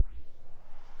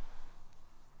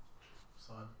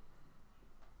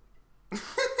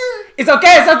It's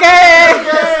okay.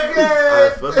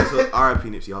 Alright, first of all, R.I.P.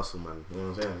 Nipsey Hussle, man. You know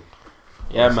what I'm saying?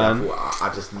 Yeah, Obviously, man.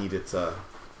 I just needed to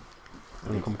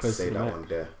say that one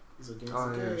there.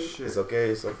 Oh yeah, shit. It's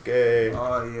okay.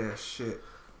 Oh yeah, shit.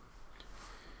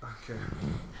 Okay.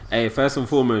 Hey, first and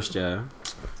foremost, yeah.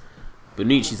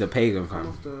 Bonucci's a pagan,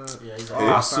 fam. Yeah, he's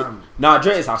Yeah.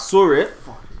 I saw it.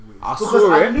 I Because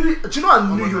saw I it. knew. Do you know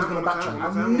I knew he was gonna backtrack?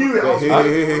 I knew it.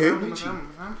 I was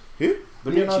Who?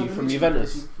 Bonucci from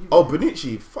Juventus. Oh,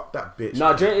 Bonucci. Fuck that bitch.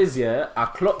 Nah, Dre is, yeah. I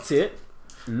clocked it.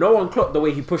 No one clocked the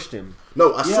way he pushed him.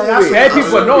 No, I saw that's it. Bare I people,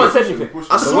 saw but no it. one said anything.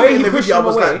 I The saw way it in he the pushed video. I him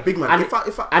was away, like, big man. and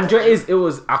If I And Dre is, it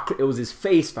was his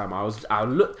face, fam. I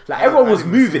look like everyone was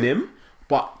moving him,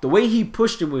 but the way he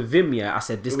pushed him with Vim, yeah, I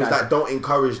said this it was guy. like, don't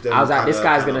encourage them. I was like, this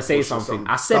guy's kinda gonna say push or something. some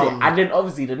I said it, dumb- and then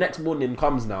obviously the next morning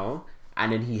comes now,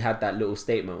 and then he had that little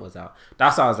statement was out.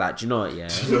 That's how I was like, do you know what? Yeah,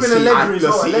 Even Allegri as well.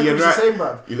 You'll see Allegri's the Ian same,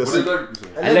 bruv. You'll What see. did Allegri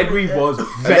say? Allegri was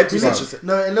Allegri vexed. literally bruv. said-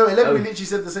 No, Allegri literally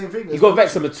said the same thing. He got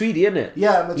vexed on Matuidi, innit?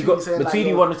 Yeah, He Matuidi got saying like, Matuidi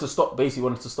yo, wanted to stop. Basically,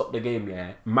 wanted to stop the game.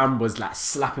 Yeah, man was like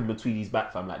slapping Matuidi's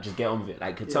back, fam. Like, just get on with it.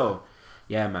 Like, could tell.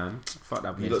 Yeah, man. Fuck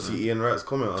that. You place, don't man. see Ian Wright's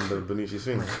comment under Bonucci's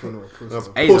thing.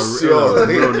 Hey, he's Pussy, a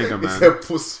real nigga, He man. said,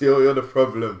 "Pussy, you're the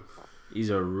problem." He's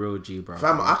a real G, bro.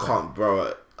 Fam, I can't,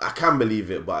 bro. I can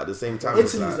believe it, but at the same time,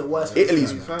 it's Italy's like, the worst.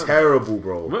 Italy's place, man. terrible,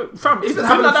 bro. Fam, it's been happening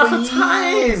happening like that for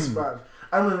for years, time. bruv.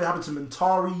 I remember it happened to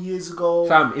Mentari years ago.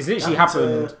 Fam, it's literally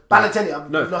happened. to Balotelli.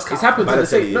 No, I've lost it's count. happened to the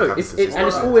same. Balotelli No, happened it's to the and same.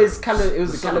 it's always it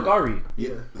was the Caligari. Yeah.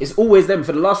 It's always them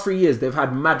for the last 3 years. They've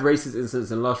had mad racist incidents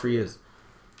in the last 3 years,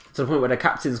 to the point where the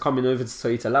captain's coming over to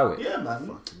tell you to allow it. Yeah,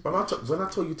 man. When I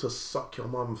told you to suck your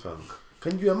mum, fam,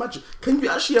 can you imagine? Can you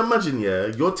actually imagine? Yeah,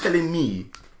 you're telling me.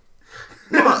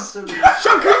 Sean,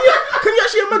 can you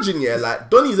actually imagine? Yeah, like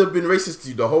Donny's have been racist to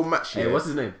you the whole match. Yeah, Hey, what's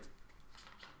his name?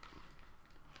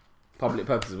 Public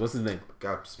purposes. What's his name?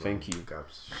 Gabs? Man. Thank you.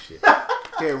 Gabs. Shit.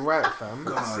 Get it right, fam.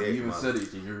 God, Sick, you even man. said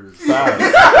it. You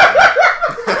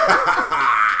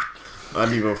I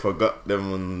didn't even forgot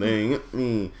them one name.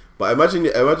 Me. But imagine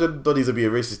Donny's will be a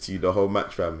racist to you the whole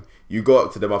match, fam. You go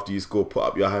up to them after you score, put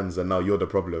up your hands, and now you're the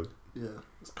problem. Yeah,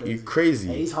 it's crazy. You crazy.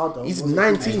 Yeah, he's hard though. He's Wasn't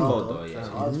 19. He's hard, Hard, though. though, yeah. He's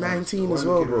hard, He's fam. 19 as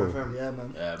well, bro. Yeah,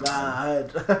 man. Yeah, Nah, I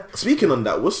heard. Speaking on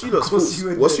that, what's you lot's course thoughts? you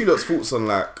would What's do. you lot's thoughts on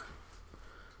like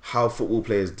how football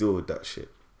players deal with that shit?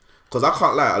 Because I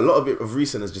can't lie, a lot of it of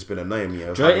recent has just been annoying me.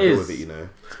 How Do you know they it deal is? with it, you know.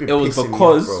 It's been It was pissing me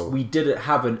because off, bro. we didn't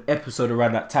have an episode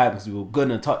around that time because we were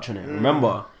gonna touch on it.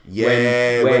 Remember?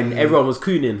 Yeah, when everyone was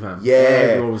cooning, fam. Yeah,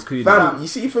 Everyone was cooning. Fam, you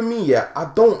see, for me, yeah, I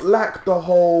don't like the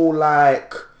whole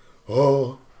like,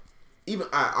 even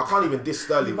I can't even diss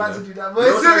Sterling. You You might know? do that You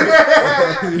know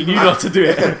what I'm saying? He knew not to do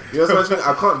it. You know what I'm saying?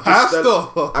 I can't diss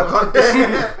Sterling.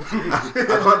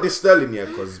 I can't diss Sterling, yeah,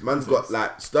 because man's got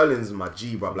like Sterling's my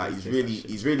G, bruv. Like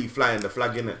he's really flying the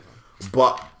flag in it.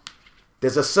 But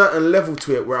there's a certain level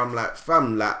to it where I'm like,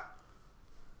 fam, like,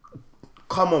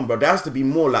 come on, bro. There has to be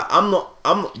more. Like, I'm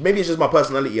not. Maybe it's just my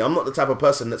personality. I'm not the type of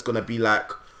person that's gonna be like,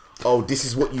 oh, this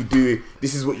is what you do.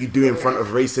 This is what you do in front of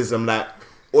racism. Like,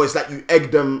 or it's like you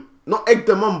not egg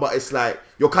them on, but it's like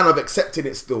you're kind of accepting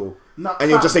it still, No, and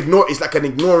you're fam. just ignoring. It's like an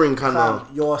ignoring kind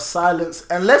of. Your silence,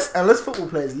 unless football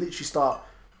players literally start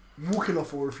walking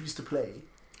off or refuse to play.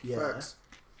 Yeah. Facts.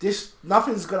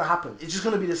 Nothing's gonna happen. It's just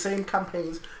gonna be the same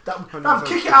campaigns that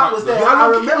Kick It Out was there. Yeah, I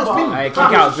I know Kick It Out's remember. been- Hey, Kick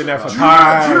Out's been there for Do you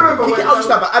time. remember Kick when It Out used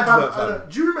to have an advert, fam.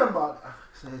 Do you remember?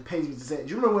 It pains me to say it. Do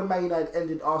you remember when Man United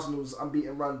ended Arsenal's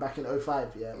unbeaten run back in 05?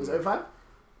 Yeah, was it 05?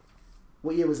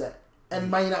 What year was that? And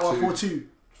Man United won 4-2.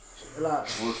 Like,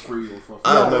 Or 3 or 4.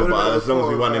 I don't Yeah, know, but as long as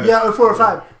we won in it. yeah, 04 or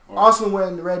 05. Arsenal were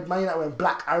in red, Man United were in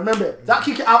black. I remember it. That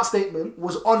Kick It Out statement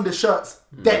was on the shirts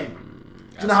then.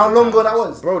 Do you know how long ago that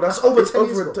was? Bro, that's over it's 10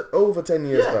 years ago. over 10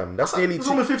 years, Yeah, fam. That's nearly it's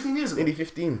almost 15 years ago. nearly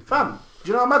 15. Fam,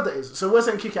 do you know how mad that is? So we're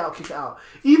saying kick it out, kick it out.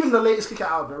 Even the latest kick it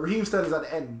out, but Raheem Sterling's at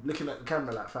the end looking at the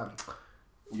camera like, fam,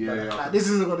 Yeah. like, this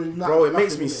isn't gonna do nothing. Bro, it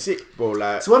makes nothing, me innit? sick, bro.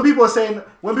 Like, So when people are saying,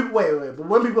 but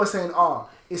when people are saying,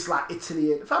 it's like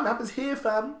Italy, and fam, it happens here,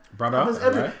 fam. Brother, It happens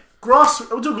alright.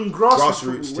 we're talking grassroots football.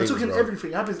 We're things, talking bro.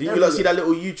 everything. It happens Did you everywhere. lot see that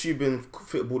little YouTubing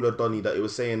footballer Donny that it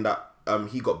was saying that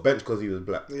he got benched because he was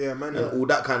black? Yeah, man. And all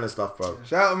that kind of stuff, bro.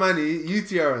 Shout out, Manny.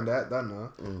 UTR on that. Don't know.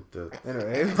 Dude.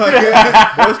 Anyway,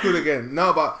 what's cool again?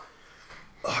 No, but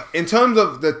in terms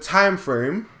of the time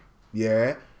frame,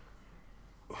 yeah,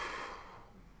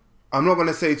 I'm not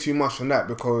gonna say too much on that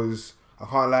because I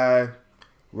can't lie,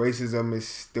 racism is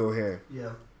still here.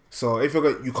 Yeah. So if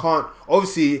you can't,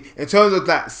 obviously, in terms of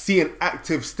that seeing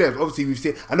active steps, obviously we've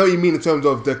seen. I know what you mean in terms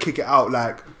of the kick it out,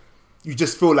 like you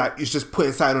just feel like it's just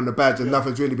putting something on the badge and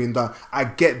nothing's really been done. I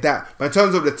get that, but in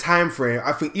terms of the time frame,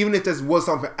 I think even if there was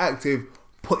something active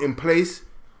put in place,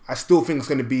 I still think it's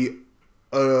going to be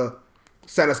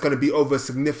something that's going to be over a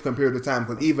significant period of time.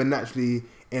 Because even naturally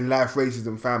in life,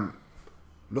 racism, fam,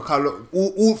 look at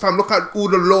all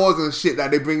the laws and shit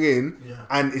that they bring in,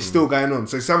 and it's still going on.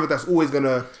 So it's something that's always going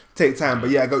to take time. But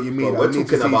yeah, I got what you mean. Bro, we're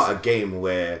talking about a game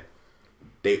where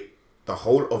the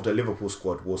whole of the Liverpool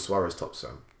squad wore Suarez tops,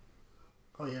 fam.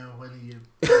 Oh yeah, when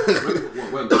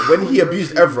When he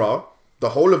abused Evra, the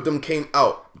whole of them came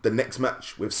out the next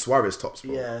match with Suarez tops,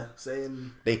 bro. yeah,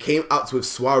 saying They came out with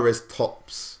Suarez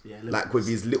tops. Yeah, Like with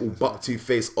his little buck-tooth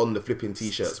face on the flipping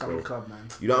t-shirts, bro. scummy club, man.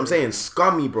 You know what I'm saying?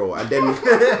 Scummy, bro. And then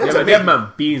Yeah, but them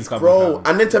man being scummy. bro,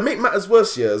 fam. and then to make matters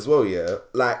worse,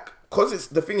 like, cause it's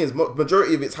the thing is,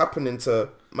 majority of it's happening to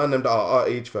man them that are our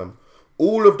age, fam.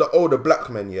 All of the older black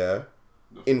men,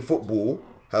 in football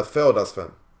have failed us,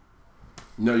 fam.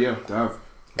 No, yeah, they have.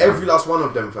 Every last one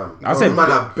of them, fam. I said- man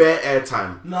have bare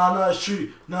airtime. No, it's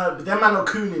true. No, but them man are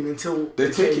cooning until They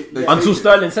take it. They Until take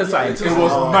Sterling said something, until- it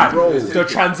was Oh, mad. bro. The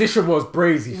transition was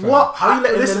brazy, fam. What? How you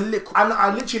letting Listen, them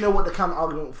I literally know what the counter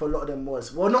argument for a lot of them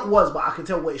was. Well, not was, but I can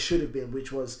tell what it should have been,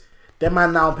 which was them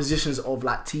man now in positions of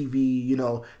like TV. You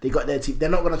know, they got their TV. They're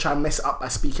not gonna try and mess it up by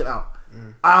speaking out.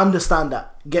 I understand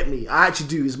that. Get me? I actually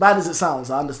do. As bad as it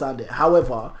sounds, I understand it.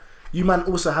 However, you man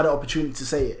also had an opportunity to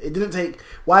say it. It didn't take.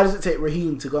 Why does it take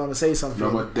Raheem to go on and say something?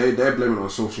 No, but they're blaming it on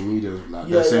social media. Like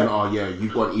Yeah, they're saying, yeah. "Oh yeah,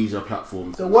 you've got an easier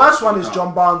platform." The worst one is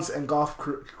John Barnes and Garth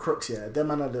Crooks. Yeah, them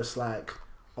man are just like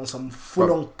on some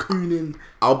full on cooning.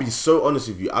 I'll be so honest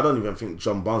with you. I don't even think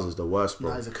John Barnes is the worst,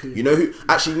 bro. Nah, he's a coon. You know who?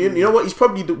 Actually, you know what? He's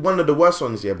probably one of the worst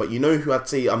ones, yeah. But you know who I'd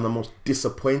say I'm the most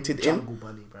disappointed in? Jungle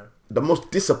Bunny, bro. The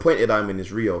most disappointed I'm in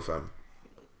is Rio, fam.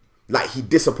 Like, he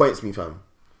disappoints me, fam.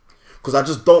 Because I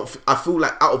just don't... I feel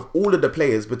like out of all of the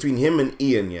players, between him and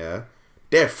Ian,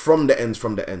 they're from the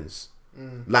ends.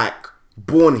 Like,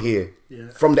 born here. Yeah.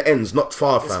 From the ends, not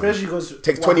far, fam. Especially because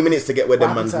Takes 20 minutes to get where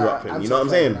them man grew up in. You know what I'm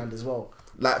saying? As well.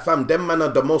 Like, fam, them man are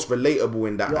the most relatable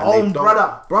in that. Your and they own don't-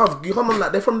 brother. Bruv, you come on,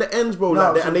 like, they're from the ends, bro. No,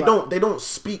 Like, it's and they not don't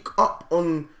speak up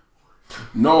on...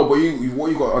 No, but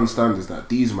what you got to understand is that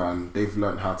these man, they've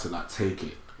learned how to like take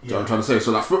it. Do you know what I'm trying to say?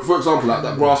 So like for example, like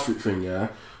that grassroots thing,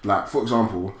 like for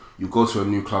example, you go to a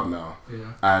new club now,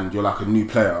 and you're like a new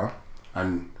player,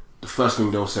 and the first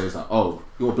thing they'll say is that, oh,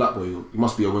 you're a black boy, you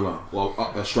must be a winger or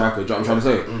a striker. Do you know what I'm trying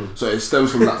to say? So it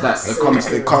stems from that.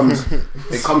 It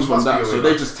comes from that. So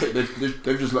they just take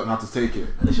they've just learned how to take it.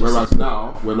 Whereas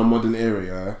now we're in a modern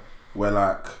era, where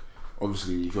like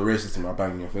obviously if you're racist, I'm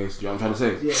banging in your face. Do you know what I'm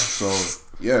trying to say? Yeah. So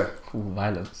yeah. Cool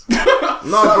violence.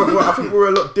 No, bro, I think we're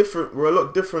a lot different. We're a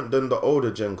lot different than the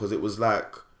older gen because it was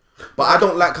like, but I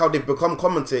don't like how they've become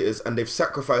commentators and they've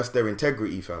sacrificed their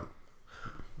integrity, fam.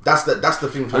 That's the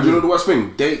thing for And me. you know the worst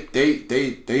thing?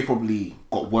 They probably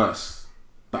got worse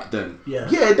back then. Yeah.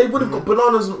 Yeah, they would have got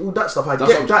bananas and all that stuff. I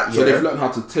That's get what- that. So they've Yeah, learned how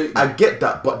to take. I get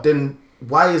that. But then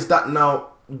why is that now?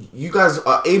 You guys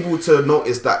are able to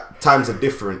notice that times are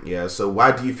different. Yeah. So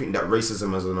why do you think that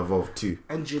racism hasn't evolved too?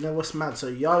 And do you know what's mad? So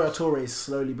Yaya Toure is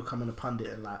slowly becoming a pundit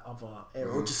in like other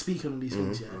areas, or just speaking on these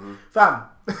things. Yeah, fam.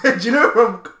 Do you know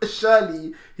from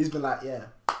Shirley? He's been like, yeah,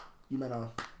 you man are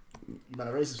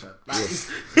racist, fam. Like,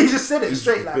 he just said it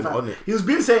straight. Like, been fam. on it. He was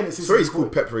been saying it since. Sorry, he he's was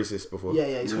called Pep racist before.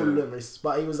 Yeah, he's called him racist,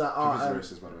 but he was like, He's oh,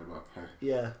 racist, by the way, but hey.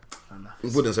 yeah. Fam,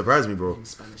 It wouldn't surprise me, bro. in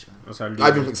Spanish, man. That's how I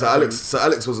even think Sir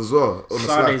Alex was as well on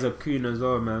the Sade's sly. a coon as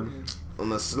well, man. On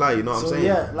the sly, you know what I'm So saying?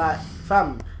 yeah, like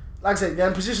fam, like I said, they're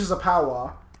in positions of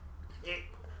power.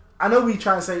 I know we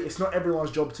try and say it's not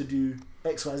everyone's job to do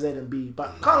X, Y, Z, and B,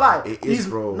 but can't lie, It is,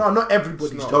 bro. No, not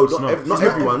everybody's job. No, It's not not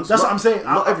everyone's. That's not- what I'm saying.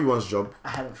 Not everyone's job. I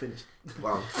haven't finished.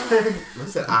 Wow. I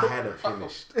said I hadn't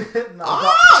finished. No,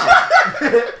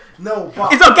 but, no,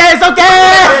 but It's okay.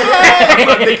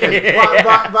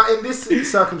 but in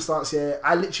this circumstance, yeah,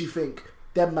 I literally think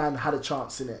that man had a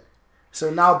chance in it. So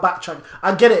now backtrack.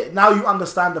 I get it. Now you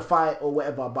understand the fight or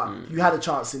whatever, but you had a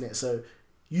chance in it. So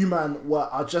you man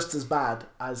are just as bad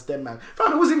as them man.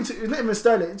 Fam, it wasn't even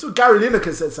Sterling. It took Gary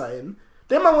Lineker said something.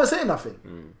 Them man wasn't saying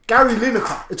nothing. Gary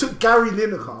Lineker. It took Gary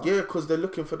Lineker. Yeah, because they're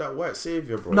looking for that white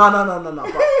savior, bro. No.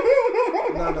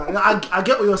 But, no. I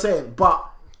get what you're saying, but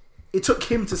it took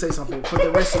him to say something for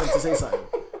the rest of them to say something.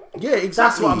 Yeah, exactly.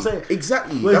 That's what I'm saying.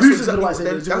 Exactly. Well, That's who's exactly the what white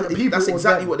savior? they're, Is it the people that's or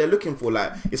exactly them? what they're looking for.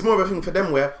 Like, it's more of a thing for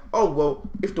them where, oh well,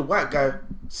 if the white guy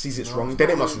sees it's wrong, then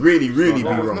it must really be It's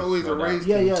not wrong. always a race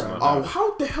Yeah, thing. yeah. Oh,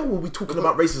 how the hell were we talking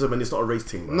about racism and it's not a race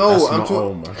thing? Man? No, I'm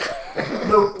talking man.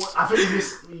 No, I think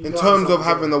this. in terms of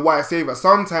having the white savior.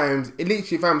 Sometimes it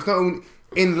literally, fam, it's not only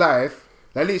in life.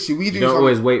 Like literally, we do. You don't some-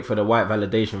 always wait for the white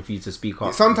validation for you to speak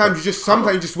up. Sometimes you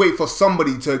just wait for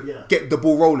somebody to Yeah. get the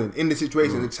ball rolling in the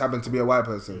situation. It just happened to be a white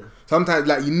person. Sometimes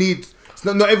like you need It's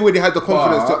not everybody had the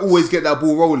confidence to always get that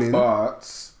ball rolling. But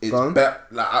it's better.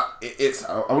 Like I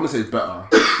want to say it's better.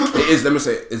 It is. Let me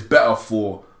say it's better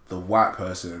for the white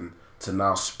person to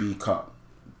now speak up.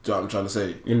 Do you know what I'm trying to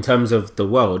say? In terms of the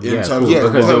world, In yeah, terms cool.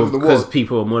 of the world. Because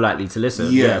people are more likely to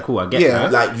listen. Yeah, cool. I get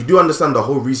that. Like, you do understand the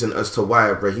whole reason as to why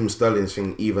Raheem Sterling's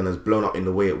thing even has blown up in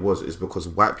the way it was is because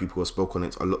white people have spoken on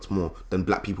it a lot more than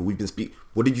black people. We've been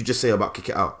What did you just say about Kick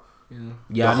It Out?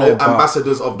 Yeah, the whole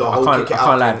ambassadors of the whole Kick It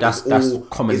Out. I can't lie. That's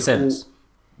common sense.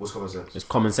 What's common sense? It's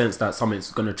common sense that something's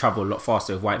going to travel a lot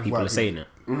faster if white people are saying it.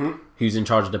 Who's in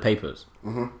charge of the papers?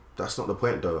 That's not the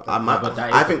point, though. But that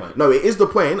is I the think point. no, it is the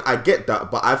point. I get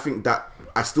that, but I think that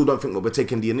I still don't think that we're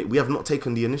taking we have not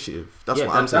taken the initiative. That's what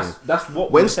I'm saying. That's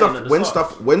what when we're saying stuff at the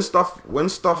when start.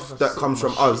 stuff that comes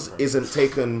from us isn't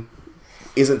taken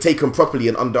properly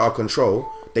and under our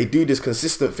control. They do this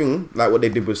consistent thing like what they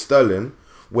did with Sterling,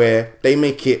 where they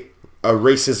make it a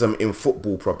racism in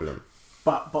football problem.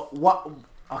 But what?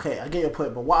 Okay, I get your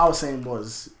point. But what I was saying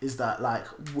is that, like,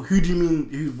 who do you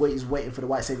mean who is waiting for the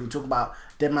white savior? You talking about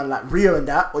them man like Rio and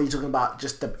that, or you talking about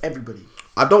just everybody?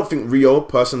 I don't think Rio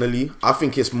personally. I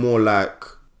think it's more like.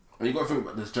 And you got to think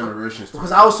about this generation.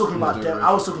 Because I was talking about them.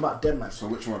 I was talking about them, man. So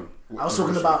which one? I was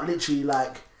talking about literally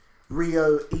like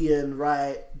Rio, Ian,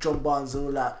 Wright, John Barnes, and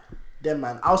all that. Them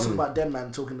man. I was talking about them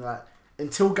man. Talking like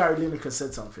until Gary Lineker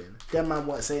said something, them man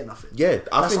weren't saying nothing. Yeah,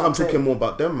 I think I'm talking more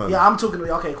about them, man. Yeah, I'm talking.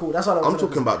 Okay, cool. That's what I'm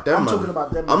talking about them. I'm man. talking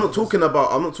about them. I'm not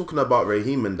talking about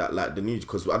Raheem and that, like the news,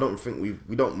 because I don't think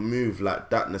we don't move like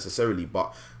that necessarily.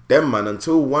 But them, man,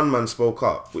 until one man spoke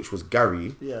up, which was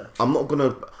Gary. Yeah. I'm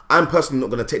personally not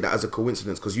gonna take that as a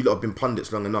coincidence, because you lot have been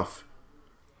pundits long enough.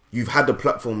 You've had the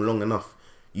platform long enough.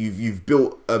 You've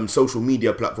built social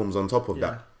media platforms on top of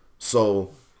that.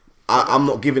 So I'm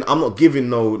not giving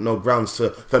no grounds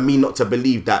for me not to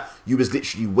believe that you was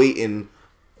literally waiting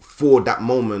for that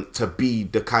moment to be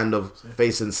the kind of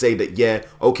face and say that, yeah,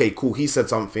 okay, cool, he said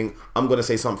something, I'm gonna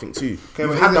say something too. Okay,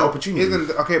 You've had that opportunity.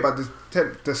 But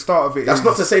the start of it. That's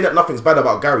not to say that nothing's bad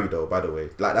about Gary, though. By the way,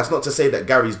 like, that's not to say that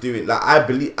Gary's doing. Like,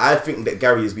 I think that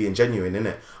Gary is being genuine,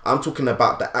 innit? I'm talking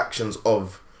about the actions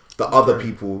of the other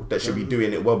people that should be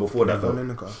doing it well before that, though.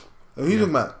 Who's talking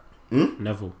about?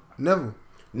 Neville.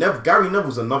 Gary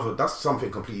Neville's another. That's something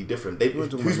completely different.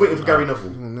 Who's waiting for Gary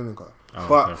Neville?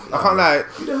 But I can't lie.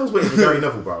 Who the hell's waiting for Gary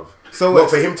Neville, bruv? So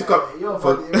for him to come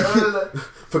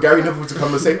for Gary Neville to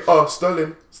come and say, "Oh,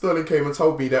 Sterling came and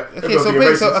told me that." Okay, so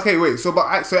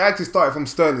it actually started from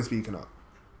Sterling speaking up,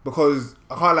 because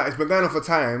I can't lie. It's been going on for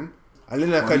time, and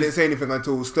Lineker didn't say anything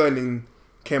until Sterling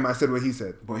came and said what he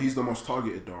said. But he's the most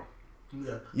targeted, though.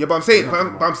 Yeah, but I'm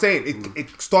saying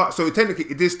it starts. So technically,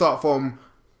 it did start from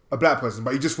a black person,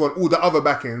 but you just want all the other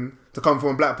backing to come from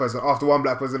a black person after one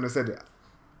black person has said it.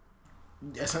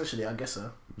 Essentially, I guess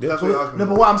so. Yeah, that's what No,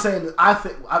 but what I'm saying is, I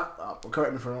think,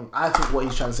 correct me if I'm wrong, I think what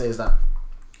he's trying to say is that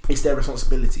it's their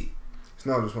responsibility. It's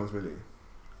not a responsibility.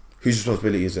 Whose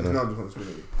responsibility is it? It's not a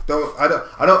responsibility.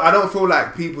 I don't feel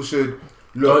like people should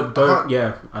look.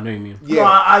 Yeah, I know what you mean. Yeah, no,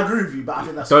 I agree with you, but I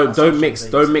think that's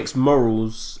don't mix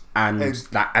morals and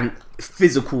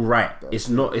physical right. It's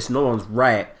no one's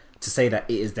right to say that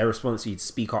it is their responsibility to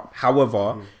speak up.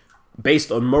 However,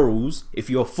 based on morals, if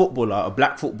you're a footballer, a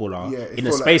black footballer, in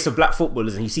a space of black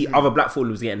footballers, and you see other black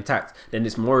footballers getting attacked, then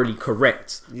it's morally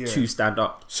correct to stand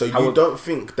up. So you don't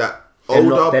think that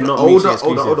older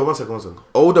one second.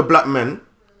 Older black men,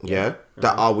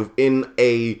 that are within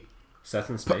a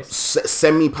certain space,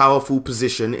 semi-powerful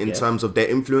position in terms of their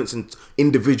influence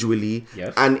individually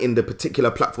and in the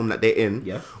particular platform that they're in,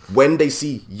 when they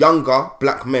see younger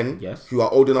black men who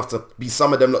are old enough to be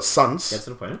some of them not sons, get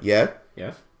to the point.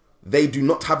 They do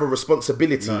not have a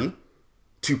responsibility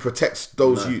to protect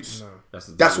those youths. No.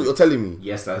 That's what you're telling me.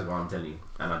 Yes, that's what I'm telling you.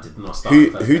 And I did not start.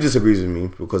 Who disagrees with me?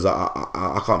 Because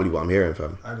I can't believe what I'm hearing,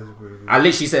 fam. I disagree with you. I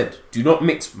literally said, do not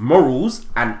mix morals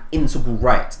and integral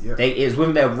right. It is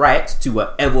within their right to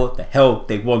whatever the hell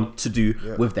they want to do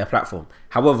with their platform.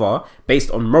 However, based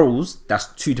on morals, that's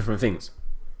two different things.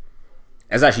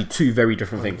 It's actually two very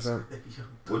different things.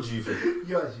 What do you think?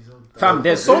 Fam,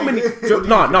 there's so many.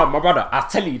 No, my brother. I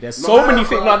tell you, there's so many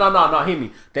things. No, hear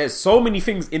me. There's so many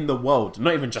things in the world.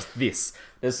 Not even just this.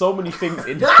 There's so many things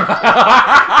in. It's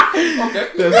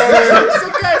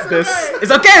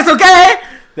okay.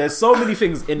 There's so many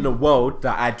things in the world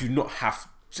that I do not have.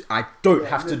 I don't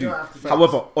have to do.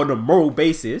 However, on a moral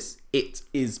basis, it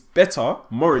is better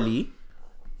morally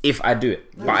if I do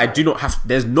it. But I do not have.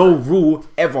 There's no rule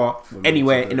ever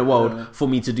anywhere in the world for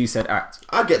me to do said act.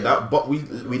 I get that, but we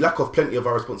lack of plenty of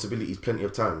our responsibilities plenty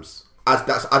of times.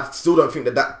 I still don't think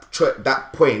that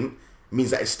point means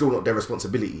that it's still not their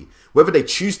responsibility. Whether they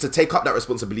choose to take up that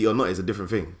responsibility or not is a different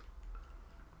thing.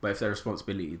 But if their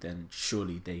responsibility, then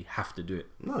surely they have to do it.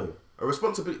 No, a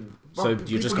responsibility. So you're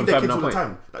people just leave their confirming kids our all the point?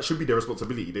 time. That should be their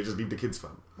responsibility. They just leave the kids,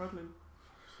 fam.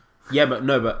 Yeah, but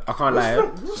I can't lie.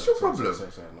 What's your problem?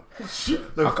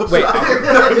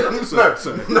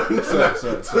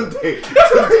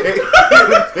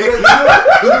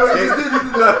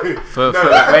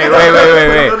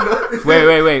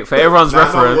 Wait, wait. For everyone's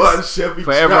reference,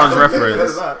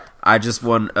 I just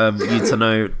want you to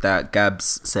know that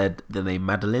Gabs said the name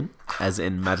Madeline, as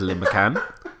in Madeline McCann.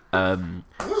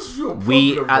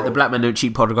 We at the Black Men Don't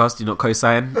Cheat podcast do not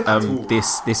co-sign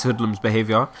this hoodlum's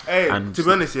behaviour. Hey, and to be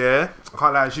honest, I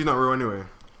can't lie, she's not real anyway.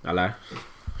 I lie.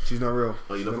 She's not real.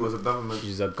 Oh, you know, if it was a government.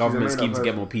 She's a government scheme to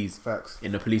get more peas. Facts.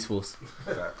 In the police force.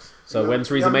 Facts. So when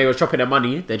Theresa May was chopping her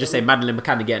money, they just say Madeline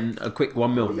McCann getting a quick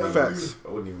 1 mil. Facts. I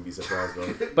wouldn't even be surprised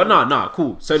though. But no,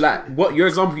 cool. So like, what your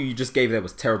example you just gave there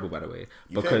was terrible, by the way,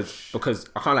 because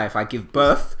I can't lie. If I give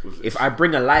birth, if I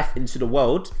bring a life into the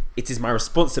world, it is my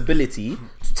responsibility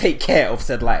to take care of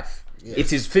said life. Yeah.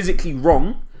 It is physically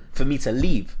wrong for me to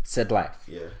leave said life.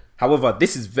 Yeah. However,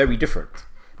 this is very different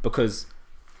because,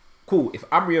 cool. If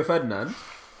I'm Rio Ferdinand,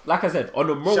 like I said, on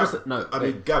a moral,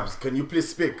 Gabs, can you please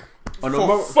speak? On a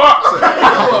moral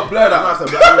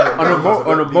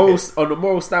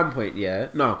standpoint, yeah.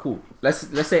 No, cool. Let's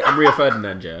say I'm Rio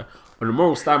Ferdinand, yeah. On a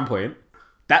moral standpoint,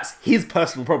 that's his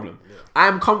personal problem. Yeah.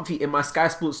 I'm comfy in my Sky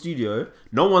Sports studio.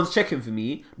 No one's checking for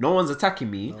me. No one's attacking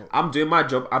me. No. I'm doing my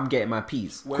job. I'm getting my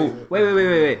peas. Cool.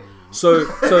 Wait. So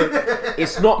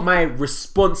it's not my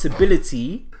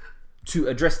responsibility to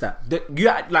address that.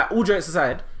 Like all jokes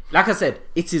aside. Like I said,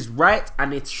 it is right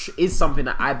and it is something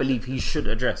that I believe he should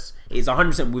address. It's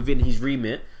 100% within his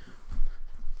remit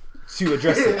to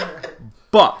address it.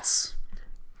 But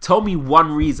tell me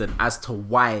one reason as to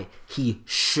why he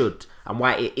should and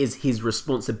why it is his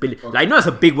responsibility. Okay. Like, I know it's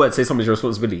a big word to say somebody's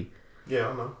responsibility. Yeah,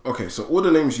 I know. Okay, so all the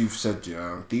names you've said,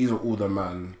 these are all the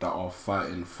men that are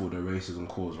fighting for the racism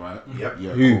cause, right? Yep.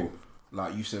 Yeah, who? Cool.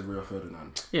 Like you said, Rio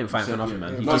Ferdinand. He ain't fighting for nothing,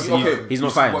 man. He's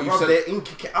not fighting. Bro, they're in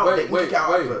Kick It Out. Wait.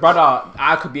 Brother,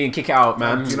 I could be in Kick It Out,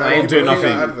 man. I ain't doing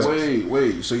nothing.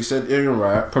 Wait. So you said Aaron,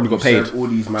 right? Probably got paid. Said all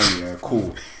these men,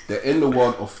 cool. They're in the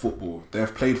world of football.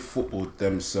 They've played football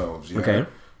themselves, yeah? Okay.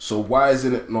 So why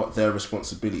isn't it not their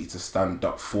responsibility to stand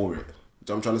up for it?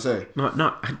 Do you know what I'm trying to say? No,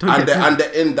 I don't and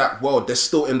they're in that world. They're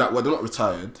still in that world. They're not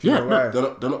retired. Yeah, no.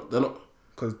 They're not.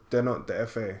 Because they're not the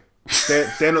FA.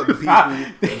 They're not the people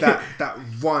that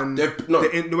won. They're not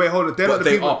the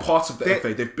they people. Are part of the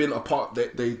FA. They've been a part.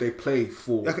 They play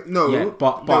for.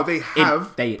 But they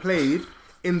have played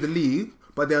in the league,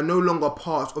 but they are no longer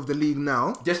part of the league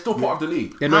now. They're still part of the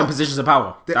league. They're not in positions of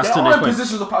power. That's the next point.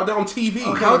 Positions of power. They're on TV.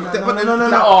 No.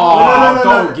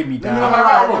 Don't give me that. Am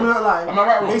I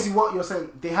right? Basically, what you're saying,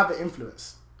 they have an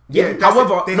influence. Yeah,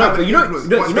 however, but you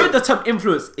know the term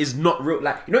influence is not real.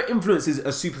 Like, influence is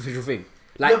a superficial thing.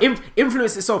 Like,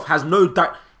 influence itself has no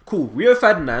cool. Rio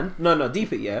Ferdinand,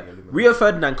 deep it, yeah. Rio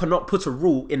Ferdinand cannot put a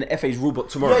rule in the FA's rule book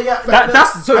tomorrow. Yeah.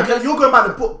 That's so. You're going by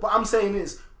the book, but I'm saying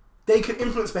is they can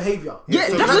influence behaviour. Yeah,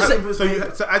 so that's what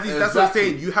that's what I'm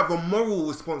saying. You have a moral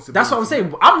responsibility. That's what I'm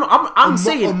saying. I'm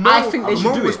saying I think they should do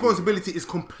it. Moral responsibility is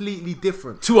completely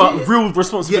different to a real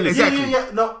responsibility.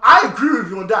 Yeah. No, I agree with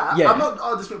you on that. Yeah. I'm not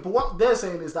disputing, but what they're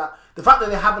saying is that the fact that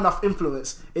they have enough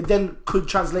influence, it then could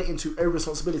translate into a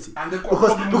responsibility. And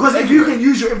because if you can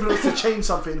use your influence to change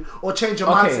something or change your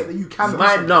mindset, that you can.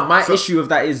 My issue of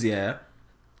that is,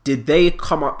 did they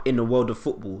come up in the world of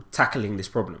football tackling this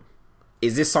problem?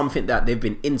 Is this something that they've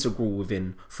been integral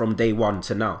within from day one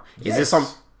to now? Is this some...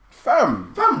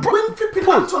 Fam, when flipping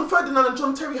Anton Ferdinand and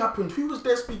John Terry happened, who was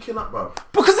there speaking up, bro?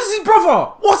 Because that's his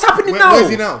brother. What's happening now?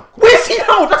 Where's he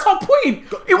now? That's our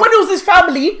point. When it was his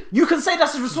family, you can say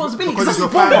that's his responsibility. Because that's his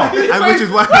brother. And which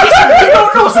is why...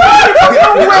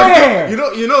 You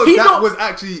know that was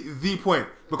actually the point.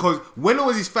 Because when it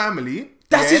was his family...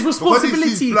 That's his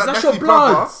responsibility. That's your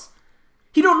blood.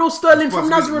 He don't know Sterling from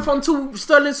Nazareth until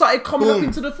Sterling started coming up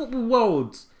into the football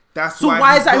world. So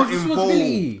why is that his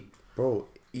responsibility? Bro,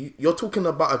 you're talking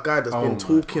about a guy that's been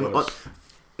talking on...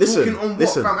 Listen. On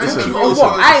what?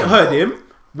 I ain't heard him.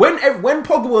 When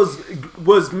Pogba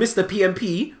was Mr.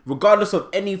 PMP, regardless of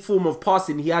any form of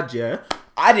passing he had,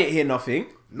 I didn't hear nothing.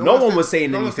 No one was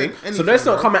saying anything. So let's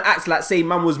not come and act like say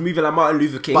man was moving like Martin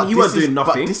Luther King. He wasn't doing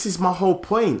nothing. But this is my whole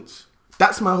point.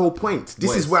 That's my whole point.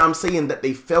 This is where I'm saying that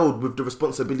they failed with the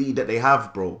responsibility that they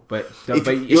have, bro. But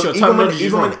it's your terminology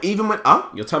wrong.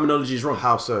 Your terminology is wrong.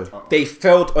 How so? They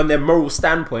failed on their moral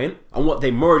standpoint and what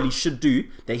they morally should do.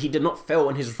 That he did not fail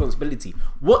on his responsibility.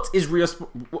 What is Rio?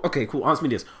 Okay, cool. Answer me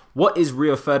this. What is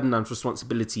Rio Ferdinand's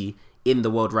responsibility in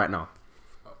the world right now?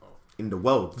 In the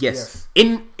world, yes.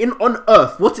 In on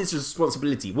Earth, what is his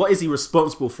responsibility? What is he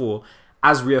responsible for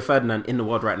as Rio Ferdinand in the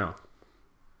world right now?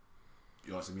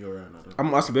 You asking me or Aaron?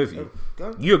 I'm asking both of you.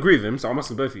 You agree with him, so I'm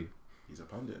asking both of you. He's a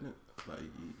pundit, isn't it? Like,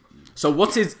 So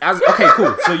what is okay,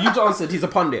 cool. So you just answered he's a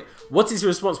pundit. What is he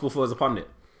responsible for as a pundit?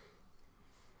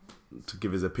 To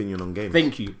give his opinion on games.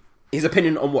 Thank you. His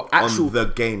opinion on what? Actual on the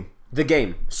game. The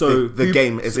game. So the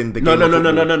game is in the no, game.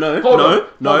 No.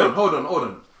 Hold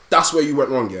on. That's where you went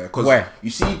wrong, yeah. Because where you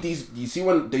see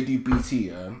when they do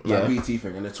BT, BT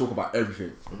thing, and they talk about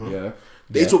everything, yeah.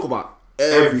 They talk about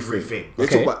everything. They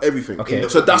talk about everything. Okay.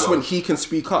 So that's when he can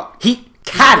speak up. He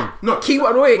can. No. Wait. Yeah,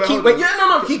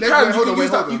 no. He can. You can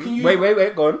use that. You can use.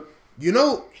 Wait. Go on. You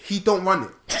know he don't run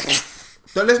it.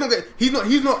 So let's not get. He's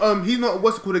not.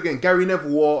 What's it called again? Gary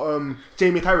Neville or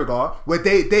Jamie Carragher, where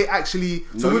they actually.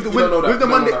 So no, with the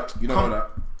Monday, you don't know that.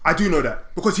 I do know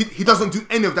that because he doesn't do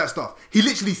any of that stuff. He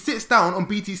literally sits down on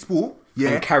BT Sport,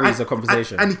 and carries a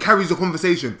conversation. And he carries a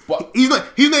conversation. But he's not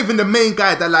even the main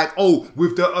guy that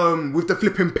with the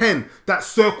flipping pen that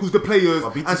circles the players.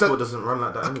 But BT Sport doesn't run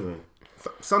like that anyway.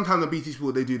 Sometimes on BT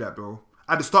Sport they do that, bro.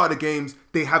 At the start of the games,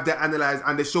 they have their analyze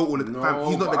and they show all of the fam.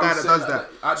 He's not the guy that does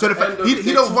that. So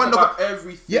he don't run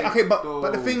everything. Yeah, okay, but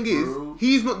the thing is,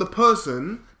 he's not the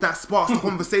person that sparks the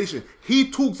conversation. He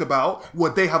talks about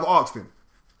what they have asked him.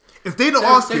 If they don't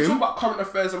ask him, they talk about current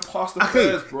affairs and past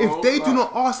affairs, bro. If they do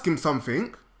not ask him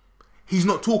something, he's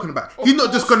not talking about it. He's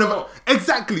not just gonna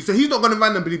exactly. So he's not gonna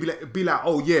randomly be like,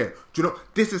 oh yeah, do you know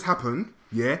this has happened?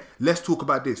 Yeah, let's talk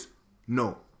about this.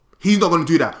 No, he's not gonna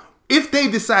do that. If they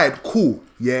decide, cool,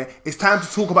 yeah, it's time to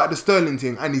talk about the Sterling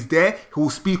thing, and he's there, he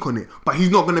will speak on it. But he's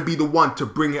not gonna be the one to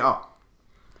bring it up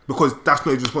because that's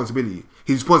not his responsibility.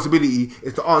 His responsibility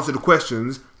is to answer the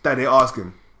questions that they ask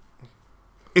him.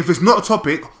 If it's not a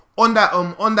topic on that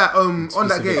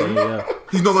game,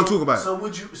 he's not gonna talk about it. So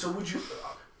would you?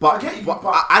 But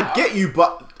I get you,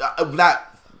 but like,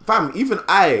 fam, even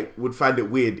I would find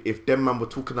it weird if them man were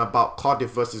talking about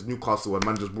Cardiff versus Newcastle and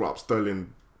man just brought up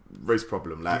Sterling race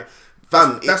problem. Like,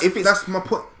 fam, that's my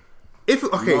point.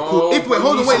 Hold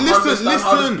on,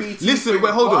 listen.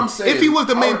 Wait, hold on. If he was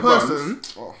the main person,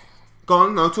 go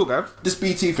on, no, talk, guys. This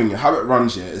BT thing, how it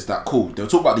runs here is that cool. They'll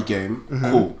talk about the game,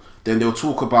 cool. Then they'll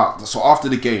talk about, so after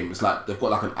the game, it's like they've got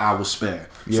like an hour spare.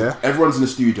 Yeah. So everyone's in the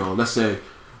studio. Let's say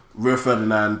Rio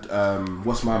Ferdinand,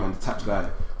 what's my man, the tax guy,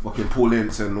 fucking Paul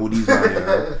Ince and all these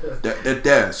men. They're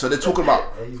there. So they're talking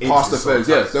about past affairs.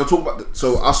 Yeah, they'll talk about.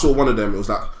 So I saw one of them. It was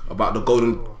like about the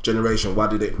golden generation. Why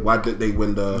didn't they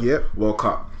win the World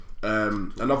Cup?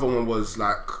 Another one was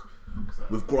like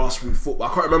with grassroots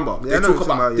football. I can't remember. Yeah, they talk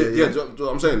about do you know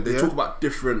what I'm saying? They talk about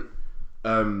different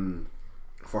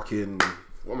fucking.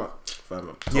 What am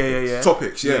I?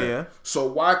 Topics, yeah. So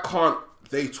why can't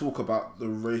they talk about the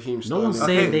Raheem Sterling? No one's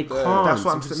saying they can't. That's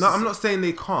what I'm saying. No, I'm not saying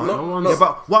they can't. No.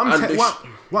 But what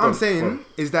I'm saying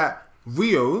is that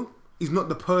Rio is not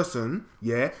the person,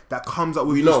 that comes up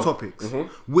with these topics.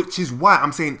 Which is why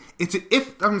I'm saying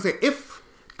if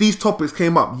these topics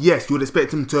came up, yes, you would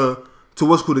expect him to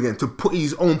what's called again, to put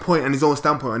his own point and his own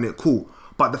standpoint on it, cool.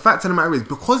 But the fact of the matter is,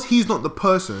 because he's not the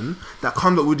person that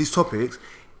comes up with these topics,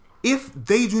 if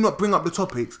they do not bring up the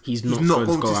topics, he's not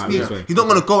going to speak. He's not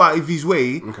going to go out of his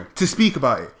way to speak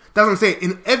about it. That's what I'm saying.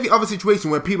 In every other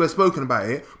situation where people have spoken about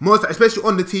it, most, especially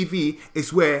on the TV,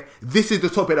 it's where this is the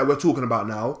topic that we're talking about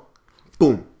now.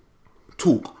 Boom,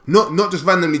 talk. Not just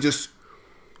randomly just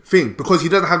thing, because he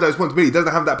doesn't have that responsibility. He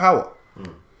doesn't have that power,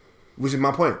 which is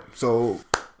my point. So.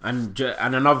 And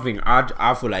another thing,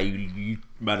 I feel like you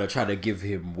man are trying to give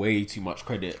him way too much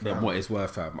credit than what it's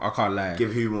worth, fam. I can't lie.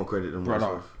 Give who more credit than what it's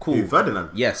worth? Cool. Who,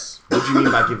 Ferdinand? Yes. What do you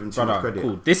mean by giving too much credit?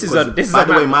 Cool. This is by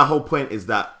the way, my whole point is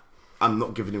that I'm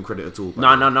not giving him credit at all.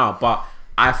 No. But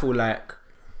I feel like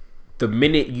the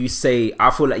minute you say,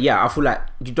 I feel like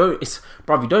you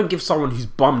don't give someone who's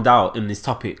bummed out in this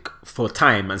topic for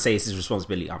time and say it's his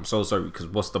responsibility. I'm so sorry, because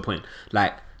what's the point?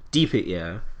 Like, deep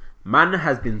it, man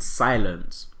has been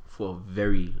silent for a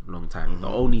very long time. The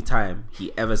only time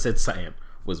he ever said something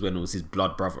was when it was his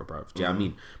blood brother, bro. Do you know what I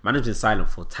mean? Man has been silent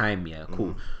for time,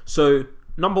 cool. So,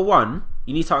 number one,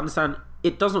 you need to understand,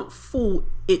 it doesn't fall,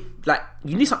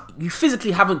 you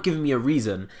physically haven't given me a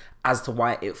reason as to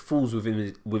why it falls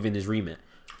within his remit.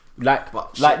 Like,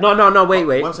 But no,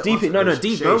 wait, one sec, deep one it, no, sec.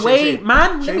 deep, Shay, no, Shay, wait, Shay.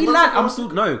 man, Shay, let me one land. sec, I'm one still,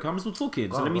 sec. no, I'm still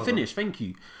talking, so let me on. finish. Thank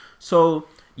you. So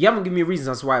you haven't given me reasons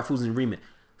as to why it falls in remit.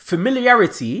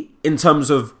 Familiarity in terms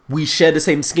of we share the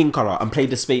same skin color and play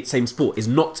the same sport is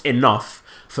not enough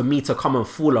for me to come and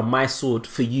fall on my sword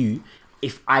for you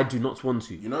if I do not want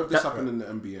to. You know, if this happened in the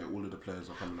NBA, all of the players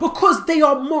are coming. Because they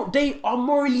are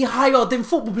morally higher than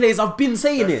football players. I've been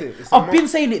saying That's it. it. It's I've been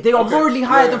saying it. They are morally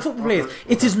higher than football Okay. players.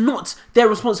 It is not their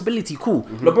responsibility. Cool.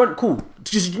 LeBron, cool.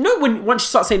 Just, you know, once you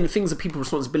start saying the things are people's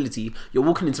responsibility, you're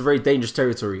walking into very dangerous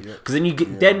territory. Because then you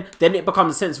get then it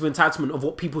becomes a sense of entitlement of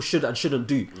what people should and shouldn't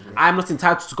do. I am not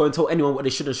entitled to go and tell anyone what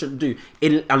they should and shouldn't do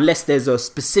unless there's a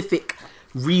specific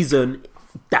reason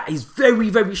that is very,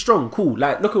 very strong. Cool.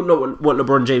 Like, look at what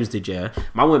LeBron James did, yeah?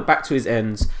 Man went back to his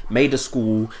ends, made a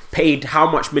school, paid how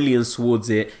much millions towards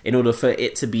it in order for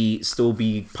it to still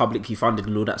be publicly funded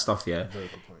and all that stuff, yeah?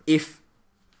 If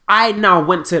I now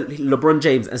went to LeBron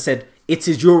James and said, it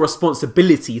is your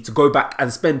responsibility to go back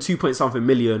and spend 2-point-something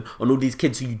million on all these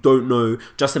kids who you don't know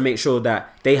just to make sure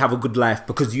that they have a good life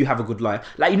because you have a good life.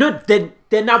 Like, you know, then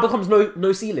there now becomes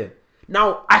no ceiling.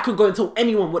 Now, I can go and tell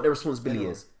anyone what their responsibility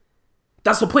is.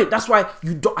 That's the point. That's why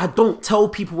I don't tell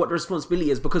people what the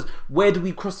responsibility is, because where do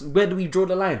we draw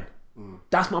the line?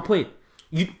 That's my point.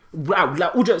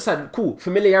 Like all jokes aside, cool.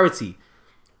 Familiarity.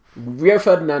 Rio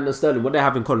Ferdinand and Sterling, what they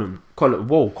have in column.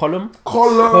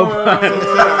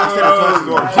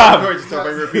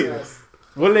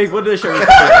 What do they show?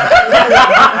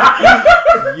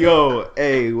 Yo,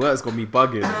 hey, what's got me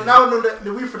bugging? And now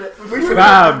the we for the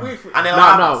Bam. and then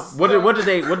No. What do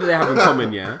they have in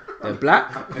common? Yeah, they're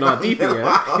black. No, deep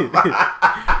yeah.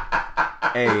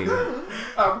 Hey,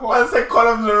 I said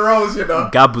columns and rows, you know.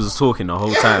 Gab was talking the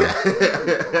whole time.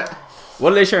 What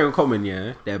do they share in common?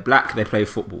 Yeah, they're black. They play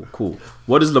football. Cool.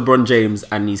 What does LeBron James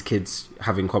and these kids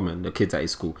have in common? The kids at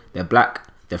his school. They're black.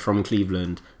 They're from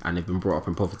Cleveland, and they've been brought up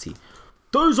in poverty.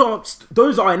 Those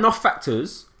are enough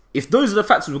factors. If those are the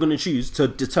factors we're going to choose to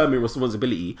determine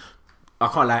responsibility, I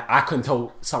can't lie. I can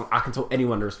tell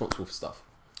anyone they're responsible for stuff.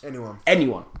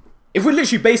 Anyone. If we're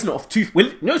literally basing it off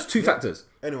it's two factors.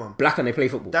 Anyone. Black and they play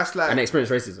football. That's like- and they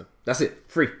experience racism. That's it.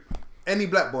 Free. Any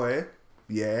black boy,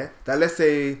 yeah, that let's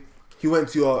say he went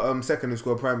to your secondary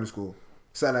school or primary school,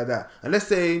 something like that, and let's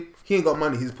say he ain't got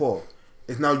money, he's poor.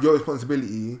 It's now your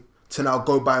responsibility to now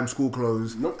go buy him school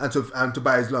clothes and to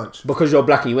buy his lunch. Because you're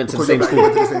black and you went to the Because same you school.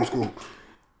 went to the same school.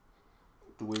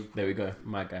 There we go.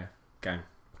 My guy. Gang.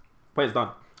 Point's done.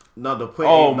 No, the point.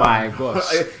 Oh ain't my done.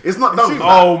 gosh. It's not done.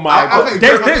 Oh my god.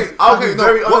 There's I'll be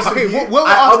very honest with you. what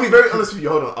I'll be very honest with you.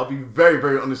 Hold on. I'll be very,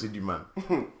 very honest with you, man.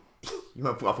 You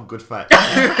might put up a good fight.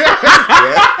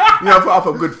 Yeah? You might put up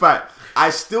a good fight. I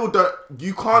still don't.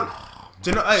 You can't. Do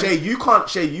you know, Shay,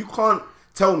 you can't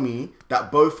tell me that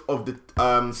both of the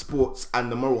sports and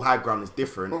the moral high ground is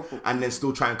different, and then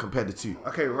still try and compare the two.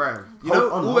 Okay, Ryan.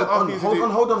 Hold on.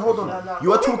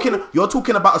 You're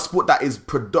talking about a sport that is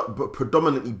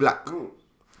predominantly black.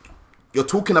 You're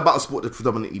talking about a sport that's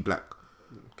predominantly black.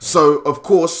 Okay. So of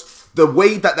course, the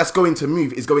way that's going to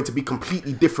move is going to be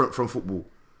completely different from football.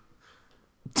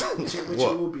 Which it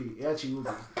will be. It actually will be.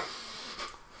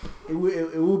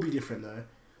 It will be different though.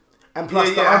 And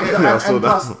plus, like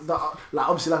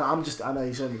obviously, like I know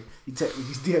you showed me. You text me,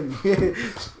 you DM me.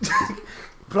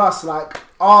 Plus, like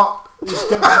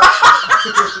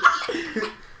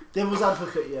devil's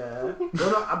advocate, yeah.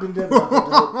 I've been devil's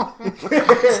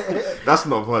advocate. That's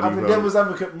not funny. I've been devil's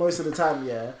advocate most of the time,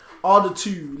 yeah. Are the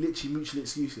two literally mutually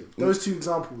exclusive? Those two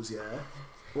examples, yeah.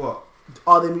 What?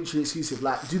 Are they mutually exclusive?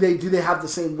 Like, do they have the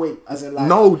same weight? As in, like,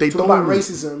 no, they don't. About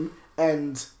racism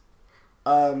and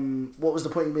what was the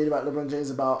point you made about LeBron James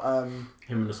about him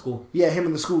in the school? Yeah, him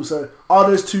in the school. So are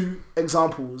those two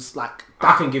examples like?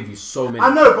 I can give you so many.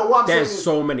 I know, but what I'm saying there's is,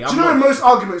 so many. Do you know in most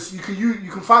arguments you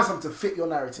can find something to fit your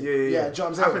narrative? Yeah. Do you know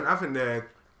what I'm saying? I think they're.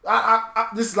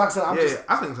 This is like I said.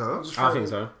 I think so. I think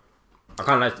so. I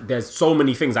can't like. There's so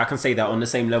many things I can say that on the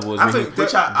same level as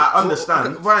which I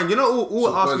understand. Ryan, you know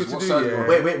all I ask you to do. Yeah.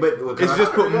 Wait. It's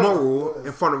just put moral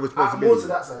in front of responsibility. More to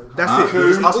that side. That's it.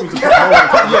 Just ask me to put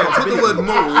moral. Put the word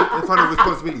moral in front of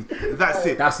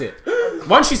responsibility. That's it.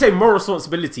 Once you say moral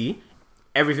responsibility,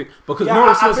 everything because moral I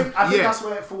responsibility. think that's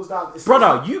where it falls down.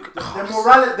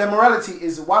 Brother, their morality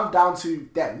is one down to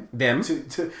them.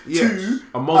 To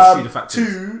a multitude of factors.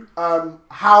 To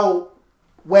how.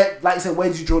 Where, like you said,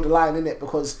 where do you draw the line in it?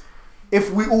 Because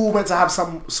if we all meant to have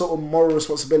some sort of moral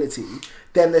responsibility,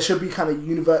 then there should be kind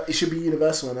of it should be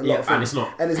universal in a lot of things. And it's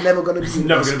not. And it's never going to be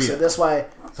universal. So that's why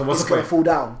it's going to fall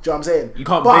down. Do you know what I'm saying? You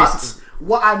can't But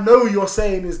what I know you're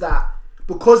saying is that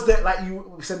because they're like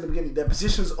you said in the beginning, they're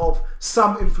positions of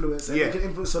some influence and Yeah. they can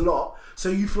influence a lot. So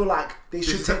you feel like they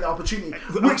should take the opportunity.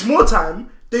 Which more time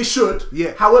they should.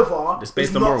 Yeah. However, It's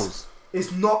based on morals.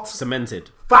 It's not Cemented.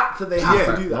 fact that they have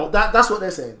Yeah. to do that. Nope. That's what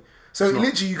they're saying. So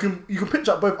literally, you can pitch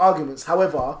up both arguments.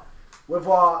 However,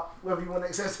 whether you want to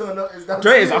accept it or not is down to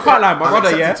Dre, you. I can't lie, my I'll brother,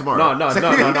 accept yeah. it tomorrow. No.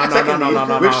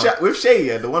 Secondly, with Shay,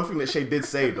 yeah, the one thing that Shay did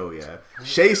say though, yeah,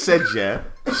 Shay said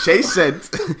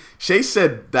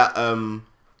that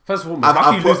First of all, I've- how can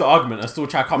I've you lose put- the argument and still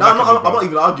try to come no, back? I'm at me, not bro?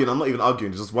 even arguing. I'm not even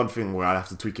arguing. It's just one thing where I have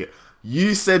to tweak it.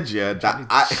 You said that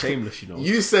I Shameless, you know.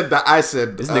 You said that I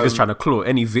said This nigga's trying to claw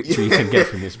any victory you can get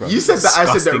from this, bro. You said that I said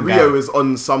that Disgusting Rio guy. is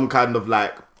on some kind of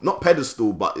like not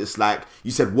pedestal, but it's like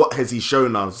you said, what has he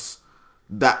shown us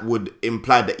that would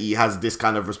imply that he has this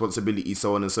kind of responsibility,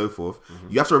 so on and so forth.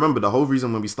 You have to remember the whole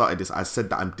reason when we started this, I said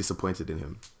that I'm disappointed in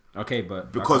him. Okay,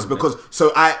 but Because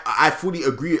so I fully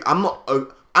agree. I'm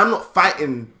not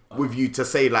fighting with you to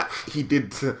say like he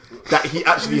did that he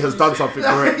actually has done something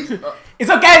correct. it's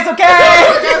okay.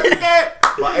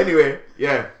 But anyway,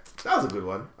 yeah, that was a good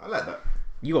one. I like that.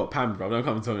 You got Pam, bro. Don't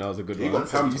come and tell me that was a good one. got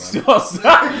Pam, You man. still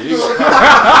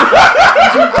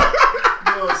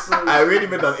I really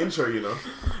made that intro, you know.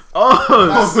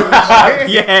 Oh,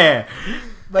 yeah.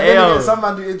 But then Ayo. again, some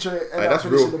man do intro and Hey, that's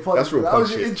finishing real- the pod. that's real That pod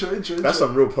was your shit. intro. That's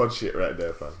some real pod shit right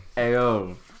there, fam. Hey,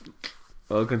 yo.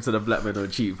 Welcome to the Black Men Don't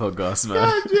Cheat podcast,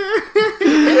 man.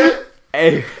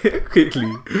 Hey,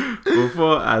 quickly,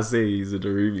 before I say he's in the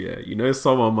room, yeah, you know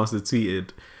someone must have tweeted,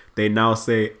 they now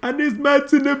say, and there's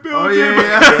Matt's in the building. Oh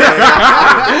yeah.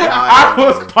 I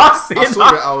was busting I saw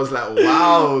it. up. I was like,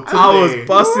 wow. I was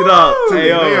busting up. Hey,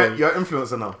 You know, yo. you're an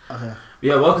influencer now.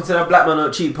 Yeah, welcome to the Black Man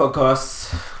Don't Cheat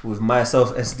podcast with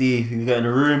myself, SD, who you got in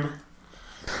the room.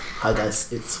 Hi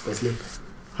guys, it's Wesley.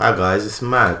 Hi guys, it's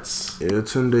Mads. Yeah,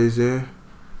 Tunde's here.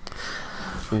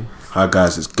 Hi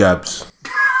guys, it's Gabs.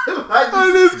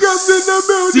 And it's Gabs in the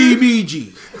building. CBG.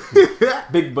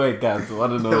 Big boy guys, I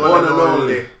don't know. One and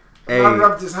only. Hey, Man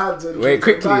rubbed his hands on wait,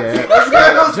 quickly, yeah.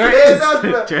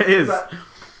 There it is.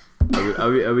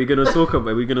 Are we gonna talk about?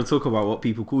 Are we gonna talk about what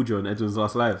people called you on Edwin's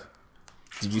last live?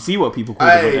 Did you see what people called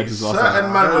him on Hey, Edwin's last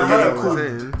certain live? man were getting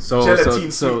called. So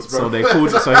Gelatine sweets, bro. they called.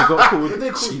 So he got called. They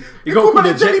called- He got called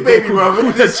a jelly they baby, called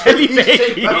bro. the jelly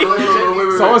baby.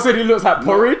 Wait. Someone said he looks like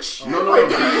porridge. No,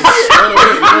 shapes.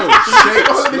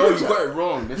 No, you got it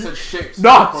wrong. They said shapes.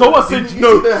 No, someone said see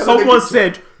no. the- Someone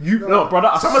said you. No, brother.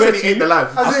 I Someone swear said to he ate you. the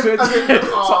live. I swear to you.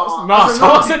 Nah,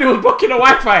 Someone said he was blocking the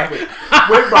Wi-Fi.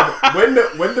 Wait, bro. When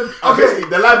the obviously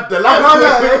the live.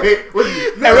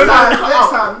 Next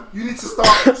time, you need to start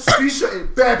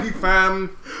screenshotting bare people.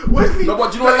 Fam. No, but do you know The what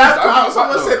it is? live I got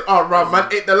someone that, said, "Oh, bro, man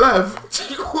ate the live."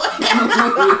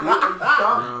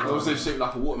 I was saying shaped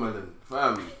like a watermelon.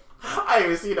 Fam. I didn't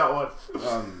even see that one.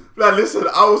 Like, listen,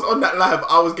 I was on that live.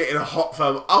 I was getting hot,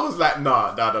 fam. I was like,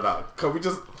 nah. Can we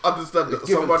just understand that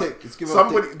give and somebody, take. It's give and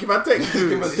somebody, give and take.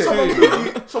 Give and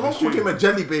take. Someone called him a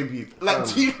jelly baby. Like,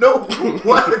 do you know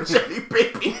what a jelly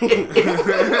baby is? To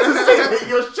say that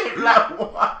you're shaped like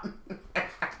one.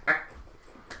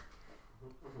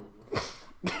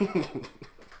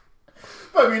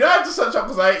 Fam, you know, I had to search up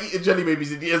because I ain't eating jelly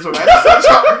babies in the years. I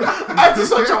had to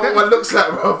search up what one looks like,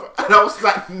 bro. And I was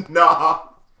like, nah.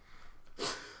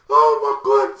 Oh my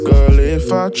god. Girl,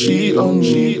 if I cheat on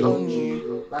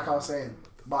you. Like I was saying,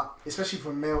 but especially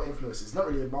for male influencers, it's not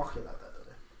really a market like that.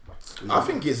 I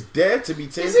think it's there to be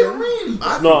taken. Is it really?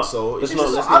 I think not. so. It's It's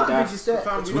not. just- I don't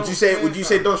think it's there. Would you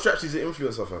say Don Straps is an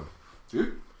influencer, fam?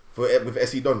 Who? With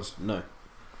SE Dons? No.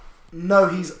 No,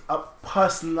 he's a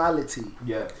personality.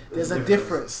 Yeah. There's a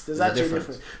difference. There's There's a actually a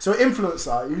difference. So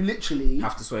influencer, you literally,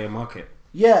 Have to sway a market,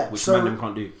 yeah. which so man them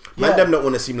can't do. Man, yeah. them don't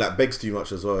want to seem like begs too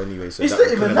much as well. Anyway, so It's that not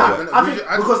would even kinda that. work. I think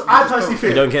because I personally think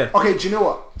You don't care. Okay, do you know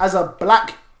what? As a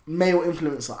black male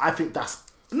influencer, I think that's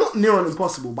not near on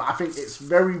impossible, but I think it's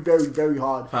very, very, very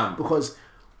hard Fam. because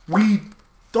we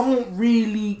don't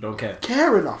really Don't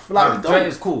care. enough. Like we Dre don't.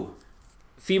 is cool.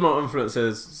 Female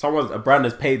influencers, a brand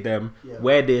has paid them, Yeah.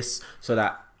 wear this so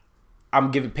that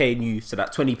I'm paying you so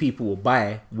that 20 people will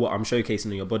buy what I'm showcasing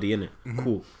on your body, innit?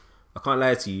 Cool. I can't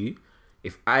lie to you.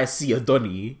 If I see a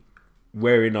Donny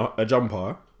wearing a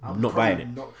jumper, I'm not buying it.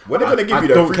 When they gonna give I you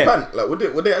the don't free care. pant? Like,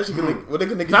 what they actually gonna? What they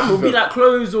gonna give Fam you? will be for- like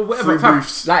clothes or whatever. Free Fam,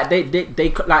 briefs. like they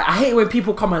like I hate when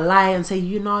people come and lie and say,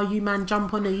 you know, you man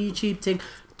jump on the YouTube thing.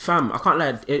 Fam, I can't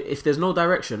lie. If there's no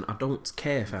direction, I don't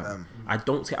care, fam. I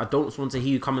don't want to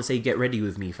hear you come and say get ready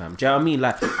with me, fam. Do you know what I mean?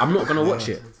 Like I'm not gonna watch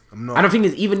it. I'm not. And the thing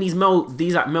is, even these male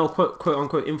quote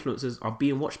unquote influencers are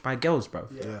being watched by girls, bro.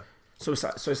 Yeah. So it's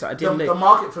like at the end of the The day,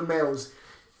 market for males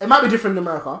it might be different in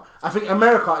America. I think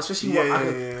America, especially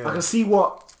Yeah, I can see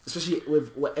what, especially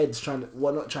with what Ed's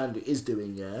not trying to do, is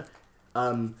doing. Yeah,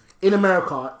 in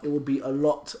America, it would be a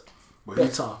lot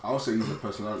better. I'll say he's a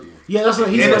personality. Yeah, that's not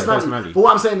he's a personality. personality. But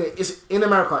what I'm saying is, in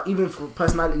America, even for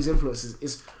personalities influences,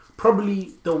 is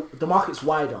probably the market's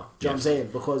wider. Do you know what I'm saying?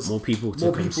 Because More people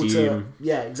to consume.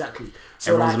 yeah, exactly.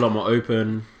 So Everyone's like, a lot more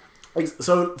open.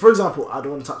 so for example, I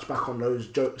don't want to touch back on those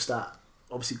jokes that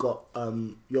obviously got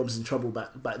Yobs in trouble back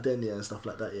then, yeah, and stuff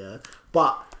like that, yeah.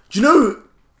 But do you know,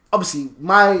 obviously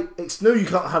you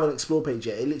can't have an explore page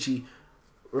yet. It literally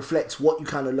reflects what you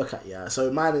kind of look at, yeah.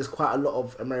 So mine is quite a lot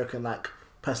of American like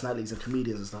personalities and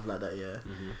comedians and stuff like that, yeah.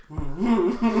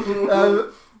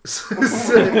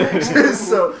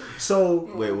 So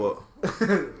Wait, what?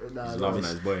 nah, He's loving that,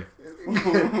 his boy.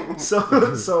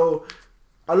 so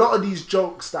a lot of these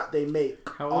jokes that they make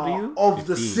How old are you? of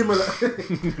the 15. similar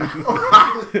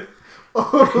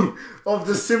of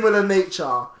the similar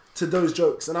nature to those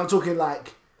jokes, and I'm talking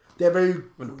like they're very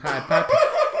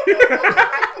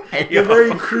they're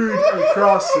very crude and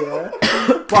crass, yeah.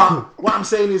 But what I'm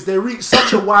saying is they reach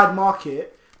such a wide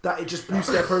market that it just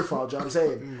boosts their profile. Do you know what I'm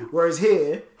saying? Whereas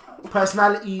here,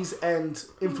 personalities and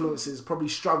influences probably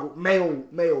struggle, male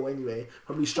anyway,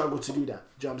 probably struggle to do that.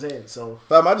 Do you know what I'm saying? So,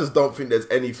 Fam, I just don't think there's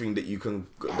anything that you can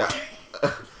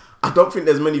I don't think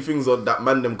there's many things that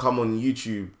man them come on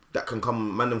YouTube can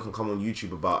come on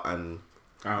YouTube about, and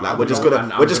like we're just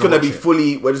gonna be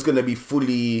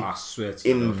fully I swear to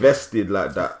invested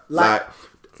like that. Like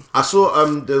I saw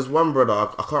there's one brother,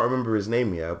 I can't remember his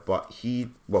name here, but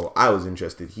I was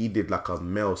interested. He did like a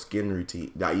male skin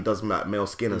routine, that he does like male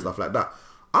skin and stuff like that.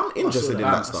 I'm interested in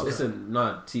that stuff. Listen,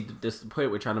 no, see, the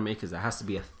point we're trying to make is there has to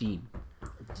be a theme.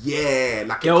 Yeah,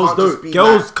 like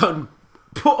Girls can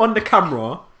put on the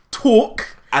camera,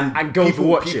 talk, and girls will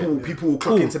watch it. People will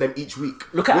clock into them each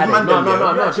week. Look at Ade.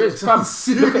 No, James, fam.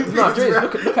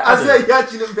 Look at I Ade. said you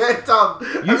actually the bad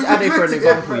time. Use Ade for an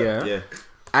example, yeah. Yeah.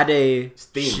 Ade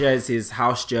shares his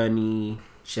house journey,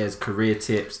 shares career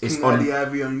tips. It's King on Ali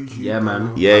Ivy on YouTube. Yeah,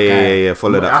 man. Yeah.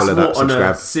 Follow that. That's more on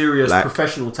Subscribe. a serious Like,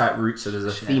 professional type route, so there's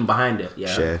a theme behind it. Yeah.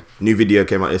 share. New video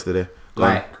came out yesterday. Go on.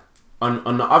 Like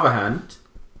on the other hand,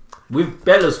 with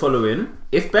Bella's following,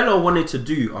 if Bella wanted to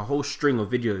do a whole string of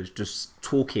videos just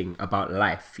talking about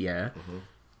life, yeah,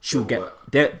 she'll get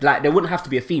there. Like there wouldn't have to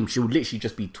be a theme. She would literally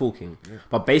just be talking. Yeah.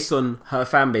 But based on her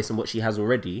fan base and what she has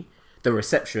already, the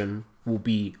reception will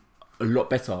be a lot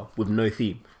better with no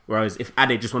theme. Whereas if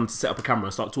Ade just wanted to set up a camera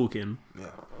and start talking,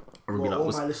 I would be like,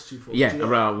 All my list to for yeah,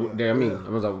 around. I mean, I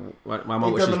was like, my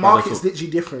mum. the market's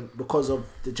literally different because of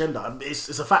the gender.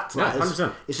 It's a fact. Yeah, Like,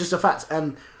 100%. it's just a fact.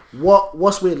 And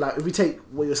what's weird, like if we take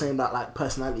what you're saying about like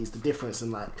personalities, the difference,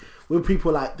 and like with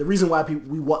people like the reason why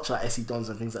we watch like SE Dons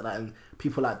and things like that, and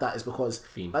people like that is because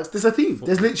like there's a theme.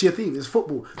 There's literally a theme. There's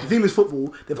football. The theme is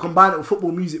football. They've combined it with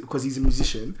football music because he's a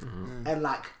musician, and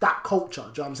like that culture. Do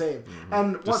you know what I'm saying?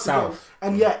 And once again,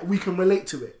 and yet we can relate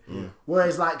to it.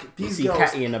 Whereas like these see girls,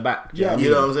 Catty in the back. Yeah.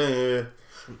 You know what I'm saying? Yeah.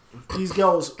 these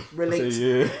girls relate.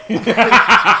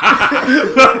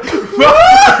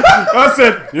 I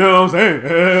said, you know what I'm saying?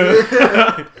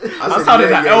 I sounded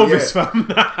like Elvis, fam.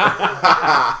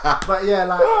 But yeah,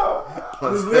 like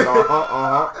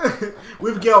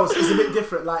with girls, it's a bit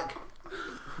different. Like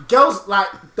girls, like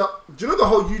do you know the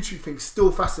whole YouTube thing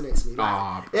still fascinates me?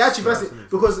 Like, it actually fascinates me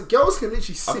because girls can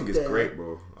literally sit I think it's there. great,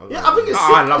 bro. Yeah, I think it's sick.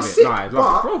 I love it's it. sick, No, I love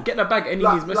but, it. Bro, get the bag any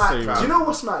like, means necessary. do you know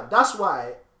what's mad? That's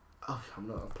why. Oh, I'm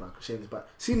not saying this, but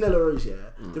see Nella Rose, yeah.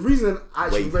 The reason I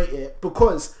actually rate it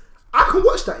because I can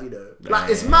watch that, you know. Like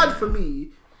it's mad for me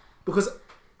because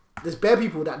there's bare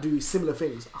people that do similar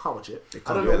things. I can't watch it.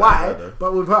 I don't know why,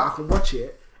 but with her I can watch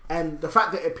it. And the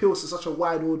fact that it appeals to such a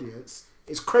wide audience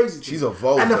is crazy. She's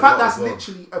evolved. And the fact that's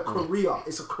literally a career.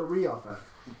 It's a career, man.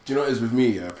 Do you know what it is with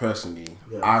me, personally?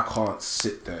 Yeah. I can't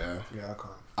sit there. Yeah, I can't.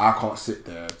 I can't sit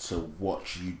there to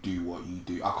watch you do what you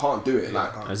do. I can't do it.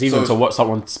 Like, As even to watch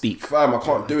someone speak. fam, I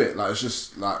can't do it. Like, it's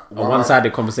just like A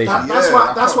one-sided conversation.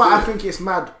 That's why I think it's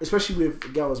mad, especially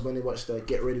with girls when they watch the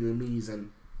Get Ready With Me's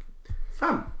and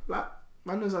fam, like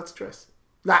man knows how to dress.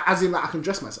 Like as in like I can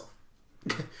dress myself.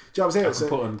 Do you know what I'm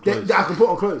saying? I can put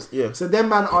on clothes. Yeah. So them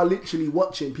man are literally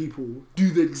watching people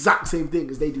do the exact same thing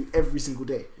as they do every single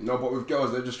day. No, but with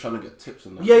girls, they're just trying to get tips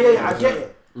and that. Yeah, I get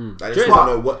it. I just don't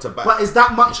know what to back. But is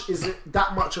that much? Is it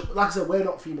that much? Like I said, we're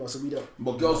not female, so we don't.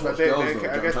 But girls watch they- girls. they- though,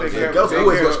 I do you guess know what I'm they saying? care- Girls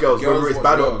always watch girls, whether it's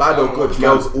bad or good.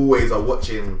 Girls always are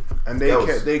watching, And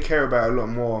they care about a lot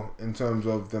more in terms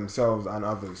of themselves and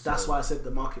others. That's so. why I said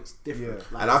the market's different. Yeah.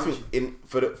 Like, and I think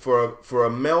for a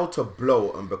male to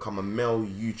blow and become a male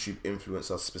YouTube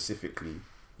influencer specifically,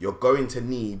 you're going to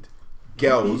need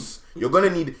girls, you're gonna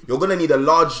need a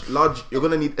large. You're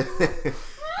gonna need.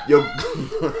 You're. You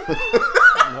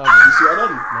see what I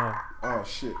done? No. Oh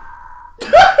shit.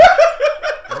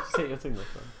 Just take your thing, my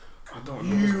friend. I don't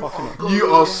know.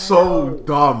 You are so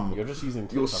dumb. You're just using.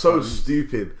 You're clips I so can't use.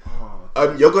 stupid.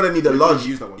 You're gonna need a large.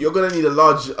 use that one. You're gonna need a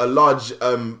large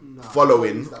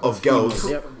following of girls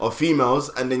Yep. of females,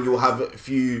 and then you'll have a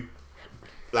few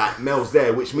like males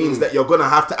there, which means that you're gonna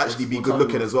have to actually be good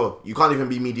looking as well. You can't even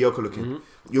be mediocre looking.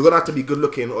 You're gonna have to be good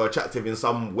looking or attractive in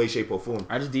some way, shape, or form.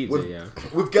 I just deeped With, it, yeah.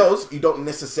 with girls, you don't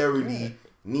necessarily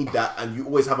need that, and you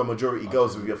always have a majority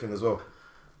girls with your thing as well.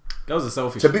 Girls are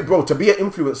selfish. To be an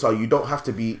influencer, you don't have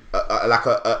to be like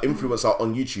a influencer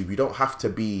on YouTube. You don't have to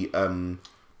be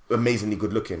amazingly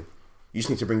good looking. You just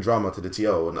need to bring drama to the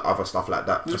TL and other stuff like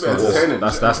that. Just be entertaining.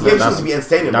 That's Yeah, you just need to be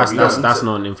entertaining. That's bro. You don't need to-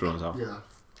 not an influencer. Yeah.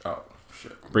 Oh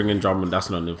shit. Bringing drama, that's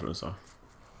not an influencer.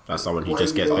 That's someone who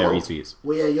just gets bare retweets.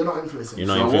 Well, yeah, you're not influencing. You're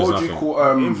So not what influencing would you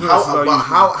nothing.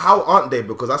 call How aren't they?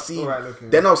 Because I see Alright, looking.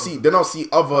 then I'll see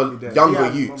other younger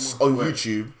Yeah, youths on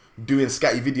YouTube doing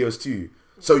scatty videos too.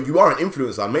 So you are an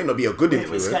influencer. May not be a good Yeah,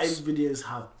 but influence. scatting videos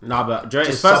how? Nah, but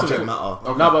Just first subject of all,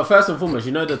 matter. no, but first and foremost,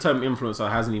 you know the term influencer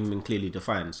hasn't even been clearly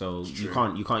defined, so you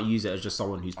can't use it as just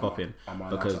someone who's popping Am I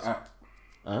allowed because to act?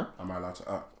 huh? Am I allowed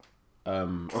to act?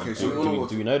 Okay, so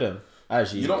do we know them?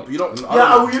 Actually, You don't.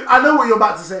 Yeah, I know what you're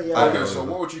about to say. Yeah, Okay, so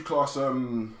what would you class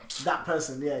that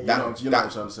person. Yeah, yeah. That, you know what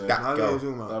I'm trying to say. that I know girl. what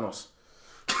you're talking about. Thanos.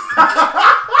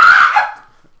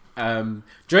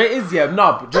 Dre is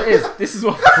but Dre is. This is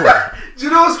what. Do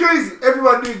you know what's crazy?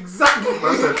 Everyone knew exactly what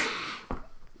I said.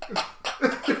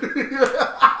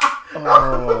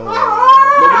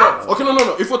 Okay,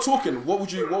 no. If we're talking, what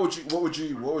would you call that person?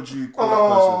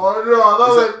 Oh no, that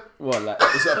was What like?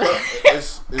 Is that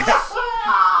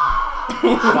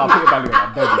Nah, put your value on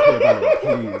that, baby. Put your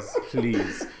value on.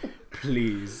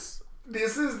 Please.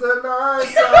 this is the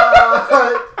nice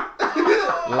side.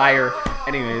 Liar.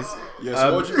 Anyways, yeah,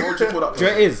 so what would you call that person?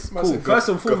 Dre is cool. First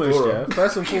and foremost, Gathora.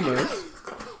 First and foremost,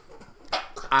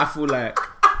 I feel like.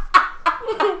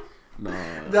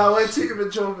 No, we're too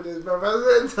mature for this, bro.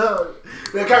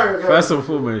 Yeah, carry on. First and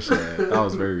foremost, that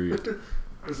was very rude.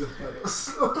 I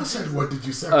said, what did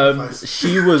you sacrifice?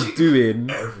 She was doing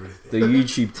Everything. the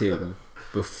YouTube thing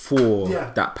before Yeah.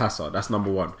 that passer. That's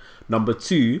number one. Number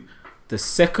two, the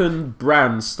second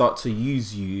brands start to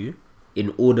use you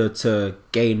in order to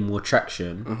gain more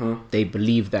traction, they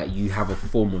believe that you have a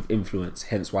form of influence,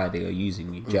 hence why they are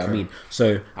using you. Do you know what I mean?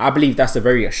 So I believe that's a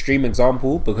very extreme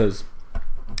example because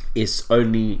it's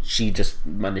only she just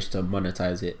managed to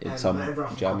monetize it in And some. not Do you know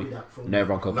everyone what I can mean? copy that from- No,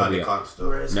 everyone can No, copy they it. can't still.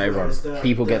 Whereas- No, everyone. whereas the-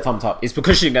 People the- get thumbed up. It's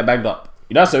because she didn't get banged up.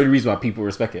 You know, that's the only reason why people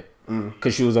respect it.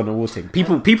 Because she was on the wall thing.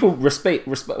 People respect.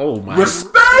 Oh my.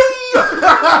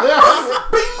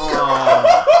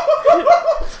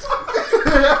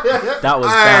 That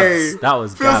was Gabs. That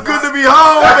was Feels Gabs. good to be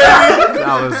home, baby.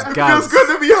 That was Feels Gabs. good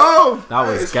to be home. That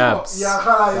was Gabs. Yeah, I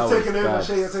can't lie, That you're was taking over, Gabs.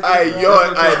 Shay, you're taking Hey, over. you're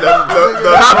the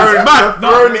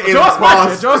throne is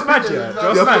past. Joe's mad, yeah.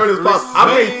 Joe's Your throne is mad. past. I've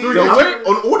made three. The way-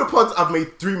 On all the pods, I've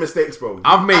made 3 mistakes, bro.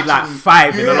 I've made like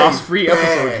 5 in the Yeah, last 3 yeah.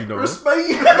 episodes, you know. Respect.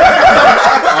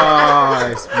 Oh,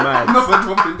 it's mad. Nothing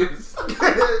wrong with this.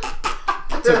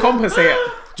 To compensate,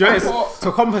 Joe is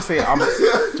to compensate. Joe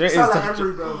is Sound like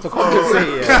Emery, bro. to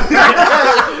compensate. Yeah.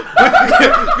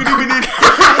 Good evening.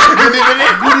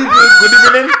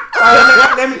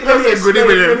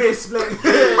 Let me explain.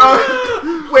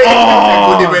 Wait.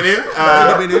 Good evening.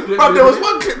 But there was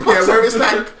one clip here where it's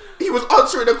like he was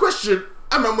answering a question.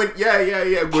 And man went, yeah.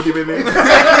 Good evening.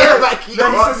 Like he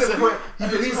answered. He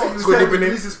believes it. Good evening.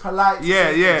 This is polite. Yeah.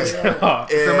 Yeah,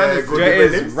 Good good Joe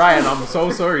evening. is Ryan. I'm so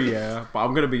sorry, yeah, but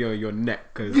I'm gonna be on your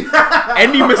neck because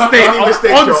any mistake, Any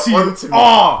mistake, I'm you're onto you. onto me.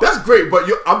 Oh, That's great, but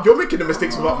you're making the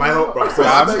mistakes without my help, bro. So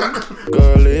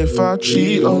Girl, if I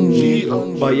cheat on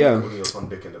you, but yeah, your son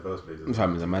dick in the first place.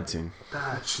 fam is a mad thing.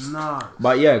 That's not.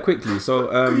 But yeah, quickly. So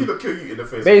He look kill you in the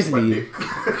face. basically-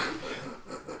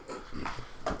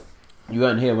 you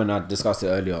weren't here when I discussed it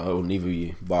earlier, or neither of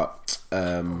you. But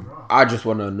I just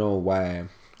want to know why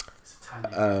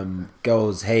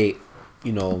girls hate,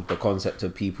 the concept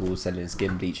of people selling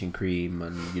skin bleaching cream,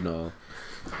 and you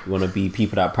want to be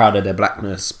people that are proud of their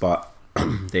blackness, but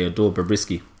they adore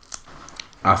Bobrisky.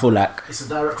 I feel like It's a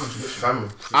direct contradiction.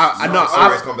 I know.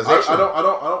 Serious conversation. I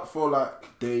don't feel like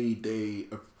they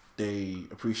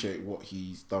appreciate what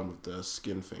he's done with the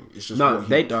skin thing. It's just No, what he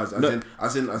they- does. no.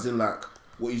 As in like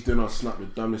what he's doing on Snap, the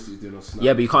dumbness he's doing on Snap.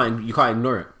 Yeah, but you can't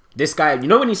ignore it. This guy,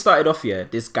 when he started off here,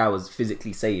 this guy was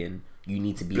physically saying you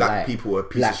need to be Black like people are a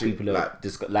piece black of shit, people are like,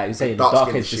 like you're saying dark dark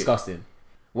skin is shit. disgusting.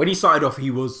 When he started off,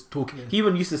 he was talking. He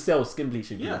even used to sell skin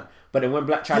bleaching. Yeah. But then when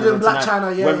Black China When went Black to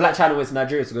China, yeah, when yeah. Black China went to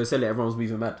Nigeria to go sell it, everyone was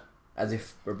moving mad, as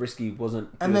if Bobrisky wasn't.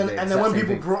 And doing then the and then when exact same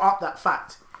people thing. brought up that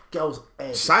fact, girls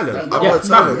Silent. Like, I've Yeah, heard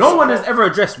silence. no one has ever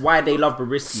addressed why they love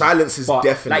Bobrisky. Silence is But,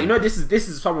 definitely- like, you know, this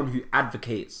is someone who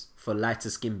advocates for lighter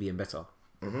skin being better,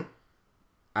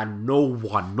 and no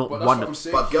one, not But that's one. what I'm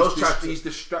saying. But girls try to- he's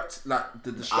distract like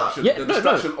the distraction. Yeah, the no,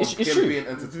 distraction it's of true. him being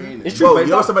entertaining. It's true. Bro, but you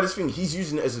it's understand not- about this thing? He's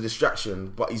using it as a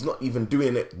distraction, but he's not even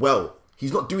doing it well.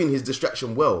 He's not doing his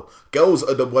distraction well. Girls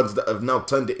are the ones that have now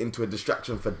turned it into a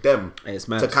distraction for them It's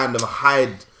mad. to kind of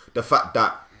hide the fact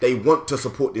that they want to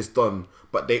support this Don,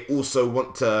 but they also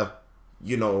want to,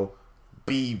 you know,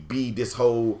 be this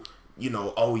whole, you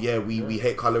know, oh yeah, we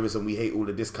hate colorism, we hate all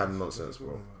of this kind of nonsense,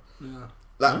 bro. Yeah.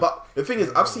 Like, but the thing is,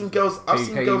 I've seen girls.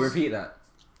 Can you repeat that?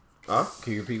 Huh?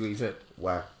 Can you repeat what you said?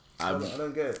 Why? I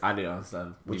don't get it. I didn't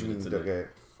understand. What do you mean needed you to don't know. get it?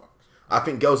 I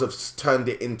think girls have turned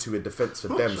it into a defense for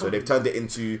them. So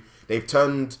they've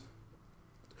turned.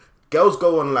 Girls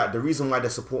go on like the reason why they're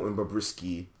supporting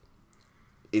Bobrisky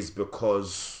is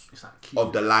because It's like key.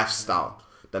 of the lifestyle.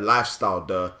 The lifestyle,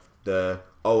 the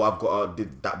oh, I've got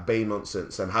did that Bay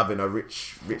nonsense and having a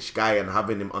rich guy and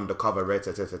having him undercover,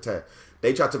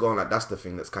 They try to go on like that's the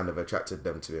thing that's kind of attracted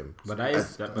them to him. But that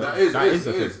is That is the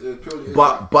it thing. is. It purely is.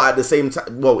 But at the same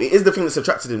time, well, it is the thing that's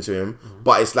attracted him to him.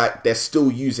 But it's like they're still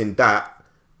using that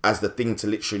as the thing to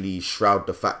literally shroud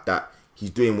the fact that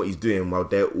he's doing what he's doing, while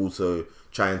they're also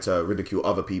trying to ridicule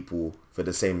other people for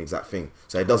the same exact thing.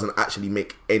 So it doesn't actually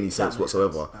make any sense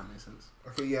whatsoever. That makes sense.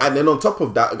 Okay, yeah. And then on top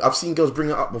of that, I've seen girls bring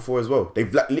it up before as well.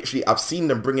 They've literally, I've seen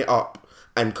them bring it up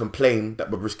and complain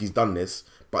that Bobrisky's done this,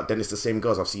 but then it's the same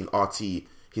girls. I've seen RT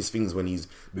his things when he's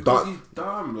because done. he's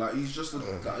dumb. Like he's just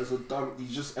dumb.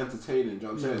 He's just entertaining. Do you know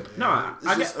what I'm saying? No, It's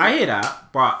I just- hear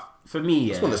that, but for me,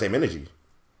 yeah, It's not the same energy.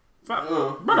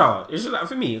 brother, it's just like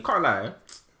for me, I can't lie,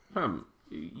 fam.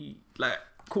 Like,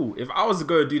 cool. If I was to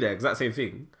go and do the exact same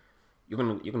thing, you're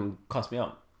gonna cuss me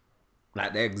out,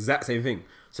 like the exact same thing.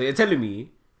 So you're telling me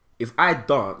if I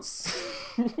dance,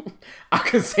 I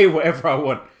can say whatever I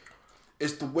want.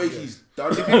 It's the way he's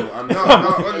done it. And on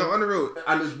the real.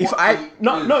 And it's If what I he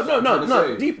no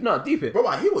is, deep it. Bro,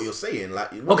 I hear what you're saying.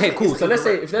 Like, what Okay, you're saying cool. isn't So let's say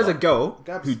incorrect, if there's a but- girl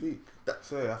Gab, who speak.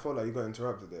 Sorry, I felt like you got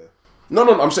interrupted there. No,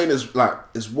 I'm saying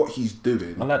it's what he's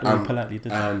doing. I like the way and, politely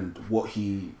did that. and what he.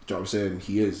 Do you know what I'm saying?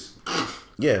 He is.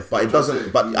 Yeah, but it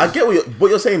doesn't. But I get what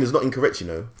you're saying is not incorrect, you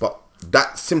know. But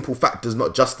that simple fact does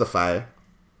not justify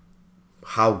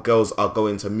how girls are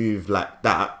going to move like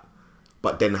that,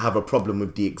 but then have a problem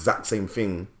with the exact same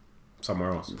thing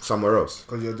somewhere else. somewhere else.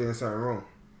 Because you're doing something wrong.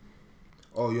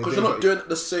 Oh, Because you're not doing it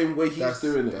the same way he's That's-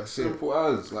 doing it. that's it. Simple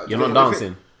as. Like, You're do not you know what I dancing.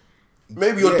 mean?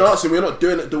 Maybe you're Yes. dancing, but you're not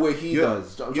doing it the way he You're-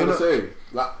 does. Do you know you're what I'm trying to say?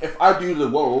 Like, if I do the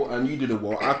wall and you do the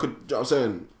wall, I could. Do you know what I'm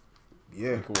saying?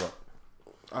 Yeah.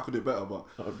 I could do it better, but.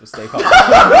 Stay calm.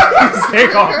 Stay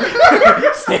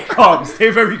calm. Stay calm. Stay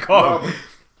very calm.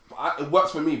 It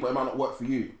works for me, but it might not work for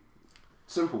you.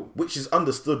 Simple. Which is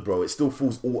understood, bro. It still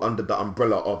falls all under the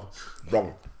umbrella of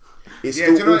wrong. It Yeah, still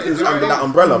do you know- all do falls you know under what that it is?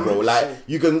 umbrella, bro. Like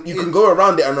you can go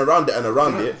around it and around it and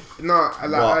around it. No,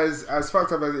 like What? as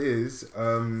fucked up as it is,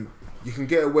 you can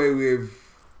get away with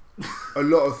a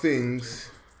lot of things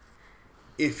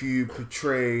if you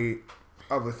portray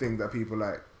other things that people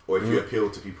like. Or if you appeal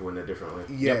to people in a different way.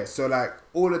 Yeah, so like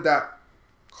all of that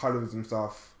colorism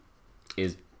stuff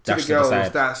Is to the dashed to the girls,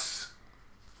 side. that's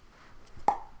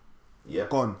Yeah.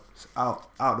 gone. It's out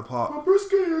the park.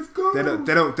 Bobrisky is gone.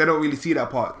 They don't really see that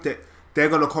part. They're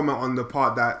gonna comment on the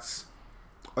part that's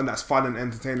fun and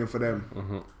entertaining for them.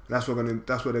 Mm-hmm. That's what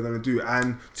they're gonna do.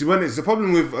 And to be honest, the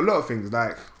problem with a lot of things,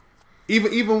 like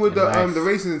even with the life. the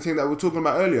racism thing that we were talking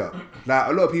about earlier, like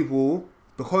a lot of people,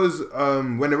 because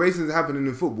when the racism is happening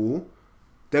in football,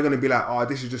 they're gonna be like, oh,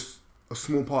 this is just a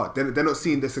small part. They're not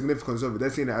seeing the significance of it. They're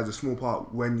seeing it as a small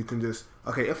part. When you can just,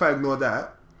 okay, if I ignore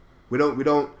that, we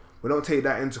don't take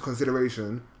that into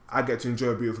consideration, I get to enjoy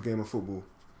a beautiful game of football.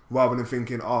 Rather than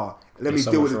thinking, let me There's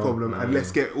so deal with much this wrong. problem and Yeah.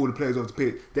 let's get all the players off the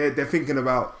pitch. They're thinking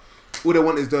about, all they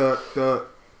want is the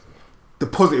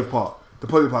positive part. The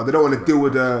positive part. They don't want to deal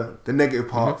with the negative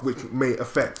part, which may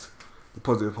affect the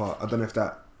positive part. I don't know if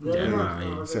that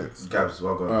makes sense. Gabs,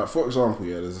 well gone. Alright, for example,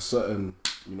 there's a certain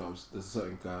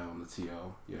guy on the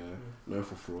TL, known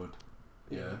for fraud,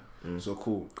 so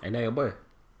cool. Ain't that your boy?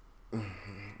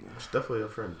 It's definitely your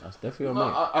friend. That's definitely your No,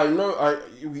 mate. I know,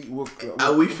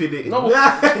 Are we fitting? No,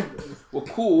 we're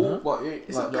cool, but like,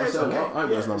 It's okay, I it's okay. ain't got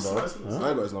his Yeah, number. it's I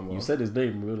ain't got his number. You said his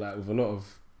name with a lot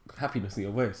of happiness in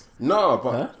your voice. No,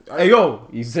 but Huh? Hey yo,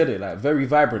 you said it like very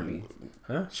vibrantly.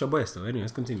 Huh? It's your boy still.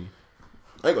 Anyways, continue.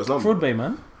 I ain't got his number. Fraud Bay,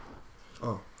 man.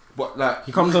 But like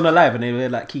He comes on the live and they're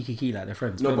like key like they're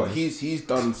friends. no, but Goodness. he's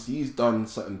done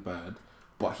something bad,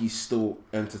 but he's still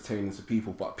entertaining to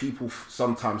people. But people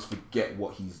sometimes forget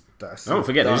what he's. That's Don't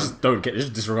forget, they done. just don't get, they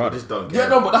just disregard it. Just don't Yeah, care.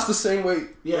 no, but that's the same way.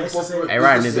 Yeah, it's the same. Hey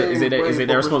Ryan, It's is the it same way their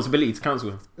Bob- responsibility to cancel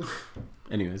him?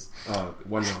 Anyways, Oh,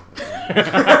 1-0.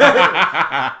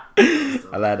 I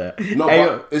like that. No, Hey,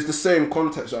 but it's the same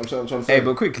context. I'm trying to say. hey,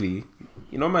 but quickly,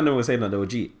 you know, man, they were saying that they were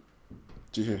cheat,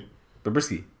 Do you hear?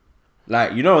 Bobrisky.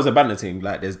 Like, you know, as a banter thing,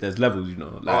 like there's levels, you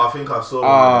know. Like, Oh, I think I saw.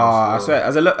 I swear,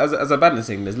 as a banter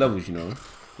thing, there's levels, you know.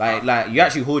 Like you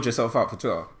actually hold yourself out for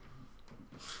Twitter.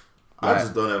 I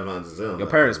just don't have nothing to say on Your that,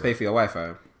 parents bro. pay for your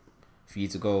Wi-Fi for you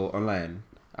to go online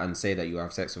and say that you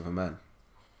have sex with a man.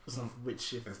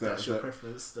 Which if that- that's is your that-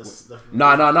 preference, that's definitely.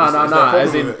 No. Is there a problem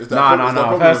As in, with it? Is there a problem- is there a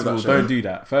problem First with of all, that, don't Shane? do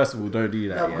that. First of all, don't do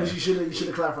that. No, Yeah. because you should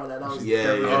have clarified that. That was Yeah,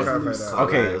 that yeah. was Okay, loose. okay.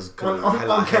 Okay. It was On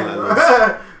hella camera.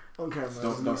 loose. On camera.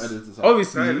 Don't edit this out.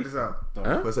 Obviously, Edit this out.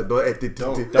 huh? I said, don't edit.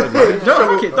 Don't. Don't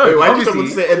fuck it, don't. Why did someone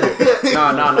Obviously, say edit?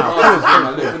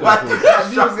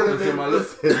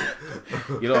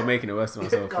 you're not making it worse for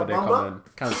myself before they Got come Bamba? and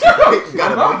cancel.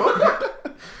 Got a bumper?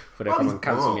 Before they come and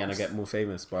cancel me and I get more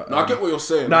famous. But No, I get what you're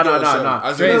saying. No, I get no, what you're no, saying. no.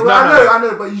 As Dre in- is- No, no. I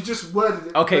know, but you just worded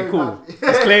it. okay, very cool. badly.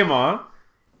 Disclaimer: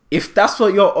 if that's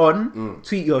what you're on,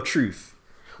 tweet your truth.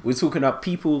 We're talking about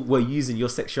people were using your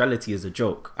sexuality as a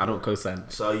joke. I don't co-sign.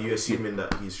 So are you assuming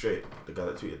that he's straight? The guy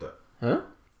that tweeted that? Huh?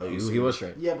 Are you He assuming- was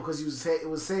straight. Yeah, because it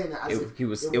was saying it as if It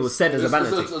was said as a banner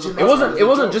thing. it's- It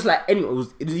wasn't just like any.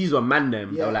 These were man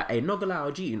them. They Yeah. were like, "Hey, not gonna lie,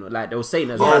 OG," you know, like they were saying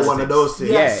it as a Oh, banner one thing. of those things.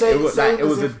 Yeah, Yeah, say, it was saying like it as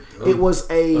was if it was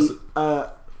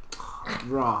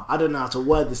rah. I don't know how to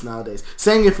word this nowadays.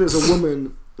 Saying if it was a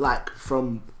woman like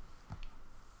from,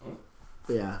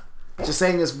 yeah, just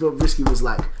saying this Risky was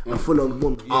like a full-on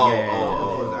woman.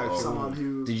 Oh. Someone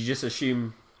who. Did you just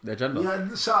assume their gender? Yeah,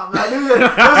 shut up, man.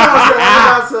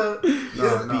 That's what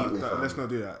I'm saying. No, let's not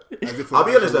do that. As if I'll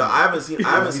be honest though, I haven't seen he's a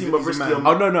Bobrisky man.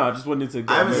 on. Oh no, I just wanted to.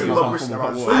 I haven't seen Bobrisky.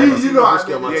 Bobrisky. Well, I haven't seen you know,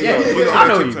 Bobrisky on my Yeah, TL. yeah, yeah, I I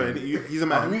know know He's a I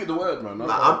man. muted the word, man.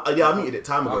 I muted it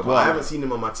time ago, but I haven't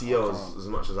him on my TL as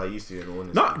much as I used to. In all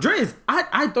honesty. No, Dre is.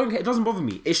 I don't care. It doesn't bother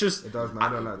me. It's just. It does, man. I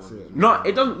don't like to see it. No,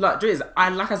 it doesn't. Like Dre is.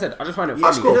 Like I said, I just find it Yeah, funny.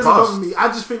 it's cool. It doesn't Past. bother me. I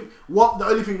just think the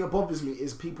only thing that bothers me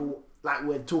is people like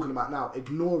we're talking about now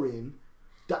ignoring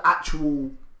the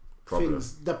actual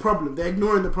things, the problem. They're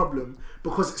ignoring the problem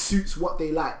because it suits what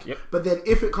they like. Yep. But then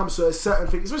if it comes to a certain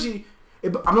thing, especially,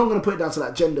 I'm not going to put it down to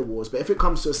like gender wars, but if it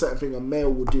comes to a certain thing a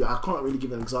male will do, I can't really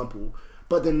give an example.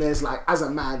 But then there's like, as a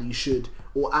man you should,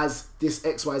 or as this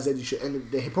XYZ you should, and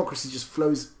the hypocrisy just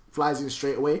flies in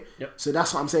straight away. Yep. So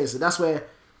that's what I'm saying. So that's where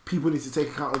people need to take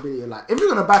accountability. Like, if you're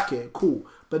gonna back it, cool.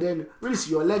 But then really, so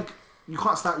your leg, you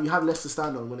can't stand. You have less to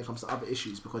stand on when it comes to other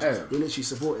issues because Yeah. you're literally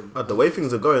supporting. The way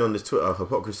things are going on this Twitter,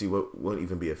 hypocrisy won't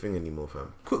even be a thing anymore,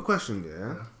 fam. Quick question,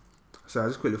 yeah. So I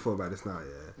just quickly thought about this now,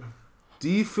 yeah. Do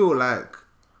you feel like,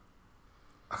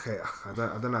 okay, I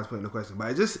don't know how to put in the question,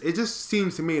 but it just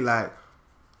seems to me like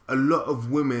a lot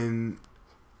of women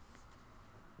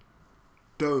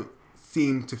don't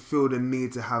seem to feel the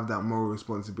need to have that moral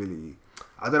responsibility.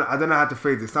 I don't know how to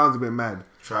phrase it. It sounds a bit mad,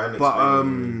 Try and but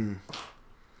explain.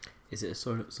 Is it a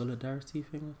solidarity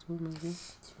thing at all? Maybe.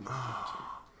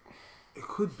 it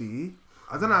could be.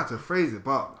 I don't know how to phrase it,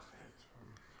 but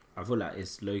I feel like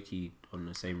it's low key on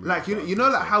the same. like route, you know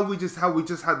like how we just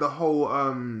had the whole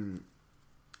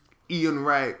Ian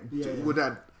Wright with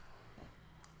that.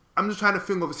 I'm just trying to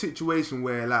think of a situation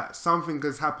where like something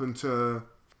has happened to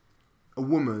a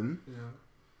woman,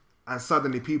 and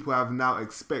suddenly people have now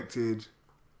expected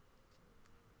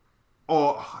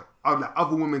or like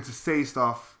other women to say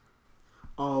stuff.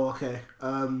 Oh, okay.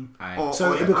 I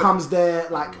So it becomes their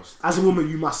like, as a woman,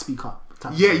 you must speak up.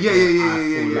 type of Yeah, thing.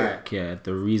 feel like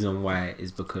the reason why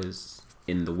is because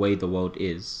in the way the world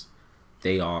is,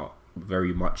 they are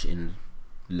very much in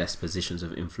less positions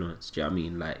of influence. Do you know what I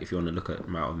mean? Like if you want to look at the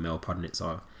amount of male pundits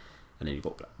are, and then you've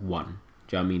got like one.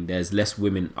 Do you know what I mean? There's less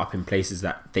women up in places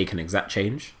that they can exact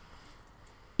change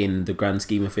in the grand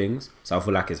scheme of things. So I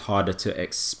feel like it's harder to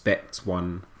expect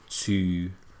one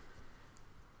to,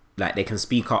 like, they can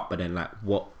speak up, but then like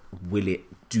what will it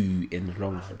do in the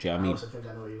long run? Do you know what I mean? I also think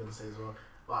I know what you're gonna say as well,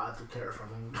 but I have to care from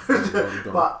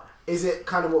him. But is it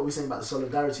kind of what we're saying about the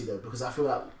solidarity though? Because I feel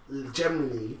like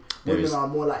generally women are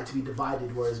more likely to be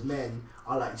divided, whereas men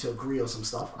are likely to agree on some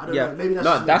stuff. I don't know. Maybe that's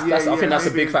just me. I think that's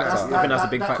a big factor. That I think that's a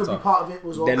big that factor. could be part of it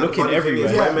as well. They're The looking funny thing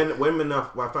is, everywhere. when men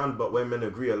I found, but when men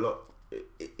agree a lot,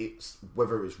 it's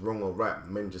whether it's wrong or right.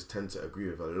 Men just tend to agree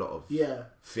with a lot of Yeah.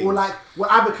 things. Or like we're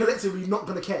either collectively not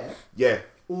gonna care, yeah.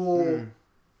 or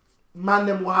man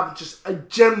them will have just a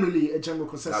general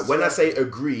consensus. Like when I say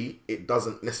agree, it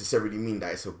doesn't necessarily mean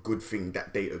that it's a good thing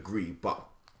that they agree, but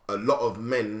a lot of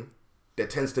men, there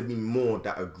tends to be more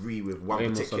that agree with one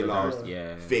particular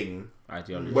thing,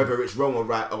 ideology. Whether it's wrong or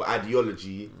right or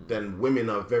ideology, then women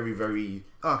are very, very...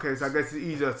 Okay, so I guess it's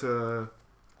easier to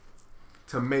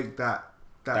make that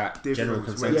general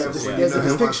difference. consensus. There's a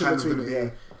distinction between it, yeah.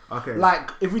 Okay.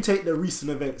 Like, if we take the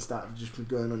recent events that have just been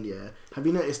going on, have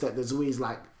you noticed that there's always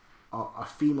like a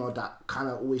female that kind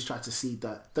of always tries to see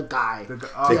the guy. The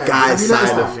guy's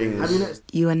side of things. Have you noticed?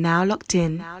 You are now locked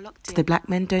in to the Black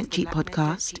Men Don't Cheat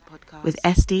podcast with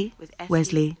SD,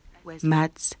 Wesley,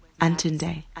 Mads, and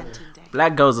Tunde.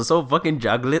 Black girls are so fucking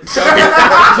juggling. Juggling. Where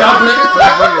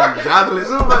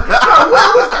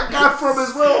was that guy from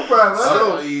as well, bro?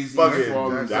 So easy. From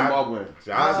Zimbabwe.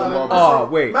 Oh,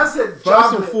 wait. Man said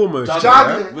First and foremost,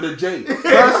 juggling. With a J.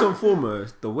 First and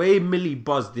foremost, the way Millie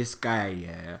buzzed this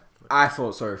guy, I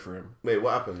felt sorry for him. Wait,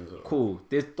 what happened? Cool.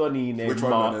 This Donny named Which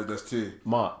Mark. one? There's two.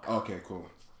 Mark. Okay, cool.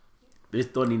 This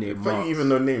Donny named But Mark. you even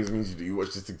know names means you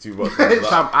watch this thing too much.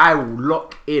 Fam, I will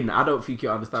lock in. I don't think you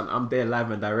understand. I'm there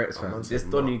live and direct, fam. This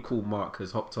Donny called Mark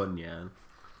has hopped on,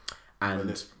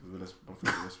 and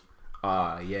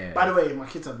yeah. By the way, my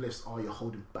kids have lists. Oh, you're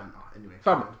holding banter. Anyway,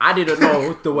 Fam, I didn't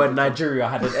know the word Nigeria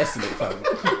had an S in it, fam.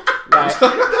 Like,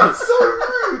 that's so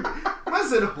rude. Man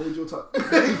said, hold your tongue.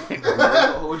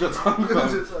 Hold your tongue.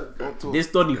 This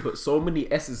Donny put so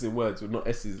many S's in words with not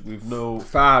S's, with no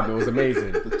fam. It was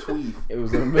amazing. The tweet. It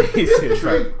was amazing,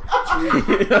 fam.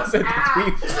 I said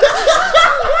tweef.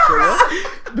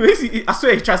 Basically, I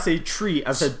swear he tried to say tree.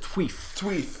 I said tweef.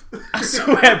 Tweet. I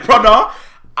swear, brother.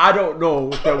 I don't know.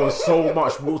 There was so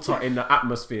much water in the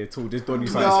atmosphere till this Donny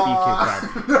started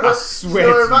speaking, fam. I swear. You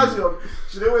know, to imagine, you.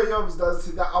 you know what Yoms does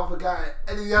to that other guy,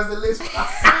 and he has the list. I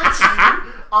swear to you,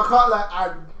 I can't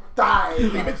I die.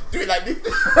 Do it like this.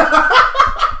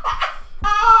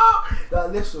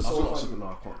 That list was so funny.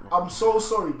 I'm so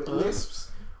sorry, but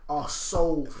lisps are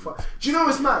so fun. Do you know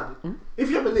what's mad? If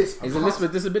you have a lisp, Is a lisp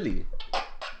with disability?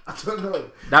 I don't know.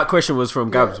 That question was from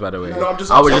Gabs, by the way. No,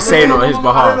 I was just saying on his I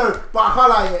behalf. don't know, but I can't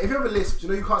lie. If you have a lisp, you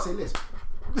know you can't say lisp.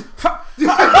 Wait, no,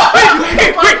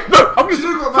 I'm just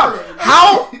Fam,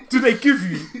 how do they give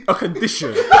you a condition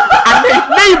and they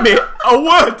name it a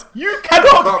word you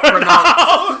cannot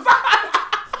pronounce?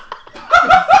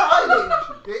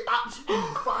 They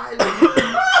absolutely violated.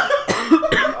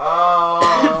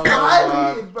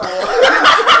 Violated, bro.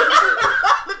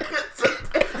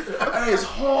 That is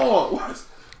hard.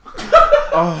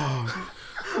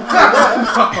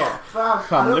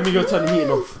 Fam, let me go turn the heating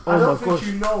off. I don't Oh my think gosh.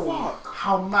 you know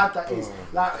how mad that is.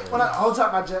 Like when I hold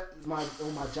up my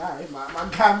guy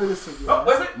Millicent, yeah.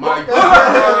 Was it? My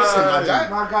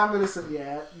My guy Millicent,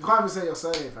 yeah. You can't even say your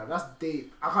surname, fam. That's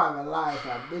deep. I can't even lie,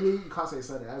 fam. Millie, you can't say your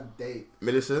surname. That's deep.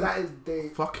 Millicent? That is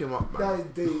deep. Fuck him up, man. That is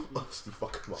deep. Honestly,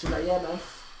 fuck him up. She's like, yeah, man.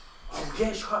 Yeah,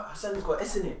 her surnam's got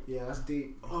S in it. Yeah, that's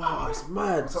deep. Oh, it's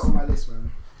mad. It's on my list,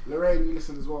 man. Lorraine, you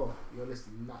listen as well. You're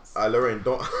listening nuts. Lorraine,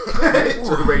 don't.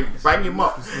 Lorraine, bang him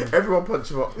up. Everyone punch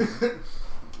him up.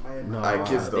 No,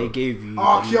 kids though. they gave you.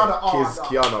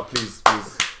 Kiana, please.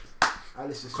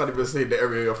 Can't even say the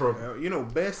area you're from. You know,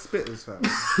 best spitters, fam.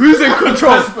 Who's in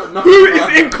control? Who is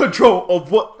in control of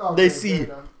what they see?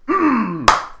 I'm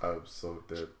so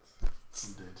dead.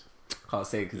 Can't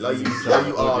say because Love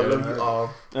you are.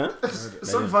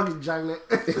 Some fucking jangling.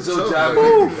 So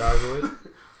jabbing.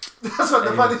 That's what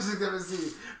the funniest thing I've ever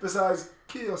seen. Besides,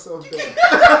 kill yourself there.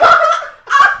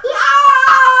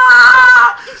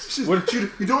 You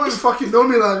don't even fucking know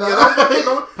me like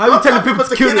that. How are you telling people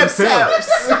to kill themselves?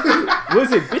 What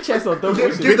is it? Bitch ass or dumb?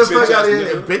 Get the fuck out of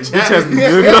here. Bitch Bitch ass.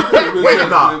 Wait,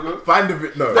 nah. Find the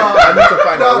bit. No. I need to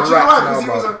find out right now,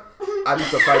 bro. I need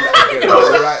to find that again. No.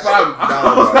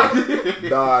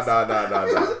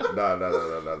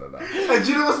 And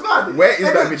do you know what's mad? Where is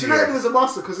that Do you video? know it was a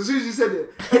master? Because as soon as you said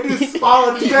it, he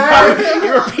smiled there. He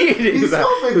repeated it. He was like,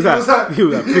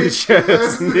 bitch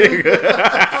ass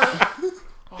nigga.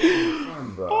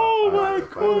 Oh my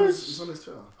god. It's on his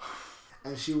Twitter.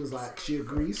 And she was like, she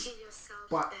agrees.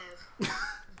 But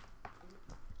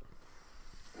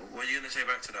what are you going to say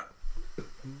back to that?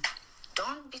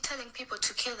 Don't be telling people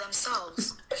to kill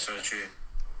themselves. So true.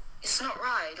 It's not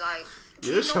right. Like,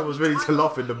 Yeah, I was ready to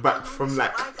laugh in the back from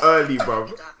like early, bro.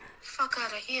 Fuck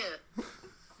out of here,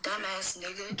 dumbass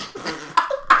nigga.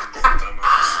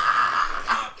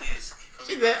 Please,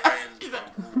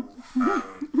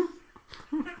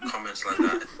 comments like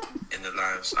that in the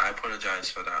lives. I apologize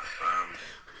for that.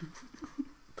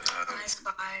 Nice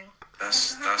fine.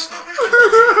 That's not.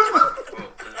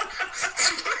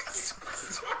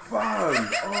 Fam.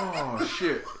 Oh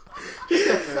shit.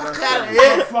 Fuck out of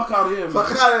here. Fuck out of here, man.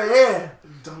 Fuck out of here.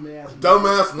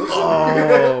 Dumbass.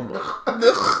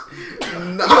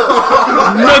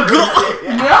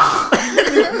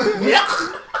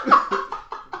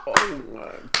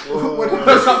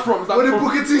 Where's that from? What did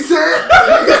Booker T say?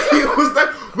 He was like,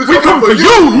 we come for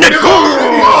you, nigga.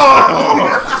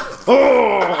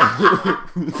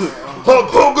 Hulk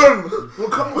Hogan, we're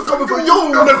coming for you,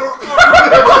 nigga.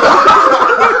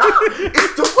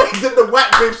 It's the way that the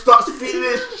white babe starts feeling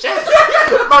his shit.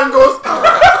 Man goes,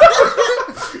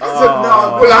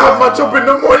 will I have my job in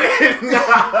the morning?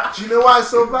 Do you know why it's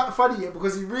so funny?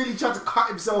 Because he really tried to cut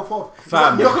himself off.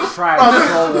 Fam, you're trying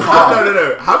so hard.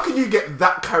 No. How can you get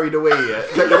that carried away?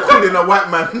 That you're calling a white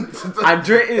man? And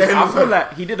Dre is, I feel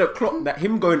like he did a clock that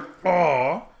him going,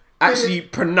 oh, actually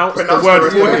pronounced the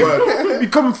word for him. We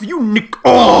coming for you, Nick.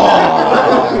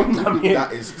 Oh,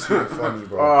 that is too funny,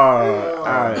 bro.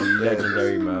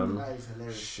 Legendary, man. That is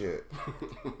hilarious. Shit.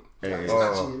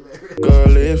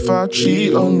 Girl, if I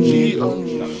cheat on you,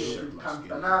 I've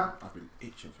been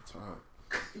itching for time.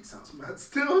 It sounds mad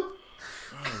still.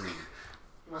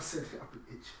 I said I've been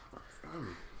itching.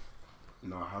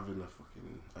 No, having a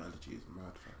fucking allergy is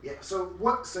mad, fam. Yeah, so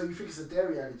what? So you think it's a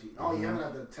dairy allergy? Oh, you haven't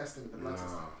had the testing, the blood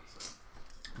testing.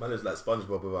 Man is like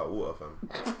SpongeBob without water, fam.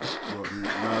 No,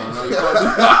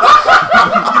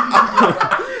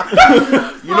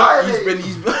 you know,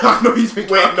 he's been.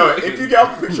 Wait, no. If you get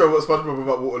up a picture of what SpongeBob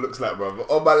without water looks like, bro,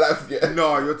 all my life, yeah.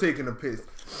 No, you're taking a piss.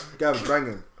 Gav's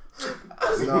banging.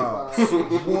 No.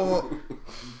 What?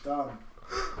 Done.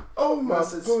 Oh my God.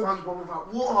 SpongeBob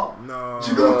without water. No.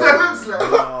 Do you know what that looks like?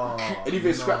 No.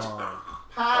 Anything scratch.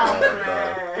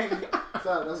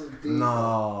 That's a deep.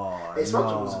 No. Hey,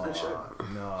 SpongeBob was a good show.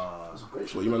 No. It was a great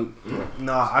show. What you man?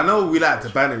 No, I know we like to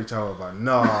banter each other, but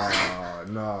no,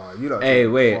 you don't. Hey,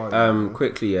 wait,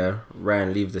 quickly, yeah.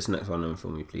 Ryan, leave this next one on for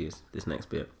me, please. This next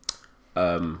bit.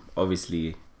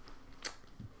 Obviously,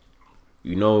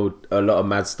 you know, a lot of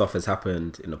mad stuff has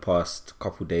happened in the past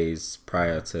couple days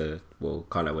prior to, well,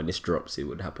 kind of when this drops, it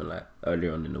would happen like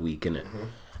earlier on in the week, innit?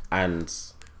 And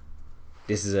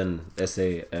this is an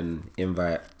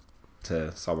invite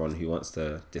to someone who wants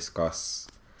to discuss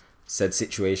said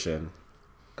situation,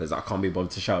 because I can't be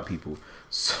bothered to shout at people.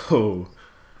 So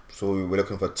we're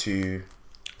looking for two.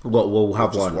 We'll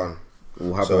have just one.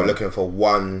 We'll have so one. We're looking for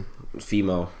one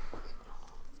female.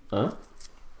 Huh?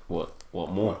 What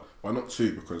more? Why not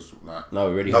two? Because like no,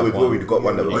 we already. No, we've already got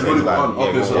one that we already got one.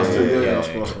 Okay, so that's two. Yeah, that's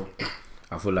possible.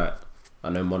 I feel like I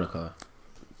know Monica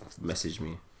messaged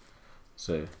me,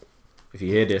 so if you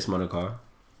hear this, Monica,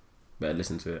 better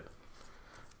listen to it.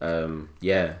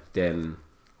 Then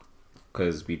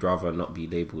because we'd rather not be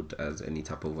labelled as any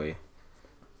type of way,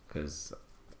 because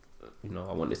you know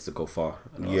I want this to go far.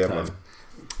 Yeah, man.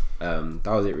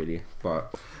 That was it really,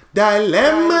 but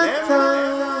dilemma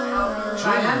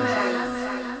time.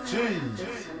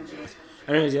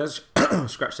 Anyways, yeah,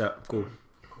 scratch that. Cool.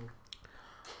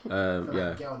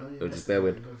 Yeah, it'll just bear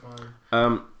with.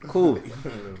 Cool.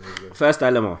 First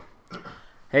dilemma.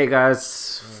 Hey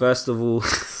guys, first of all,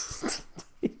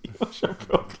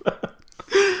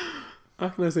 how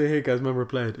can I say hey guys? Man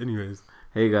replied. Anyways,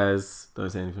 hey guys, don't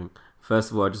say anything.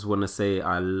 First of all, I just want to say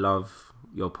I love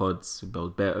your pods with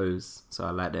those bare O's, so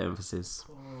I like the emphasis.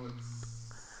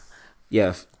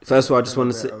 Yeah, first of all, I just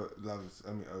want to say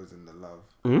O's in the love.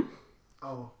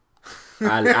 Oh.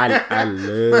 I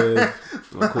love.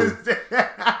 Oh, cool.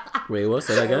 Wait, what?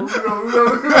 Say that again?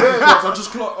 I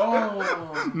just clocked.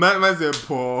 Oh. Man said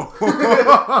poor.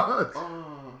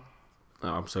 Oh,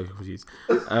 I'm so confused.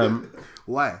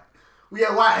 Why?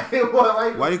 Yeah, why?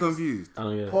 Why are you confused? I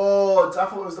don't get it. Pods. I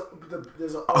thought it was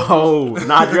there's a. Oh,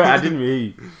 nah, I didn't hear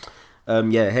you.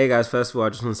 Yeah, hey guys, first of all, I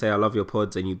just want to say I love your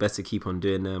pods and you better keep on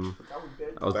doing them.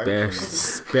 I was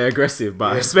bare aggressive,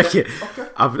 but I respect it. Okay.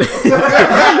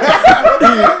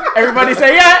 Everybody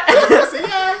say yeah.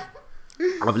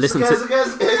 I've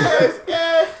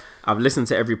listened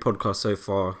to every podcast so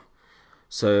far.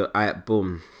 So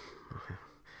boom.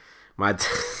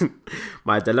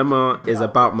 My dilemma is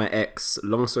about my ex.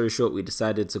 Long story short, we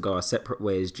decided to go our separate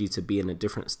ways due to being at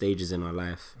different stages in our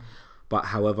life. But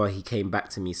however, he came back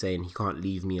to me saying he can't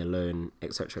leave me alone,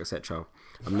 etc., etc.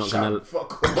 I'm not gonna.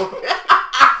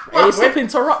 Hey, stop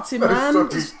interrupting, man.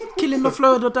 Just killing the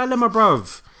flow of the dilemma,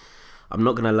 bruv. I'm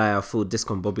not gonna lie, I feel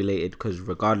discombobulated because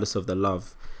regardless of the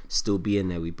love still being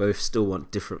there, we both still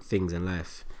want different things in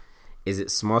life. Is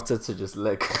it smarter to just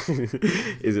let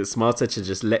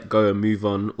go and move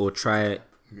on, or try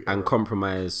and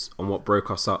compromise on what broke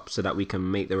us up so that we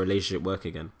can make the relationship work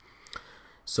again?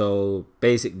 So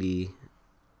basically,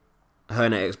 her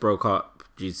and her ex broke up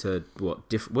due to what?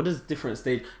 What is different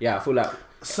stage? Yeah, I feel like.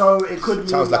 So it could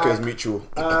Sounds mean like it was mutual.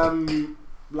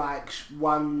 Like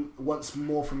one wants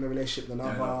more from the relationship than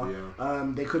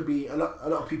other. They could be a lot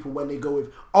of people when they go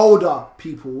with older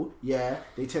people. Yeah,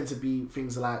 they tend to be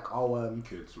things like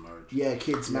kids marriage. Yeah,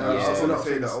 kids marriage. Yeah, There's a lot of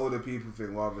say things. the older people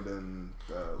thing rather than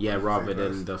rather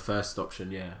than the first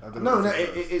option. Yeah. No,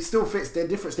 it still fits. They're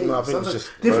different stages. No, I think it's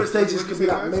just different stages could be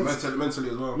like mentally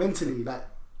as well. mentally like.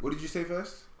 What did you say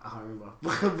first? I can't remember.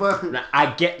 But Like,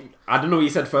 I don't know what you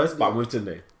said first, but I'm with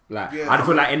Tunde. Like I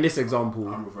feel like in this example.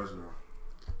 I'm with Resident.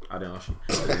 I don't ask you.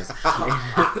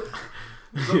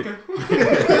 Okay.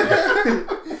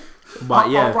 But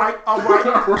yeah. All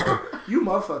right. You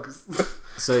motherfuckers.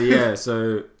 So yeah,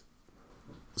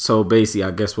 so basically,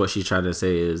 I guess what she's trying to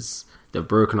say is they've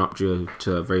broken up due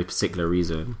to a very particular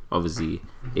reason. Obviously,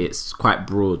 it's quite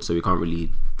broad, so we can't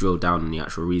really drill down on the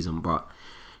actual reason. But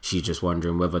she's just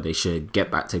wondering whether they should get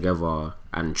back together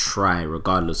and try,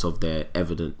 regardless of their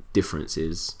evident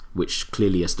differences, which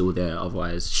clearly are still there.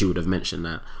 Otherwise, she would have mentioned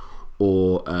that,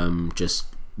 or just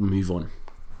move on.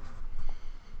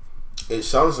 It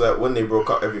sounds like when they broke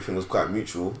up, everything was quite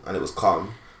mutual and it was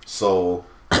calm. So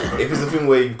if it's a thing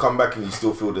where you come back and you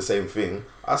still feel the same thing,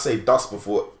 I say dust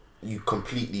before you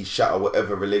completely shatter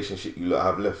whatever relationship you lot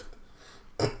have left.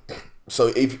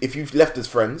 So if you've left as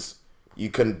friends, you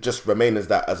can just remain as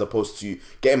that, as opposed to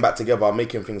getting back together,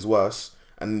 making things worse,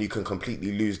 and then you can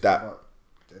completely lose that.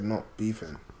 They're not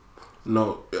beefing.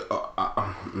 No.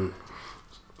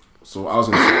 So what I was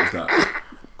going to say is that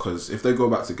because if they go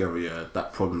back together, yeah,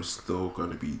 that problem's still going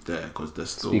to be there because they're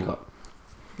still. Speak up.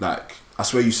 Like I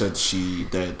swear you said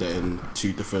they're in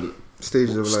two different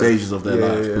Stages of their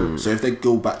life. Yeah. So if they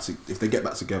get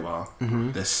back together,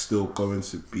 they're still going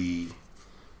to be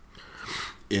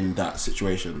in that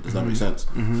situation. Does that make sense?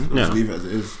 So just leave it as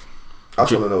it is. I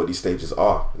just want to know what these stages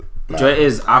are. Do it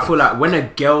is. I feel like when a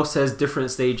girl says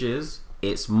different stages,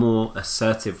 it's more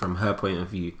assertive from her point of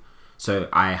view. So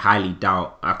I highly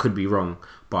doubt, I could be wrong,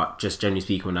 but just generally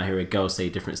speaking, when I hear a girl say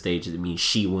different stages, it means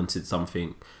she wanted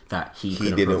something that he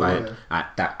couldn't provide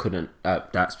at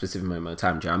that specific moment of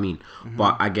time. Do you know what I mean?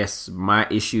 But I guess my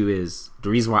issue is, the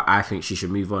reason why I think she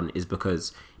should move on is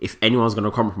because if anyone's going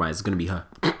to compromise, it's going to be her.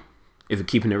 If we're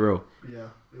keeping it real. Yeah.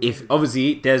 If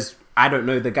obviously I don't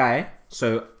know the guy,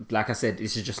 so like I said,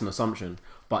 this is just an assumption.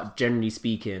 But generally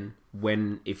speaking,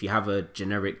 if you have a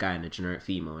generic guy and a generic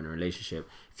female in a relationship,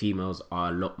 females are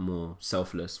a lot more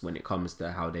selfless when it comes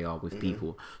to how they are with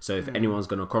people. So if anyone's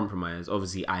going to compromise,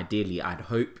 obviously, ideally, I'd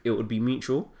hope it would be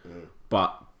mutual.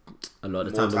 But a lot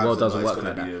of the time, the world doesn't work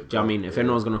like that. Do you know what I mean? If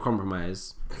anyone's going to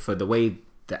compromise, for the way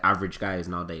the average guy is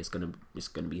nowadays, it's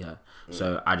gonna be her.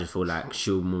 So I just feel like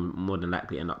she'll more than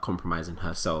likely end up compromising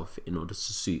herself in order to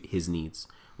suit his needs,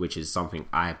 which is something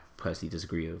I personally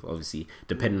disagree with. Obviously,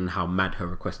 depending on how mad her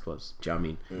request was. Do you know what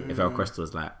I mean? If her request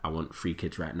was like, I want 3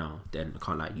 kids right now, then I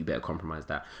can't like, you better compromise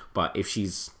that. But if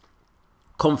she's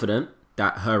confident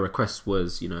that her request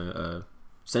was, a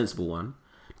sensible one,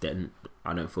 then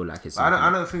I don't feel like it's.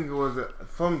 I don't think it was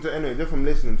from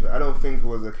listening to it. I don't think it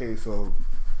was a case of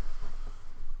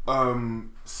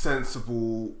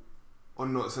sensible or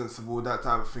not sensible, that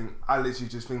type of thing. I literally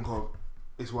just think of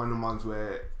it's one of the ones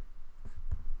where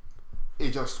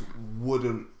it just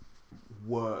wouldn't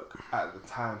work at the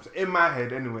time. So in my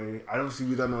head, anyway, obviously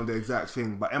we don't know the exact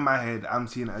thing, but in my head, I'm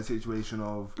seeing a situation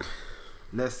of,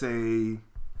 let's say,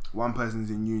 one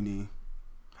person's in uni,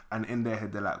 and in their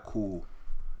head they're like, cool,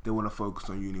 they want to focus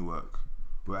on uni work,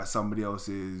 whereas somebody else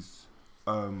is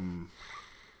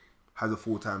has a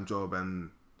full-time job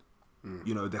and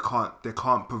they can't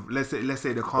let's say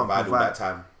they can't provide all that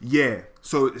time. Yeah,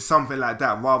 so it's something like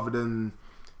that, rather than,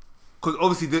 because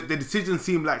obviously the decision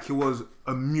seemed like it was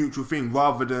a mutual thing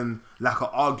rather than like an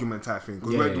argument type thing.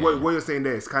 Because what you're saying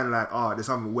there is kind of like, there's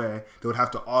something where they would have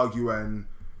to argue and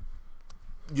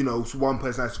one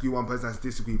person has to agree, one person has to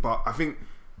disagree. But I think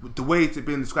the way it's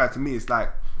been described to me is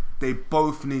like they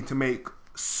both need to make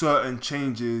certain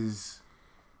changes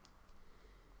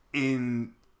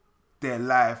in their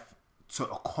life to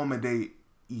accommodate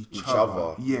each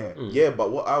other. Yeah,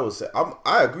 but what I would say,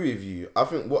 I agree with you. I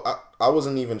think I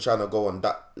wasn't even trying to go on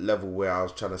that level where I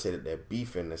was trying to say that they're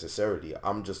beefing necessarily.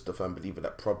 I'm just a firm believer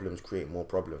that problems create more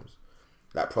problems.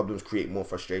 That problems create more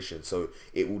frustration. So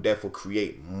it will therefore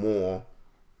create more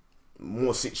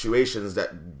situations that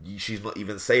she's not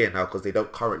even saying now because they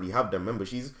don't currently have them. Remember,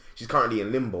 she's currently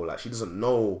in limbo. Like, she doesn't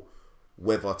know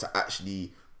whether to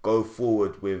actually go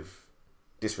forward with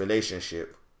this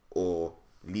relationship or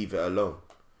leave it alone.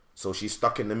 So she's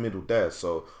stuck in the middle there.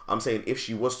 So I'm saying if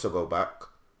she was to go back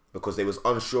because they was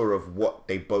unsure of what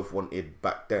they both wanted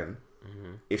back then,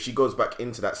 if she goes back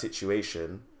into that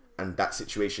situation and that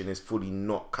situation is fully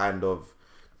not kind of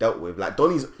dealt with, like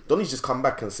Donnie's just come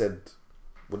back and said,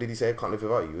 what did he say? Can't live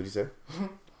without you. What did he say?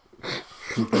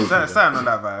 Something on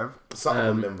that vibe. Something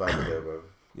on them vibe there, bro.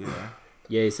 Yeah.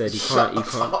 Yeah, he said he can't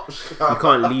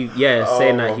leave. Yeah,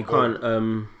 saying that he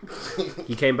can't.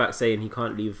 He came back saying he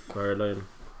can't leave her alone.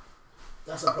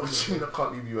 That's a problem. I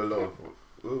can't leave you alone.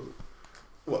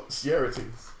 What Sierra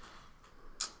things?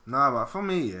 Nah, but for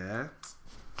me, yeah.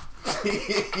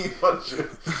 What's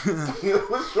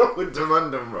wrong with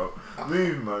Demandum, bro?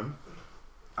 Move, man.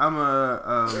 I'm a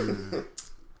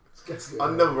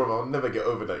I'll never get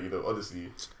over that, you know,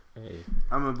 honestly. Hey.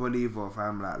 I'm a believer,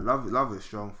 fam. Like love is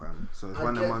strong, fam. So it's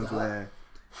one of the ones where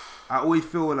I always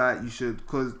feel like you should,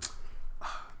 because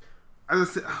as I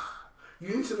said,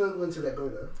 you need to know when to let go,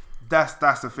 though. That's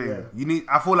the thing. Yeah. You need.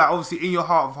 I feel like obviously in your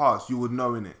heart of hearts you would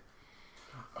know, innit.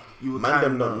 You would man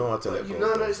them don't know how to let go.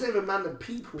 No, it's not even man them.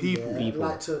 People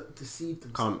like to deceive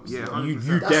themselves.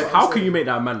 How can you make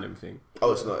that a man them thing?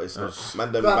 Oh, it's not.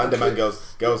 Man them and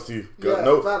girls do.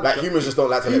 Like humans just don't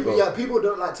like to let go. Yeah, people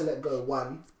don't like to let go.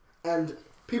 One, and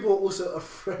people are also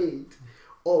afraid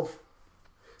of.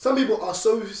 Some people are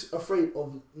so afraid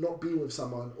of not being with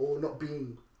someone or not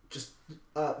being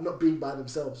not being by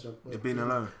themselves. Just being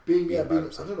alone. Being I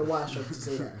don't know why I tried to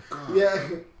say that. Yeah.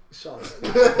 Shut up.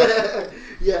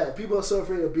 Yeah, people are so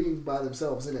afraid of being by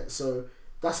themselves, innit? So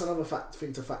that's another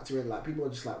thing to factor in. Like, people are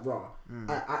just like,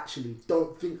 I actually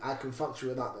don't think I can function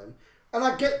without them. And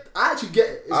I actually get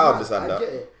it. I understand that. I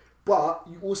get it. But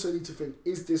you also need to think,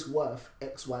 is this worth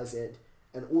X, Y, Z?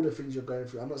 And all the things you're going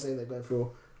through. I'm not saying they're going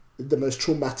through the most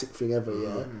traumatic thing ever,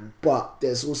 yeah? But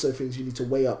there's also things you need to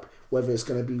weigh up, whether it's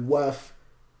going to be worth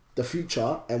the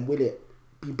future and will it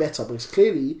be better. Because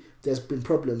clearly there's been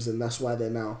problems, and that's why they're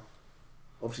now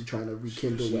obviously trying to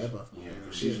rekindle whatever. Yeah,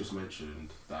 because she just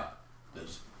mentioned that they're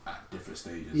just at different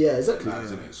stages. Yeah, exactly.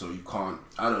 Isn't it? So you can't.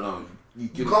 I don't know.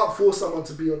 You can't force someone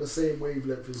to be on the same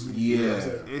wavelength as you. Yeah,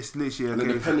 it's literally. And then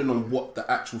depending on what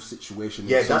the actual situation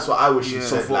is. Yeah, that's what I wish she'd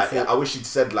said. I wish she'd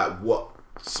said like what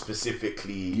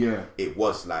specifically it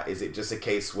was. Like, is it just a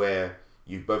case where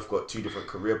you've both got two different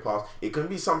career paths? It can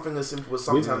be something as simple as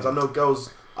sometimes I know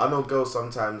girls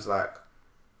sometimes like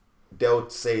they'll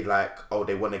say like, oh,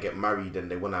 they want to get married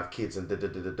and they want to have kids and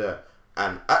da.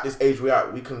 And at this age we're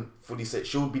at, we can fully say,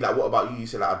 she'll be like, what about you? You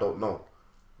say like, I don't know.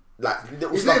 Like,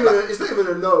 it's not even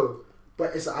a no,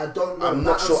 but it's I don't know. I'm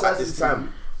not sure at this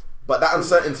time. But that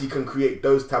uncertainty can create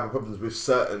those type of problems with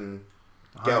certain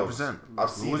girls. 100%. I've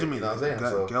seen what do you mean?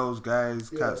 Girls,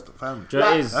 guys, cats, family.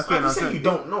 That's I'm saying you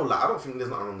don't know. Like, I don't think there's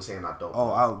nothing wrong with saying I don't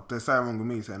know. There's something wrong with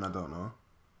me saying I don't know.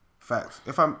 Facts.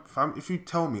 If you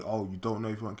tell me, oh, you don't know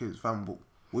if you want kids, fam, what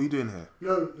are you doing here?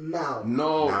 No, now.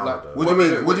 No, like, what do you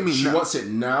mean? What do you mean? She wants it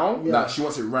now. Yeah. Like, she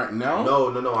wants it right now. No.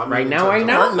 I mean, right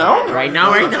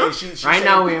now. She's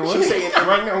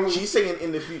saying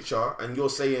in the future, and you're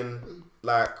saying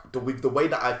like with the way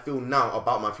that I feel now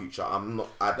about my future, I'm not.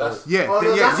 I don't. That's the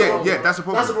problem. That's the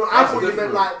problem. I thought you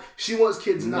meant like she wants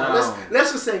kids now.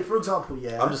 Let's just say, for example,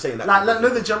 I'm just saying that. Like, know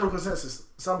the general consensus.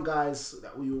 Some guys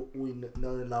that we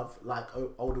know and love, like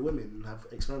older women, have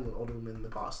experimented with older women in the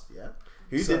past. Yeah.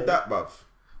 Who did that, bruv?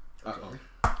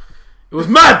 It was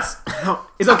Mads.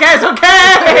 It's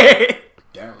okay.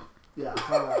 Damn. Yeah, I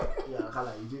can't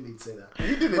lie. You do need to say that.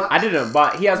 You didn't. I didn't,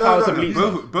 but he has power to bleep.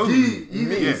 Both. You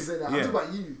need to say that. I'm talking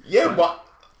about you. Yeah, but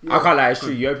I can't lie. It's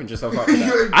true. You opened yourself up. To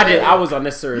that. I did. I was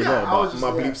unnecessary as well. But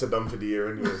my bleeps are done for the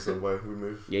year anyway, so we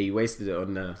move. Yeah, you wasted it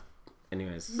on.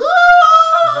 Anyways.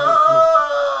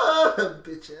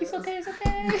 Bitch ass. It's okay.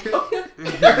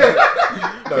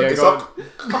 No, it's up.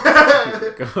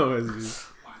 Go on.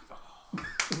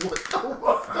 What the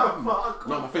fuck?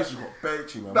 No, my face just got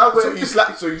baked, man. So you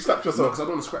slapped yourself because I don't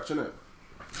want to scratch in it.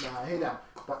 Nah, I hear that.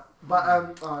 But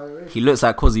he looks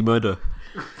like Quasimodo.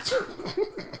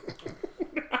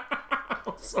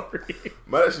 Sorry.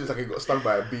 Man, actually looks like he got stung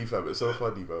by a bee, fam. It's so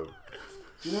funny, bro.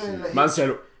 Man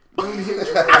said.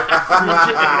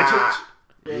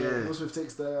 Yeah. Will Smith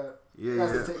takes the. Yeah.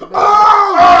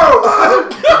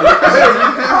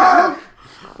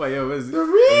 But yeah, where's it?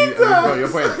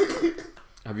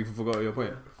 Have you forgot your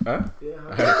point? Huh? Yeah.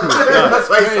 That's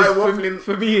why he's like waffling.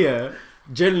 For me, yeah,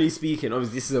 generally speaking,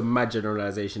 obviously this is a mad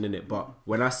generalization, innit? But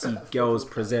when I see girls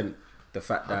present the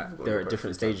fact that they're at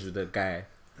different stages with a guy,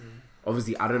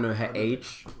 obviously I don't know her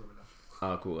age.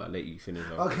 Oh, cool. I'll let you finish.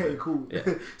 Okay, cool. Yeah.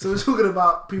 So we're talking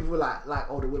about people like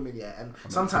older women, yeah. And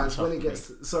sometimes when it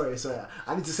gets sorry,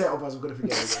 I need to say it otherwise I'm gonna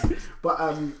forget it again. But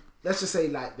let's just say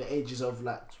like the ages of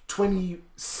like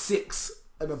 26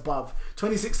 and above,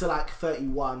 26 to like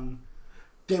 31.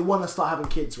 they want to start having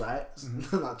kids, right?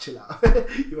 Nah, chill out.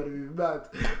 You want to be mad.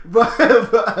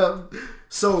 But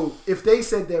so if they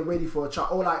said they're ready for a child,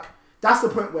 or like, that's the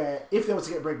point where if they were to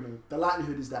get pregnant, the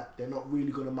likelihood is that they're not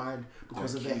really going to mind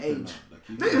because of their age.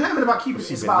 It's not even about keeping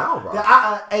it. It's about they're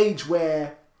at an age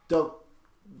where the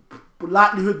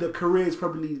likelihood the career is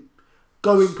probably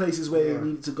going places where they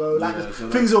need to go. Like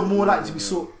things are more likely to be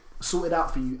sorted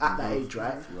out for you at that age,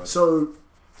 right? So.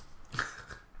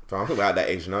 I think we're at that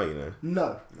age now, you know.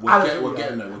 No, we're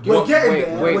getting there. We're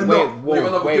getting there.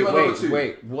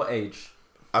 Wait, what age?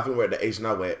 I think we're at the age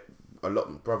now where a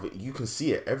lot, brother, you can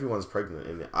see it. Everyone's pregnant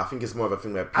in it. I think it's more of a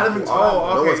thing where people But I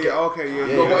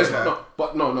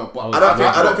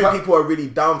don't think people are really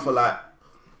down for like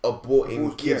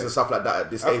aborting kids and stuff like that at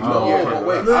this age.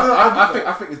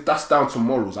 I think that's down to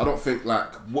morals. I don't think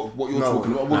like what you're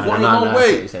talking about.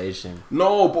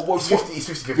 No, but what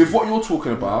 50-50. with what you're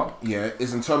talking about,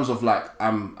 is in terms of like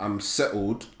I'm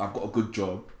settled. I've got a good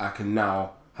job. I can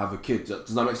now have a kid.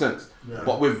 Does that make sense? Yeah.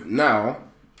 But with now,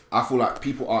 I feel like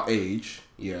people our age,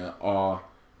 are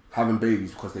having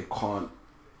babies because they can't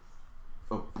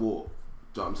abort.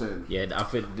 Do you know what I'm saying? Yeah,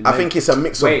 I think it's a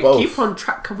mix of both. Keep on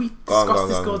track. Can we discuss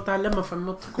this girl's dilemma from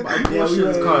not talking about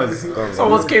abortions? Because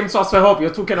someone came to us for help.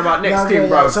 You're talking about next thing,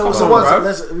 bro. So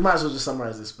we might as well just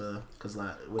summarize this, because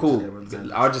like cool.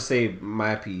 I'll just say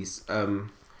my piece.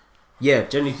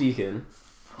 Generally speaking.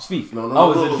 Speak. No. I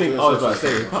was about to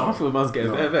say. I feel man's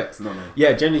getting better vexed. No.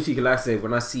 Yeah, generally speaking, like I say,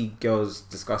 when I see girls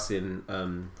discussing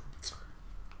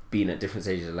being at different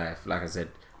stages of life, like I said,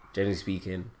 generally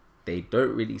speaking, they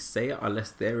don't really say it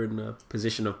unless they're in a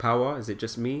position of power. Is it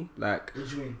just me? Like, what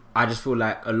do you mean? I just feel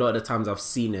like a lot of the times I've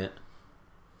seen it.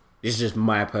 This is just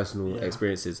my personal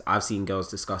experiences. I've seen girls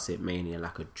discuss it mainly in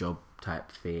like a job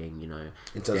type thing, you know.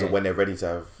 In terms of when they're ready to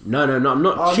have... No,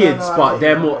 not kids, but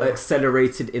they're more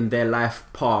accelerated in their life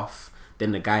path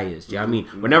than the guy is. Do you know what I mean?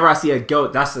 Whenever I see a girl,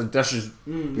 that's just...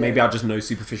 maybe I just know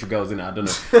superficial girls in it, I don't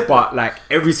know. But like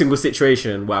every single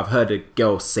situation where I've heard a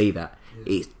girl say that,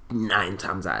 it's 9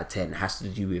 times out of 10 has to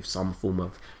do with some form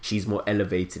of... She's more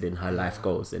elevated in her life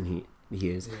goals than he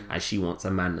is. And she wants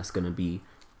a man that's going to be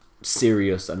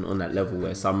serious and on that level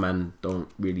where some men don't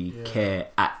really care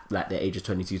at like the age of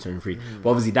 22, 23. But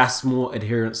obviously that's more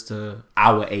adherence to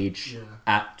our age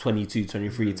at 22,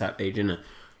 23 type age, innit?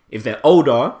 If they're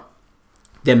older,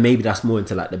 then maybe that's more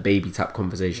into like the baby type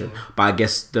conversation. But I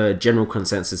guess the general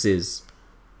consensus is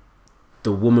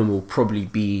the woman will probably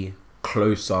be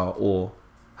closer, or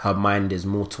her mind is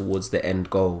more towards the end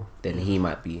goal than he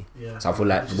might be. So I feel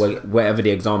like whatever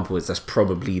the example is, that's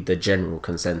probably the general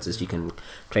consensus you can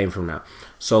claim from that.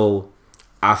 So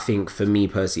I think for me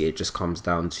personally, it just comes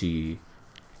down to,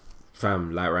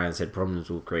 fam, like Ryan said,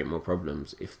 problems will create more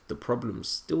problems. If the problem's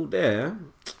still there,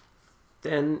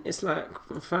 then it's like,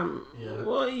 fam,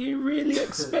 what are you really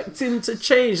expecting to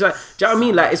change? Like, do you know what I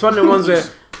mean? Like, it's one of the ones where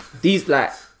these,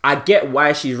 like, I get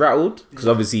why she's rattled, because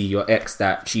obviously your ex,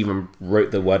 that she even wrote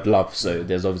the word love, so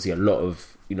there's obviously a lot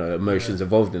of, you know, emotions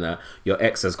involved in that. Your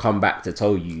ex has come back to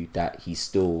tell you that he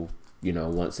still, you know,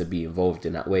 wants to be involved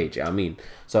in that way. Do you know what I mean?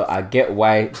 So I get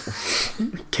why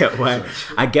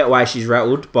I get why she's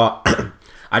rattled, but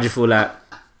I just feel like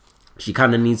she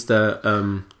kind of needs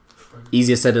to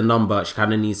easier said than done, but she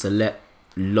kind of needs to let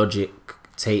logic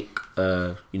take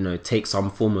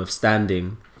some form of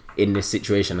standing in this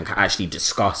situation and can actually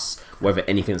discuss whether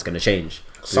anything's going to change.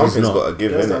 Something's got to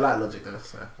give, innit? Like logic though,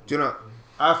 so. Do you know,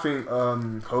 I think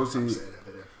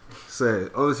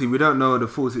obviously we don't know the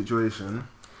full situation,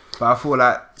 but I feel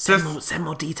like send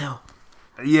more detail.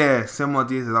 Yeah, send more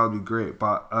detail, that would be great.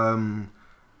 But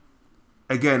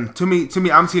again, to me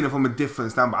I'm seeing it from a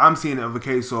different standpoint. I'm seeing it of a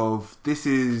case of, this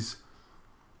is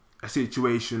a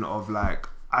situation of like,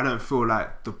 I don't feel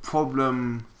like the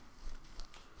problem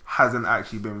hasn't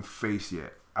actually been faced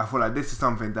yet. I feel like this is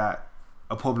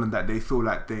a problem that they feel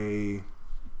like I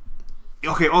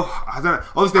don't know.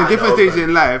 Obviously, different stages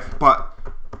in life, but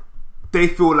they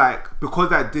feel like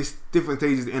because at this different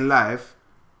stages in life,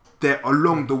 that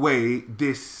along the way,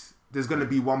 there's going to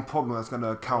be one problem that's going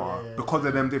to counter because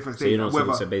of them different stages.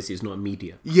 So basically, it's not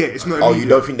immediate. Yeah, it's not. Oh, you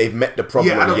don't think they've met the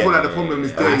problem? Yeah, I don't feel like the problem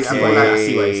is there. I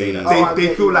see why you say that.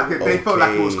 They feel like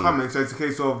it was coming, so it's a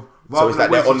case of, rather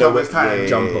than waiting time,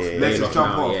 jump off. Let's just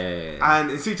jump off.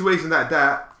 And in situations like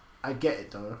that, I get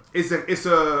it though. It's a.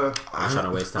 I'm trying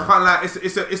to waste time. I find like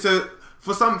it's a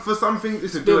for something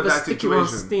it's a do or die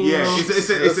situation. Yeah, it's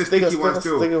a sticky one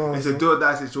still. It's a do or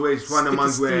die situation. One of the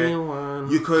ones where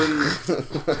you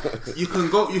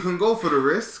can go for the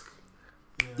risk.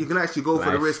 You can actually go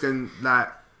for the risk, and like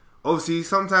obviously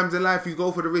sometimes in life you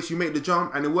go for the risk, you make the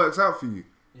jump, and it works out for you.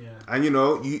 Yeah. And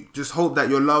you just hope that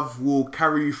your love will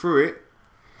carry you through it.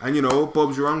 And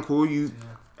Bob's your uncle.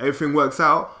 Everything works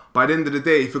out. By the end of the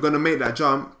day, if you're gonna make that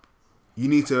jump, you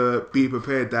need to be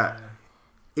prepared that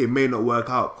it may not work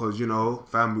out because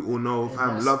fam. We all know,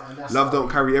 fam. Love don't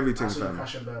carry everything, fam.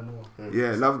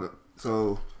 Yeah, love.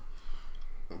 So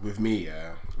with me,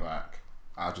 like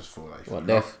I just feel like what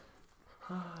death.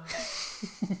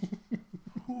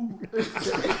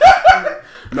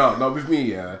 No, with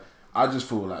me, I just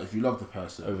feel like if you love the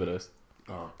person, overdose.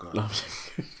 Oh god.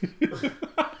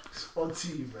 On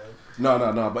TV, man.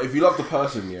 No. But if you love the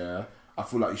person, I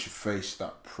feel like you should face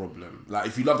that problem. Like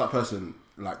if you love that person,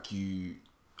 like you,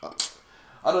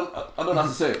 I don't know how to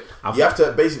say it. You have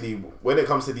to basically, when it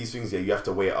comes to these things, you have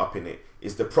to weigh it up in it.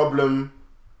 Is the problem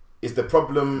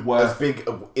as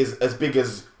big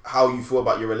as how you feel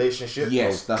about your relationship?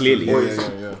 Yes, that's clearly.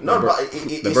 Yeah. No, but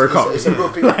it's a real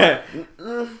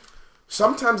thing.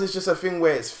 Sometimes it's just a thing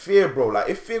where it's fear, bro. Like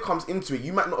if fear comes into it,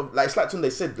 you might not. Like it's like Tunde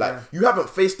said. Like you haven't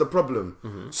faced the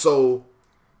problem, so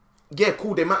yeah,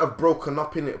 cool. They might have broken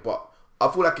up in it, but I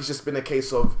feel like it's just been a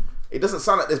case of. It doesn't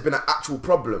sound like there's been an actual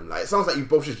problem. Like it sounds like you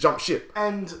both just jumped ship.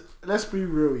 And let's be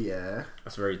real,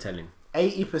 that's very telling.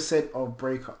 80% of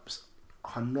breakups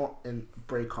are not in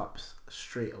breakups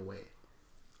straight away.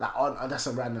 Like that's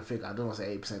a random figure. I don't want to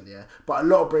say 8%, but a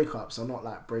lot of breakups are not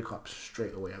like breakups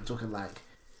straight away. I'm talking like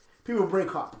people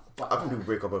break up, but I think people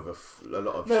break up over a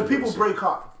lot of. No, people break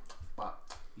up, but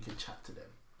you can chat to them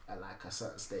at like a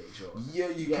certain stage. Or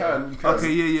you can.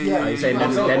 Okay, yeah. You're saying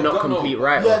they're not complete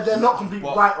write-offs. Yeah, they're not complete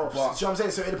write-offs. Do you know what I'm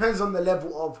saying? So it depends on the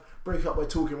level of breakup we're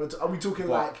talking. Are we talking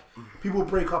like people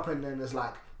break up and then there's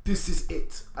like this is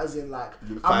it, as in like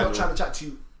I'm not trying to chat to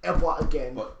you ever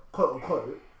again, quote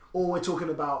unquote, or we're talking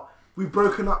about we've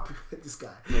broken up. This guy,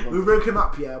 we've broken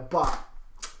up, but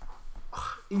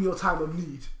in your time of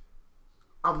need,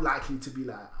 I'm likely to be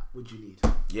like, what do you need?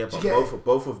 Yeah, but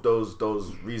both of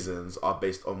those reasons are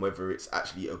based on whether it's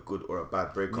actually a good or a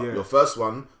bad breakup. Your first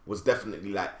one was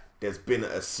definitely like there's been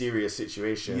a serious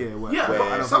situation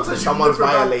where sometimes someone's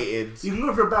violated. You can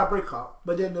go for a bad breakup,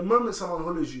 but then the moment someone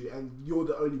hollows you and you're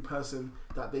the only person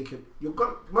that they can, you're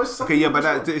gone. But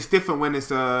it's different when it's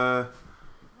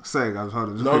Sorry, guys, hold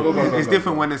on. No, it's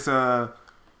different when it's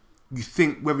you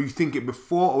think whether you think it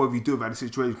before or whether you do it about the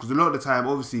situation. Because a lot of the time,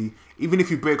 obviously, even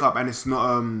if you break up and it's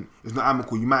not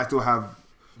amicable, you might still have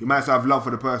love for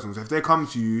the person. So if they come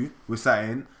to you with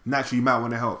something, naturally you might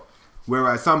want to help.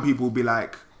 Whereas some people will be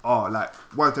like, like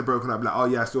once they're broken up, like, oh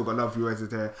yeah, I still got love for you as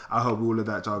there. I'll help with all of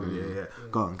that jargon. Yeah.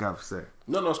 Go on, Gav, say.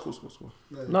 No, it's cool.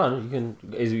 No, you can.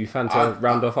 Is you fan to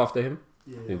round off after him?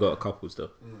 Yeah. You've got a couple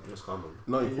still. Just calm on.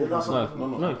 No, you're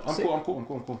cool. No. I'm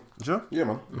cool. Sure? Yeah,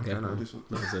 man. Okay, no. So,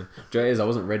 Joe is, I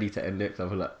wasn't ready to end it because I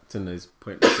feel like Tinder's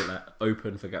point is like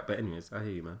open for gap. But anyways, I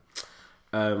hear you, man.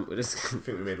 I think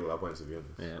we made all our points, to be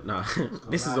honest. Yeah, no.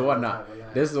 This is the one that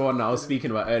I was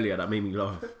speaking about earlier that made me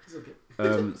laugh.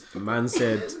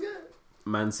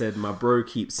 Man said my bro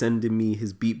keeps sending me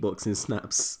his beatboxing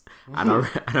snaps, and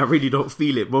I really don't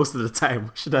feel it most of the time.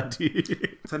 What should I do?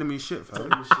 Telling me shit,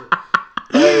 fam.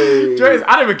 Hey. Joyce,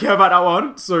 I don't even care about that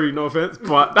one. Sorry, no offense,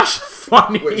 but that's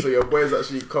funny. Wait, so your boy's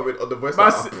actually comment on the voice?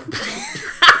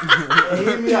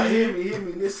 Hear me.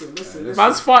 Listen.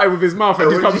 Man's fighting with his mouth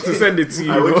and he's coming to send it to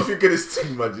you. What do you think of this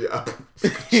thing, man?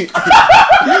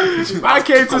 I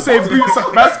came to say boots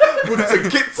and cats. Boots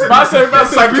and kits. Man said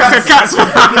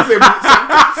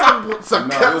boots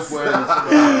and cats.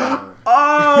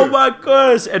 Oh my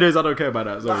gosh. Anyways, I don't care about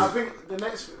that. Sorry. I think the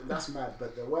next that's mad,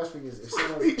 but the worst thing is if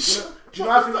someone, do you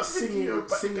know I think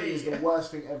singing is the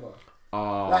worst thing ever.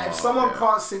 Like if someone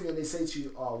can't sing and they say to you,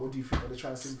 what do you think when they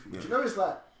try to sing for you? Do you know it's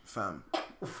like fam.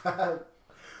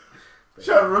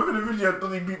 Sure, remember the video of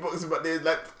Donny beatboxing, but they're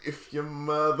like, if your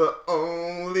mother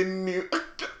only knew.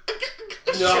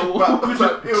 No,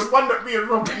 it was one that me and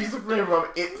Rob used to play, bro.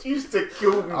 It used to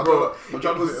kill me, bro.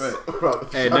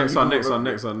 Hey, next one.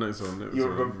 You'll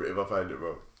remember it if I find it,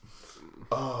 bro.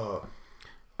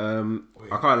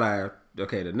 I can't lie.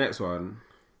 Okay, the next one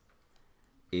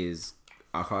is,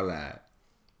 I can't lie.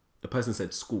 The person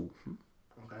said school.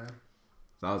 Okay.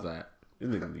 So I was like, this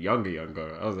nigga's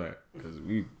younger. I was like, because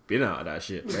we've been out of that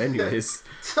shit. But anyways,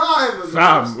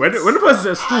 fam, when the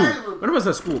person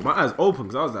said school, my eyes opened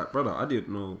because I was like, brother, I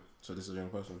didn't know. So this is a young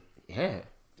person. Yeah.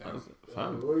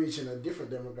 Fam, we're reaching a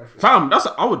different demographic. Fam,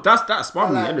 that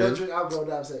spun me. Anyway. Drink alcohol,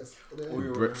 have sex.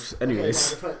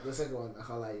 Anyways, okay, the second one, I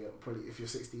can't lie. Probably if you're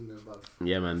 16 and above.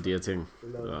 Yeah, man, do your thing.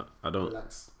 I don't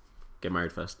relax. Get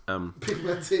married first. Big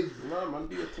man thing. No, man,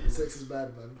 do your thing. Sex is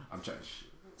bad, man. I'm chatting shit.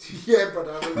 Yeah,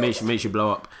 brother. Makes you blow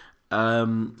up.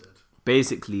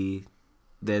 Basically,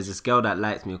 there's this girl that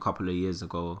liked me a couple of years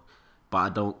ago, but I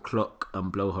don't clock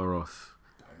and blow her off.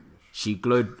 She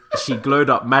glowed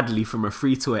up madly from a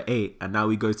 3 to an 8, and now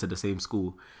we go to the same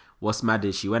school. What's mad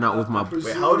is she went out with my...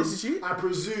 Wait, how old is she? I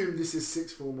presume this is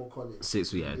 6th form or college.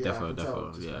 6, yeah, definitely,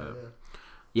 yeah. Right,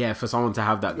 Yeah, for someone to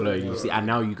have that glow, you see, yeah. and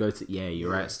now you go to... Yeah,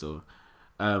 you're right still.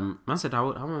 Man said,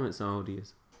 how am I meant to know how old he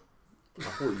is? I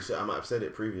thought you said, I might have said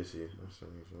it previously.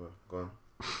 Go on.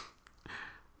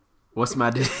 What's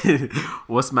mad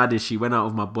is she went out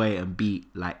with my boy and beat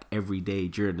like every day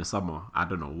during the summer. I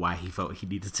don't know why he felt he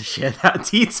needed to share that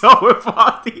detail with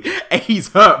Hardy. And he's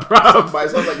hurt, bro. But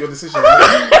it sounds like your decision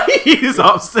is made. He's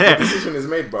upset. Your decision is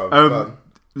made, bro.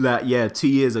 Like, yeah, 2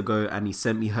 years ago, and he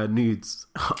sent me her nudes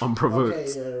unprovoked.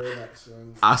 Okay, yeah, relax,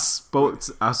 man. I spoke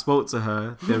to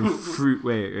her, then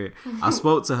wait. I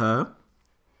spoke to her.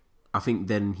 I think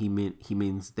then he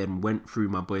means then went through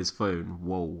my boy's phone.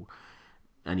 Whoa.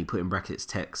 And he put in brackets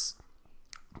text.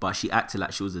 But she acted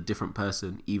like she was a different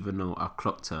person, even though I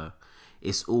clocked her.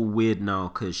 It's all weird now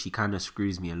because she kind of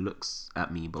screws me and looks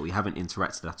at me, but we haven't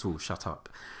interacted at all. Shut up.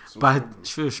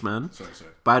 Shush, man. Sorry.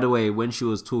 By the way, when she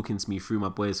was talking to me through my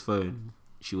boy's phone,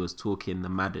 she was talking the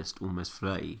maddest, almost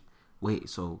flirty. Wait,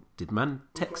 so did man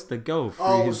text the girl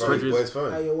through his boy's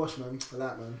phone? Hey, your watch, man. For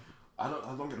that, man. I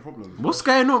don't get the problem. What's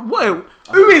going on? What?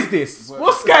 Who is this?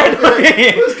 What's going on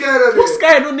here? What's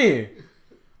going on here?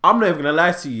 I'm not even gonna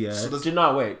lie to you. Yeah. So do you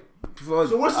know? Wait.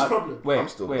 So what's the problem?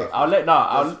 Wait. I'll let.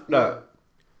 No.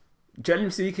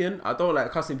 Generally speaking, I don't like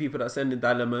cussing people that send in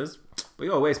dilemmas, but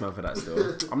you're a waste man for that.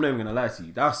 Still, I'm not even gonna lie to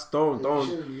you.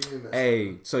 Don't.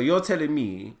 Hey, so you're telling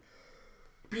me?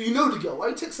 But you know the girl. Why are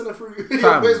you texting her through?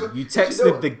 Fam, you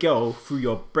texted the girl through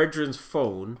your brethren's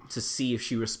phone to see if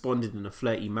she responded in a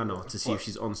flirty manner, to see if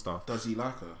she's on stuff. Does he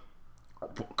like her?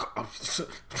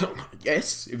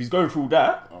 Yes, if he's going through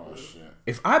that. Oh shit.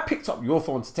 If I picked up your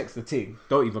phone to text the thing,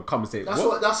 don't even come and say that's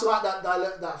what. That's like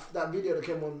that video that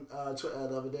came on Twitter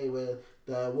the other day where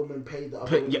the woman paid the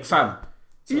other woman fam.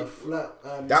 to flirt.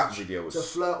 That video was to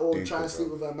flirt or try and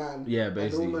sleep with her man. Yeah,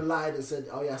 basically. And the woman lied and said,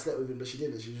 "Oh yeah, I slept with him," but she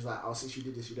didn't. She was like, "Oh, since you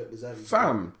did this, you don't deserve it."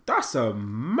 Fam, that's a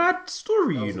mad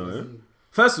story, you know.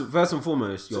 First and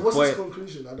foremost, your what's boy. his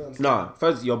conclusion? I don't understand. No,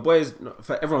 first your boy is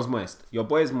for everyone's moist. Your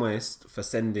boy is moist for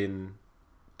sending.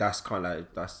 That's kind of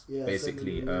like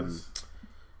basically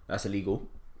that's illegal.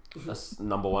 That's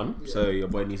number one. Yeah. So your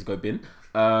boy needs to go bin.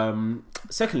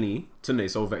 Secondly,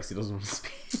 Tunde's so vexed he doesn't want to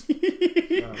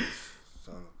speak.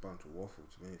 Sounds a bunch of waffle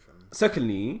to me, fam.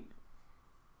 Secondly,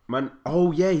 man.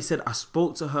 Oh yeah, he said I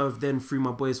spoke to her then through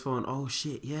my boy's phone. Oh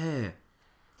shit, yeah.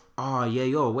 Oh yeah,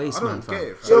 you're a waste man,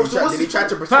 fam. Did he try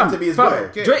to pretend to be his boy?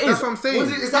 That's what I'm saying.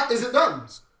 Is it done?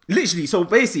 Literally, so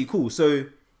basically, cool. So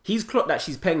he's clocked that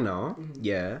she's peng now. Mm-hmm.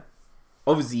 Yeah.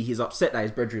 Obviously, he's upset that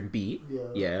his brethren beat.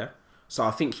 Yeah. So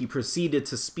I think he proceeded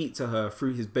to speak to her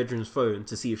through his bedroom's phone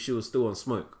to see if she was still on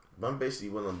smoke. Man basically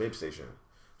went on babe station.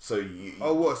 So you.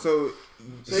 Oh what? So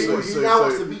he now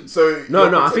wants to beat. So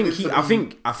no. I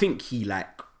think he like.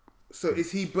 So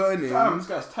is he burning? This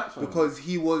guy's tapped because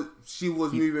she was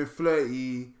moving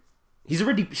flirty. She's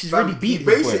already beat. He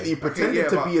basically pretended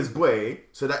to be his boy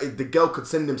so that the girl could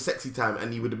send him sexy time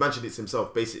and he would imagine it's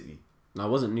himself. Basically, no, it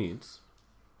wasn't nudes.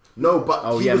 No, but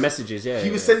messages. Yeah, he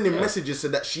was sending messages so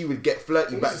that she would get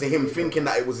flirty back to him, thinking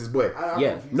that it was his boy.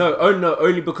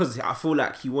 Only because I feel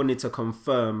like he wanted to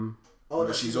confirm. Oh,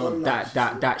 that she's on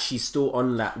that she's still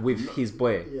on that with his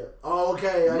boy. Yeah. Oh,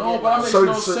 okay. No, but that makes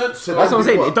no sense. So that's what I'm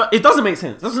saying. It doesn't make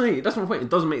sense. That's my point. It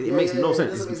doesn't make. It makes no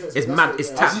sense. It's mad. It's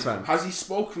tapped, fam. Has he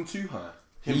spoken to her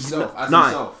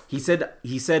himself? He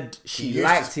said she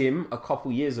liked him a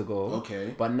couple years ago.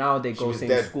 Okay. But now they go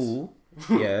same school.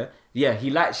 Yeah.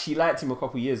 She liked him a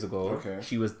couple years ago. Okay.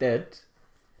 She was dead.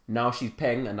 Now she's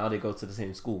peng, and now they go to the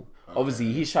same school. Okay.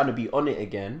 Obviously, he's trying to be on it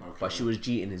again, but she was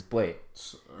cheating his boy.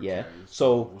 Yeah.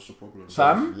 So what's the problem?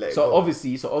 Fam. So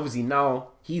obviously now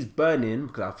he's burning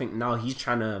because I think now he's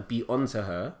trying to be onto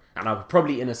her, and I'm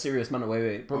probably in a serious manner.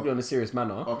 On a serious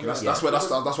manner. Okay, that's where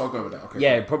I'm going with that. Okay.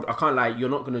 Yeah, I can't lie. You're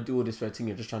not gonna do all this for a thing.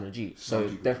 You're just trying to cheat. So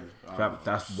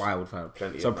that's wild, fam.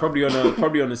 So probably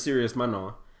on a serious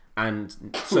manner,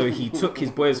 and so he took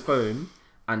his boy's phone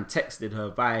and texted her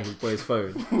via his boy's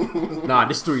phone. Nah,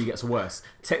 this story gets worse.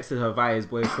 Texted her via his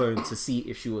boy's phone to see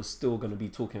if she was still gonna be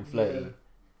talking flirty,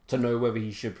 to know whether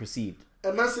he should proceed.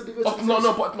 And man said, but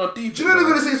not deep. Do you know they're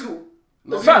gonna say school?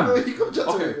 Fam.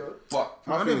 Okay, but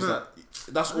my thing is that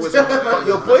that's always. But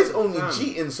your boy's only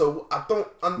cheating, so I don't.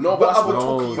 No, but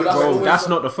that's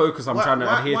not the focus I'm trying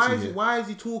to adhere to. Why is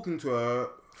he talking to her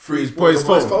through his boy's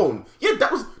phone? Yeah,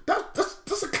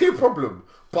 that's a clear problem.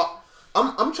 But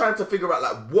I'm trying to figure out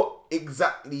like what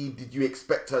exactly did you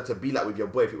expect her to be like with your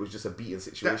boy if it was just a beating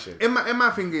situation. In my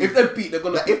thing is, If they beat, they're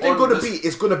gonna. Like, if they're gonna beat,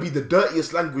 it's gonna be the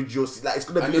dirtiest language you'll see. Like it's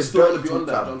gonna and be they're the still gonna dirty be on talk,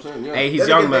 that. fam. I'm saying, yeah. Hey, he's Then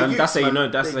young, again, man. they're That's how you youths, know.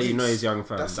 man. That's how They're you know youths. he's young,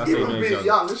 fam. That's how Yeah, you know but he's being young.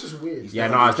 young, it's just weird. Yeah,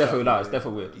 no, it's definitely that. It's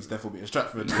definitely weird. He's definitely in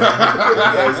Stratford.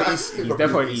 Yeah, he's He's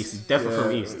definitely East. He's definitely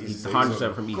from East. He's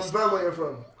 100% from East. Confirm where you're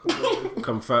from.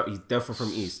 Confirm. He's definitely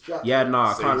from East. Stratford. Yeah, no,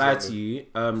 I Say can't lie to something.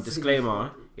 you.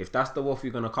 Disclaimer: if that's the wolf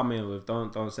you're gonna come in with,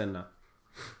 don't send that.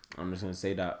 I'm just gonna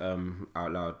say that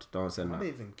out loud. Don't send I that.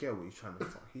 don't even get what he's trying to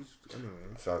fuck. He's anyway.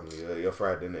 Family, you're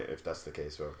fried in it if that's the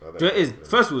case, bro. Do you know what it is?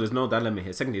 First of all, there's no dilemma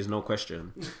here. Secondly, there's no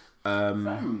question.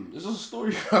 This is a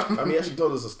story. I mean, he actually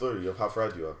told us a story of how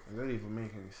fried you are. It doesn't even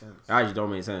make any sense. Actually,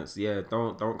 don't make sense. Yeah,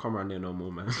 don't come around there no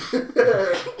more, man.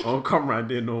 Don't come around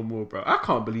there no more, bro. I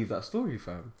can't believe that story,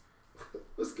 fam.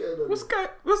 What's going on?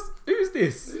 Who's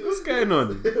this? What's going on?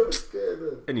 What's going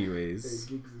on? Anyways,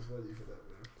 Hey, Giggs is funny for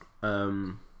that,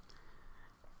 man.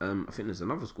 I think there's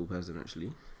another school person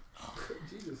actually.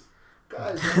 Jesus.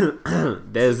 Guys,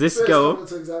 There's this first girl, coming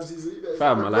to exam season, you better-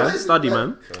 fam, man, like, study, Yeah.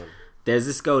 man. There's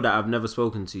this girl that I've never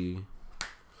spoken to.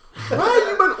 Why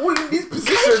are you man all in these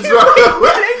positions, bro?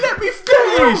 Let me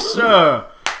finish.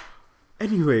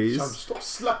 Anyways, Stop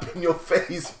slapping your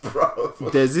face, bro.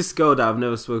 there's this girl that I've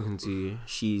never spoken to.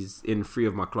 She's in 3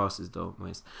 of my classes though,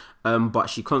 most. But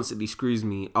she constantly screws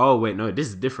me. Oh wait, no, this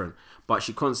is different. But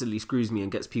she constantly screws me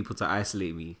and gets people to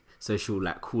isolate me. So she'll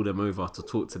like call them over to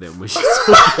talk to them when she's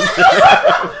talking to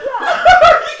them.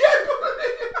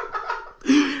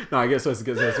 No, it gets worse. It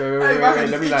gets worse. Wait.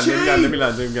 Let me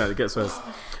land. It gets worse.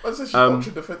 I said she's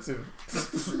ultra defensive.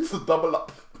 To double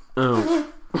up. Oh.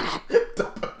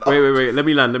 Wait. Let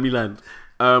me land.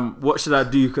 What should I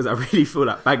do? Because I really feel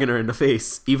like banging her in the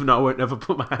face, even though I won't ever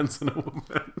put my hands on a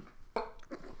woman.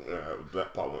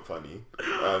 That part wasn't funny.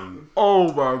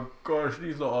 Oh my gosh,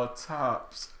 these lot are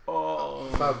taps. Oh,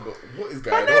 Fam, what is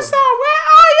going Vanessa, on?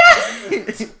 where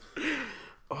are you?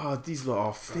 Oh, these lot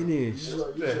are finished. You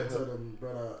should tell them,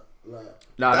 brother, like,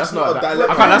 Nah, that's not a dilemma.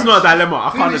 dilemma. That's not a dilemma. I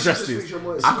can't Finish, address just this. finish your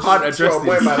voice. I can't address Bro,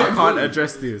 this. man, I can't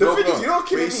address this. The thing is, you're not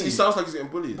kidding He me. sounds like he's getting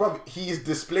bullied. Bro, he is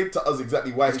displayed to us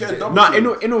exactly why he's getting getting double-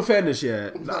 Nah, in all fairness, yeah.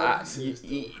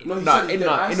 Like,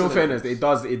 in all fairness, it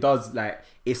does like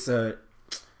it's a.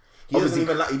 He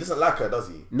doesn't like her, does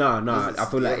he? No. I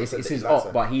feel like it's his op,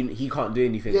 her. but he can't do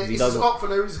anything yeah, because he it's doesn't. up for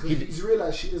no reason. He's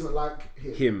realised she doesn't like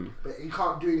him, but he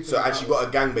can't do anything. So and about she it. got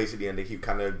a gang basically, and they keep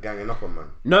kind of ganging up on man.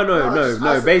 No. Just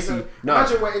isolate Basically, them. no.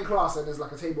 Imagine we're in class and there's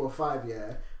like a table of 5,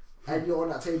 yeah, and you're on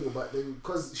that table, but then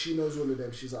because she knows all of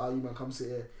them, she's like, "Oh, you man, come sit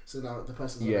here." So now the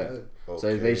person's on Yeah. their own. So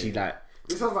it's basically like,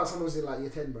 It sounds like someone's in like year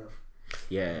 10, bruv.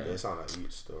 yeah. They sound like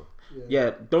youths though.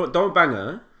 Yeah, don't bang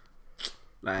her.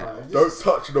 Like, Alright, if Don't this-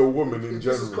 touch no woman if in this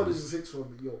is general. college in 6th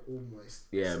form, you're all moist.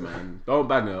 yeah, man, don't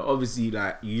bang her. Obviously,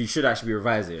 like you should actually be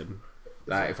revising.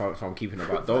 Like if I'm keeping her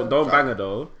back, don't bang her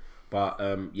though. But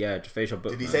yeah, just face your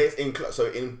book. Did he man. say it's in so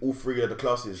in all 3 of the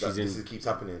classes that She's this keeps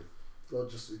happening? Or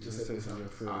just said this happened.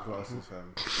 Classes,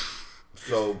 fam.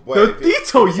 So boy, The if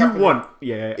detail it's you happening- want,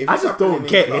 yeah, if I it's just don't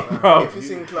happening get in it, class- bro. If it's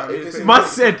in class, if it's in Man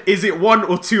said, is it 1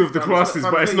 or 2 of the classes,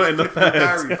 but it's not in the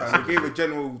Diary, third. fam. He gave a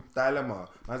general dilemma.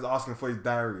 Man's asking for his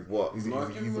diary. What? Is he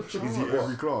give him a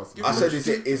every chance. class? I said,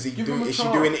 is she Give him a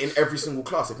doing it in every single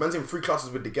class? If man's in 3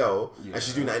 classes with the girl and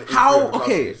she's doing that in all 3 How? of the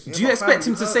Okay, classes, do you expect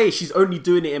him to say she's only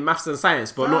doing it in maths and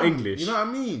science, but not Fam, English? You know what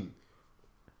I mean?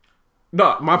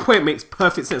 No, my point makes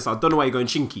perfect sense. I don't know why you're going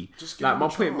chinky. give Like him my a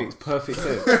point chance. makes perfect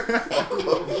sense.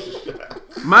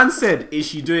 Man said, is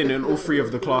she doing it in all 3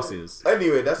 of the classes?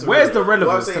 Anyway, that's Where's the what I'm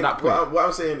relevance to saying- that point? What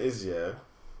I'm saying is, yeah,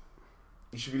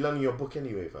 you should be learning your book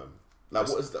anyway, fam. Like,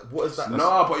 what is that?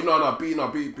 No, but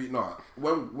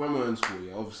When we're in school,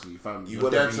 yeah, obviously, fam, you're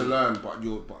gotta there be- to learn, but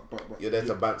you're You're there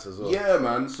to bounce as well. Yeah,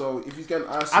 man. So if he's getting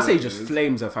isolated, I say just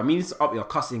flames her, fam. You need to up your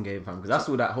cussing game, fam, because that's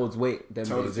all that holds weight. Them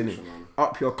Tell the days, innit? teacher, man.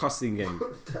 Up your cussing game.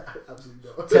 Absolutely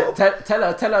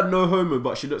not. Tell her no homo,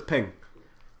 but she looks peng.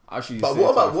 Actually, But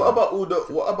what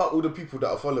about all the people that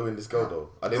are following this girl though?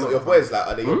 Are they not your boys? Like,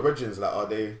 are they your brethren? Like, are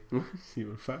they?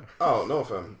 you fat? Oh no,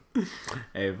 fam.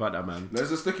 Hey, fuck that, man.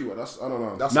 There's a sticky one. That's I don't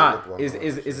know. That's Nah, a good one.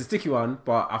 it's a sticky one,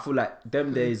 but I feel like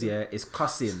them days, yeah, it's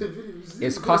cussing.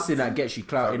 It's cussing that gets you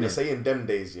clout, They're innit? saying them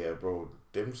days, yeah, bro.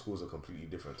 Them schools are completely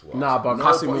different to us. Nah, but No,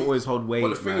 cussing but will you- always hold weight, But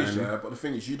the thing man. is, but the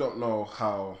thing is, you don't know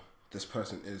how this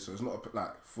person is. So it's not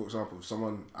like, for example, if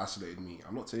someone isolated me,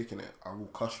 I'm not taking it. I will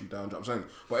cuss you down. Do you know what I'm saying?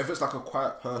 But if it's like a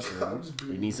quiet person,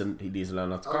 He needs to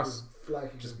learn how to cuss.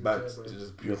 Just bags, just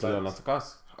He pure needs to learn how bags. to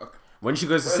cuss. When she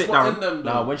goes to But sit it's not down, in them,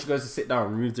 nah, though. when she goes to sit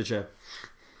down, remove the chair.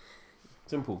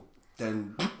 Simple.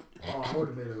 then Oh, I would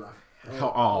have made her laugh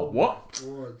What?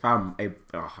 God. Fam, I did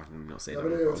not say that.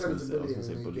 but I you're was gonna attempting say- I was bullying gonna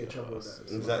say and you bully. get in trouble with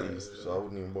that. Exactly. So I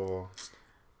wouldn't even bother.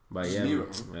 But Just yeah, leave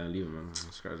it, yeah, leave it, man.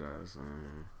 Scratch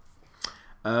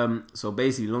that. So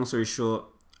basically, long story short,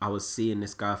 I was seeing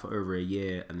this guy for over a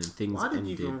year, and then things Why did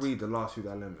ended. you even read the last few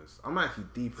dilemmas? I'm actually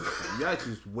deep in it. You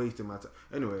actually just wasting my time.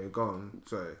 Anyway, go on.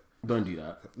 Sorry. Don't do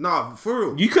that. Nah, for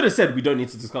real. You could have said we don't need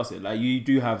to discuss it. Like you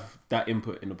do have that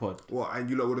input in the pod. What? And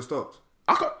you lot would have stopped?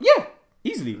 Yeah,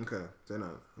 easily. Okay, say no.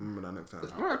 Remember that next time.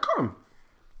 All right, come.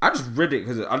 I just read it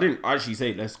because I didn't actually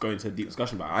say let's go into a deep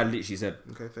discussion, but I literally said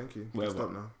Okay, thank you. Whatever.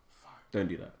 Stop now. don't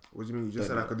do that. What do you mean? You just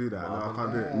said I could do that. No, I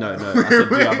can't do it. No, I said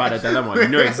do about the dilemma. You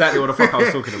know exactly what the fuck I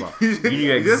was talking about. You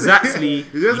knew exactly.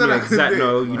 You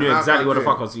knew exactly what the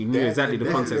fuck I was. You knew exactly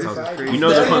the context. You know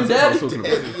the context I was talking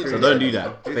about. So don't do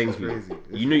that. Thank you.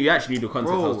 You knew you actually knew the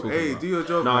context I was talking about. Hey, do your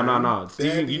job. No.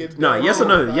 Did you? No. Yes or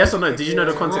no? Yes or no? Did you know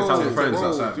the context I was referring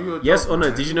to? Yes or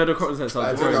no? Did you know the context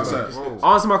I was referring to?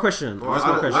 Answer my question. Answer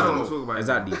my question. I don't want to talk about it.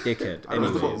 Exactly, dickhead.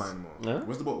 Anyways.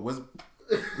 Where's the ball? Where's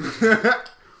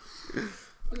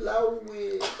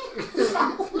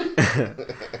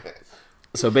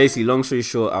So basically, long story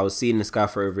short, I was seeing this guy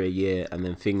for over a year, and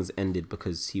then things ended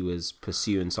because he was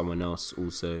pursuing someone else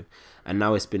also. And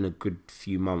now it's been a good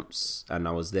few months, and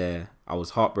I was there. I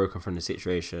was heartbroken from the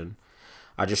situation.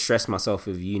 I just stressed myself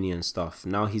with uni and stuff.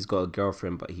 Now he's got a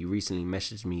girlfriend, but he recently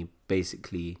messaged me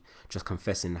basically just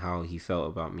confessing how he felt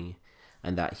about me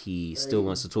and that he still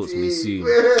wants to talk to me soon.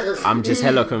 I'm just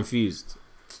hella confused.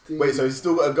 Wait, so he's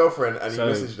still got a girlfriend and So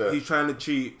he messaged her? He's trying to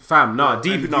cheat. Fam, nah, and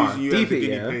deep he's it, using you as the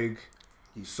guinea yeah. pig.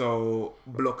 So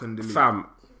block and delete. Fam,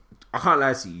 I can't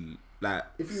lie to you. Like,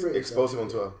 If you rate Expose him on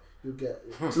Twitter. you'll get.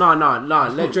 no.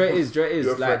 Let Dre is. Your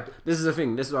Like, friend. this is the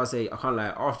thing. This is what I say. I can't lie.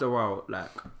 After a while, like,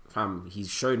 fam, he's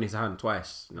shown his hand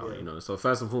twice. You know. So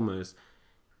first and foremost,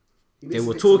 they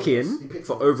were talking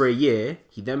for over a year.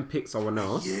 He then picked someone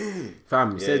else.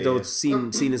 Fam, he said they were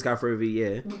seen this guy for over a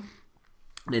year.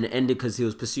 And then it ended because he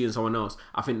was pursuing someone else.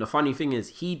 I think the funny thing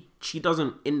is she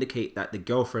doesn't indicate that the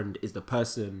girlfriend is the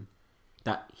person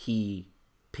that he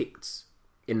picked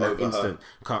in that Over instant.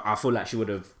 I feel like she would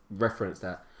have referenced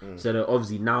that. So that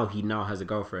obviously he now has a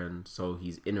girlfriend, so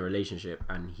he's in a relationship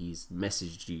and he's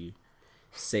messaged you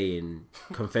saying,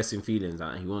 confessing feelings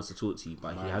that he wants to talk to you,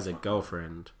 but he has a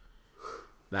girlfriend.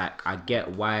 Like, I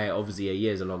get why obviously a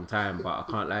year is a long time, but I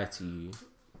can't lie to you.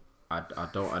 I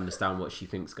don't understand what she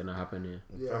thinks gonna happen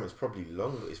here. Fam, it's probably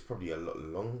longer. It's probably a lot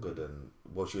longer than.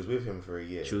 Well, she was with him for a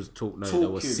year. She was they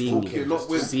were seeing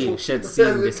talking,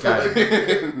 seeing this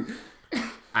guy,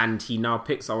 and he now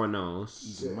picked someone else.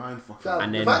 He's mind fucking.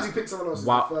 And then the fact he picked someone else is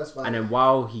the first fight. and then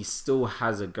while he still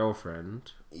has a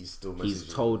girlfriend, He's still he's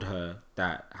messaging. told her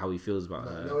that how he feels about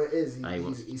her. No, it is. And he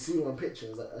wants- He's seen one picture.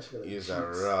 He's like, actually, He's like,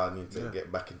 rah, I need to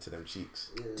get back into them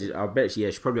cheeks. I bet she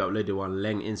probably uploaded one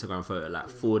leng Instagram photo like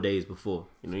 4 days before.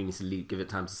 You know, you need to give it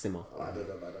time to simmer. Oh, I don't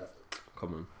know about that.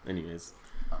 Come on. Anyways,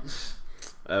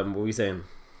 what were we saying?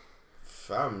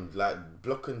 Fam, like,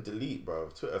 block and delete, bro.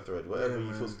 Twitter thread, whatever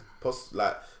you feel.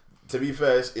 Like, to be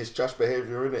fair, it's trash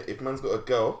behaviour, innit? If man's got a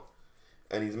girl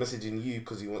and he's messaging you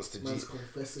because he wants to Man's cheat,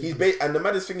 confessing. and the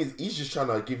maddest thing is he's just trying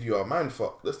to give you a mind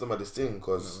fuck. That's the maddest thing,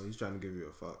 because No, he's trying to give you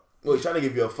a fuck. well, he's trying to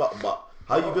give you a fuck, but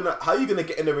how you gonna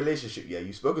get in a relationship? Yeah,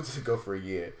 you spoken to the girl for a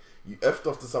year, you effed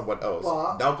off to someone else,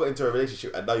 But now got into a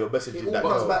relationship, and now you're messaging It that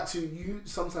all comes girl. back to you.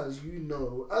 Sometimes you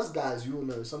know, as guys, you all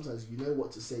know. Sometimes you know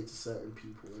what to say to certain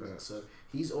people. innit? So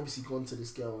he's obviously gone to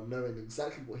this girl knowing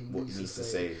exactly what he needs to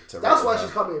say. That's why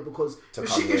she's coming in, because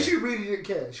if she really didn't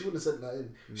care, she wouldn't have sent that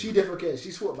in. She definitely cares.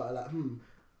 She's thought about it,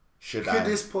 like, Could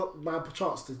this put my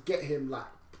chance to get him like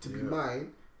to be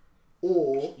mine,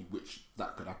 or Which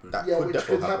that could happen. which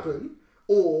could happen,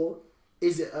 or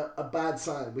is it a bad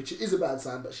sign? Which it is a bad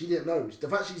sign, but she didn't know. The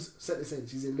fact she's sent this in,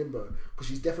 she's in limbo because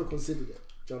she's definitely considered it.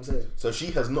 Do you know what I'm saying? So she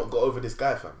has not got over this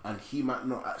guy, fam. And he might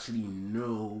not actually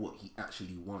know what he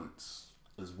actually wants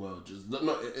as well. Just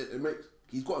no, it makes.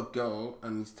 He's got a girl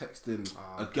and he's texting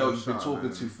a girl he's been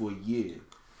talking to for a year.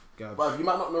 But you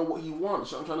might not know what he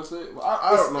wants. You know what I'm trying to say?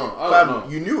 I don't know. I don't know.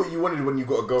 You knew what you wanted when you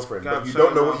got a girlfriend, but you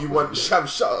don't know what you want.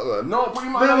 Shut up. No, but you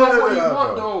might not know what you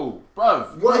want though,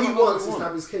 bruv. What he wants is to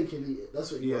have his cake and eat it.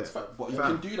 That's what he wants. But you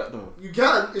can do that though. You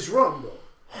can. It's wrong,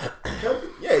 though.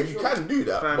 Yeah, you can do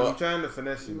that, Fam, but you're trying to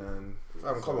finesse you, man.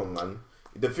 fam, come on, man.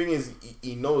 The thing is,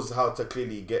 he knows how to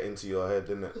clearly get into your head,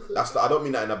 isn't it? I don't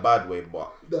mean that in a bad way, but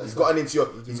he's gotten into your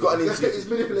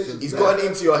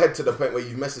head to the point where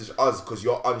you message us because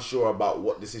you're unsure about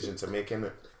what decision to make,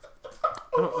 innit?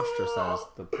 Don't ostracize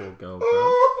the poor girl,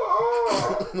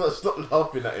 bro. No, stop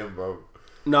laughing at him, bro.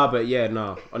 No, but yeah,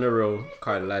 no. On a real,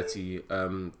 can't lie to you.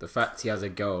 The fact he has a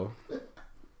girl,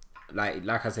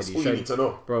 like I said, That's all you need to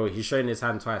know. Bro, he's showing his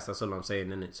hand twice. That's all I'm saying,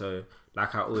 innit? So,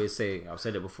 like I always say, I've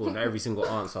said it before. Not every single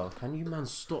answer. Can you man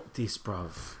stop this,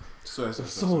 bruv? So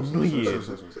annoying.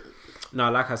 No,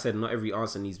 like I said, not every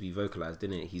answer needs to be vocalized,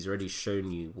 innit? He's already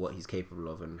shown you what he's capable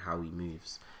of and how he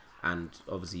moves, and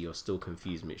obviously you're still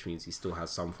confused, which means he still has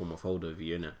some form of hold over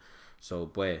you, innit? So,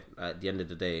 boy, at the end of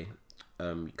the day,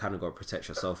 you kind of got to protect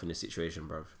yourself in this situation,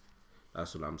 bruv.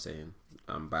 That's what I'm saying.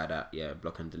 By that, yeah,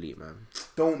 block and delete, man.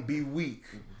 Don't be weak.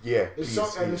 Yeah, it's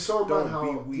so bad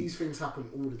how these things happen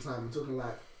all the time. I'm talking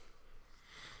like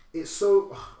it's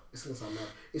gonna sound mad.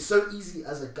 It's so easy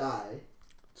as a guy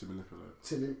to manipulate,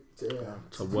 to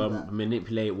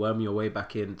manipulate, worm your way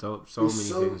back in. So many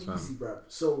things, man. Easy, bro.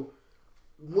 So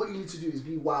what you need to do is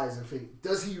be wise and think: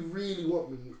 does he really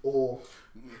want me, or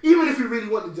even if he really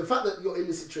wanted, the fact that you're in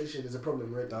this situation is a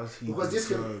problem, right? Does he? Because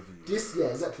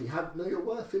exactly. Know your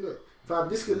worth, innit? Fam,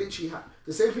 this could literally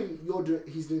the same thing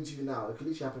he's doing to you now. It could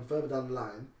literally happen further down the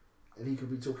line, and he could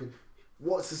be talking.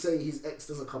 What's to say his ex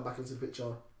doesn't come back into the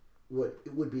picture?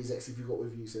 It would be his ex if he got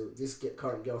with you. So this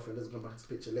current girlfriend doesn't come back into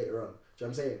the picture later on. Do you know what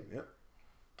I'm saying? Yeah.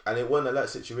 And it wasn't that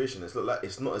situation.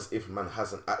 It's not as if man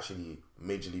hasn't actually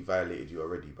majorly violated you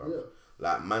already, bro. Yeah.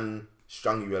 Like man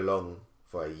strung you along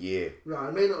for a year. No, I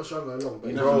may not have strung her along, but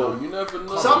you never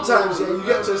know. Sometimes you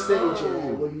get to a stage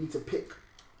where you need to pick.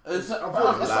 That's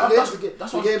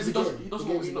what game's the game. He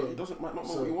doesn't might not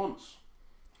know what he wants.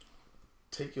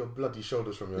 Take your bloody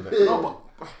shoulders from your neck.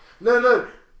 No.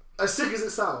 As sick as it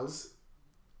sounds,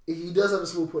 he does have a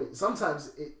small point.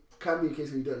 Sometimes it can be a case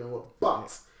where you don't know what.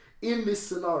 But in this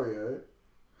scenario,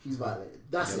 he's violated.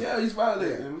 He's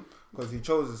violating because he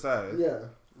chose a side.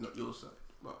 Yeah, not your side.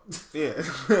 But yeah,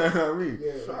 I mean,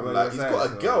 like he's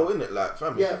got a girl, innit? Like,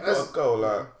 fam, he's got a girl,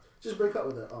 like. Just break up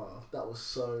with her. Oh, that was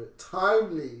so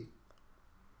timely.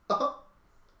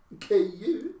 Okay,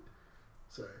 you.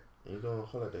 Sorry. You going on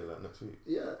holiday like next week?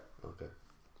 Yeah. Okay.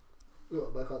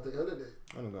 What, but I can't take holiday.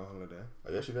 I'm gonna go on holiday.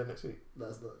 Are you actually going next week?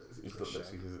 That's not next week. It's not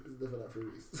next week, is it? It's definitely like 3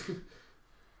 weeks.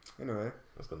 Anyway.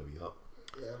 That's gonna be hot.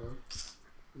 Yeah, man.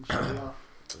 Inshallah.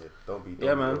 Yeah, don't be.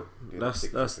 Yeah, man.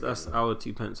 That's our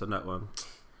 2 pence on that one.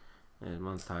 Yeah,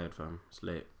 man's tired, fam. It's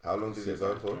late. How long did it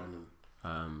go for?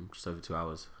 Just over 2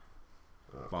 hours.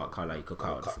 But I can't you could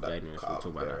cut out the anyway, so we'll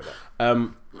talk about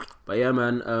that. But yeah,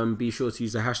 man, be sure to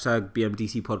use the hashtag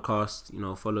BMDC podcast.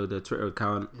 Follow the Twitter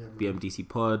account, BMDC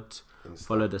pod.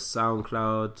 Follow the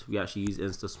SoundCloud. We actually use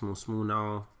Insta small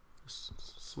now.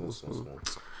 Small.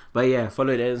 But yeah,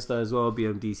 follow the Insta as well,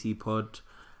 BMDC pod.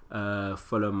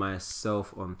 Follow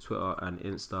myself on Twitter and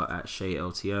Insta at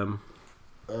ShayLTM.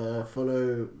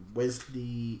 Follow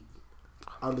Wesley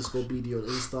 _BD on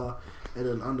Insta and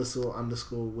then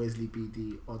 _ Wesley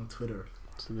BD on Twitter.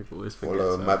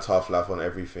 Follow Mads Half Life on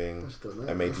everything.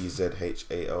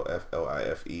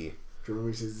 MADZHALFLIFE. Do you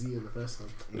remember he said Z in the first time?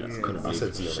 Yeah, I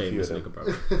said Z on a few of them. Bro.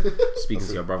 Speaking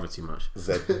to your brother too much.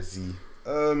 ZZ.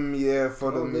 Follow me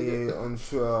on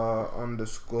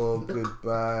Twitter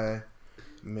 _goodbye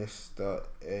Mr.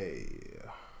 A.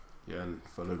 Yeah, and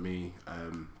follow me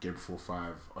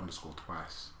Game45 _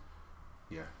 twice.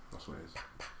 Yeah, that's what it is.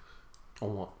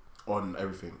 On what? On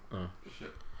everything. Oh.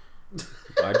 Shit.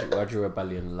 Why'd you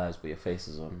rebellion lies but your face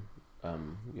is on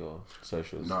your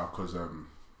socials? Nah, because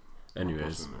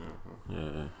anyways.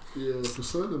 Yeah,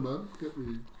 persona, man. Get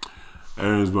me.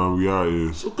 Anyways, man, we are here.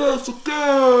 It's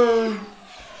okay.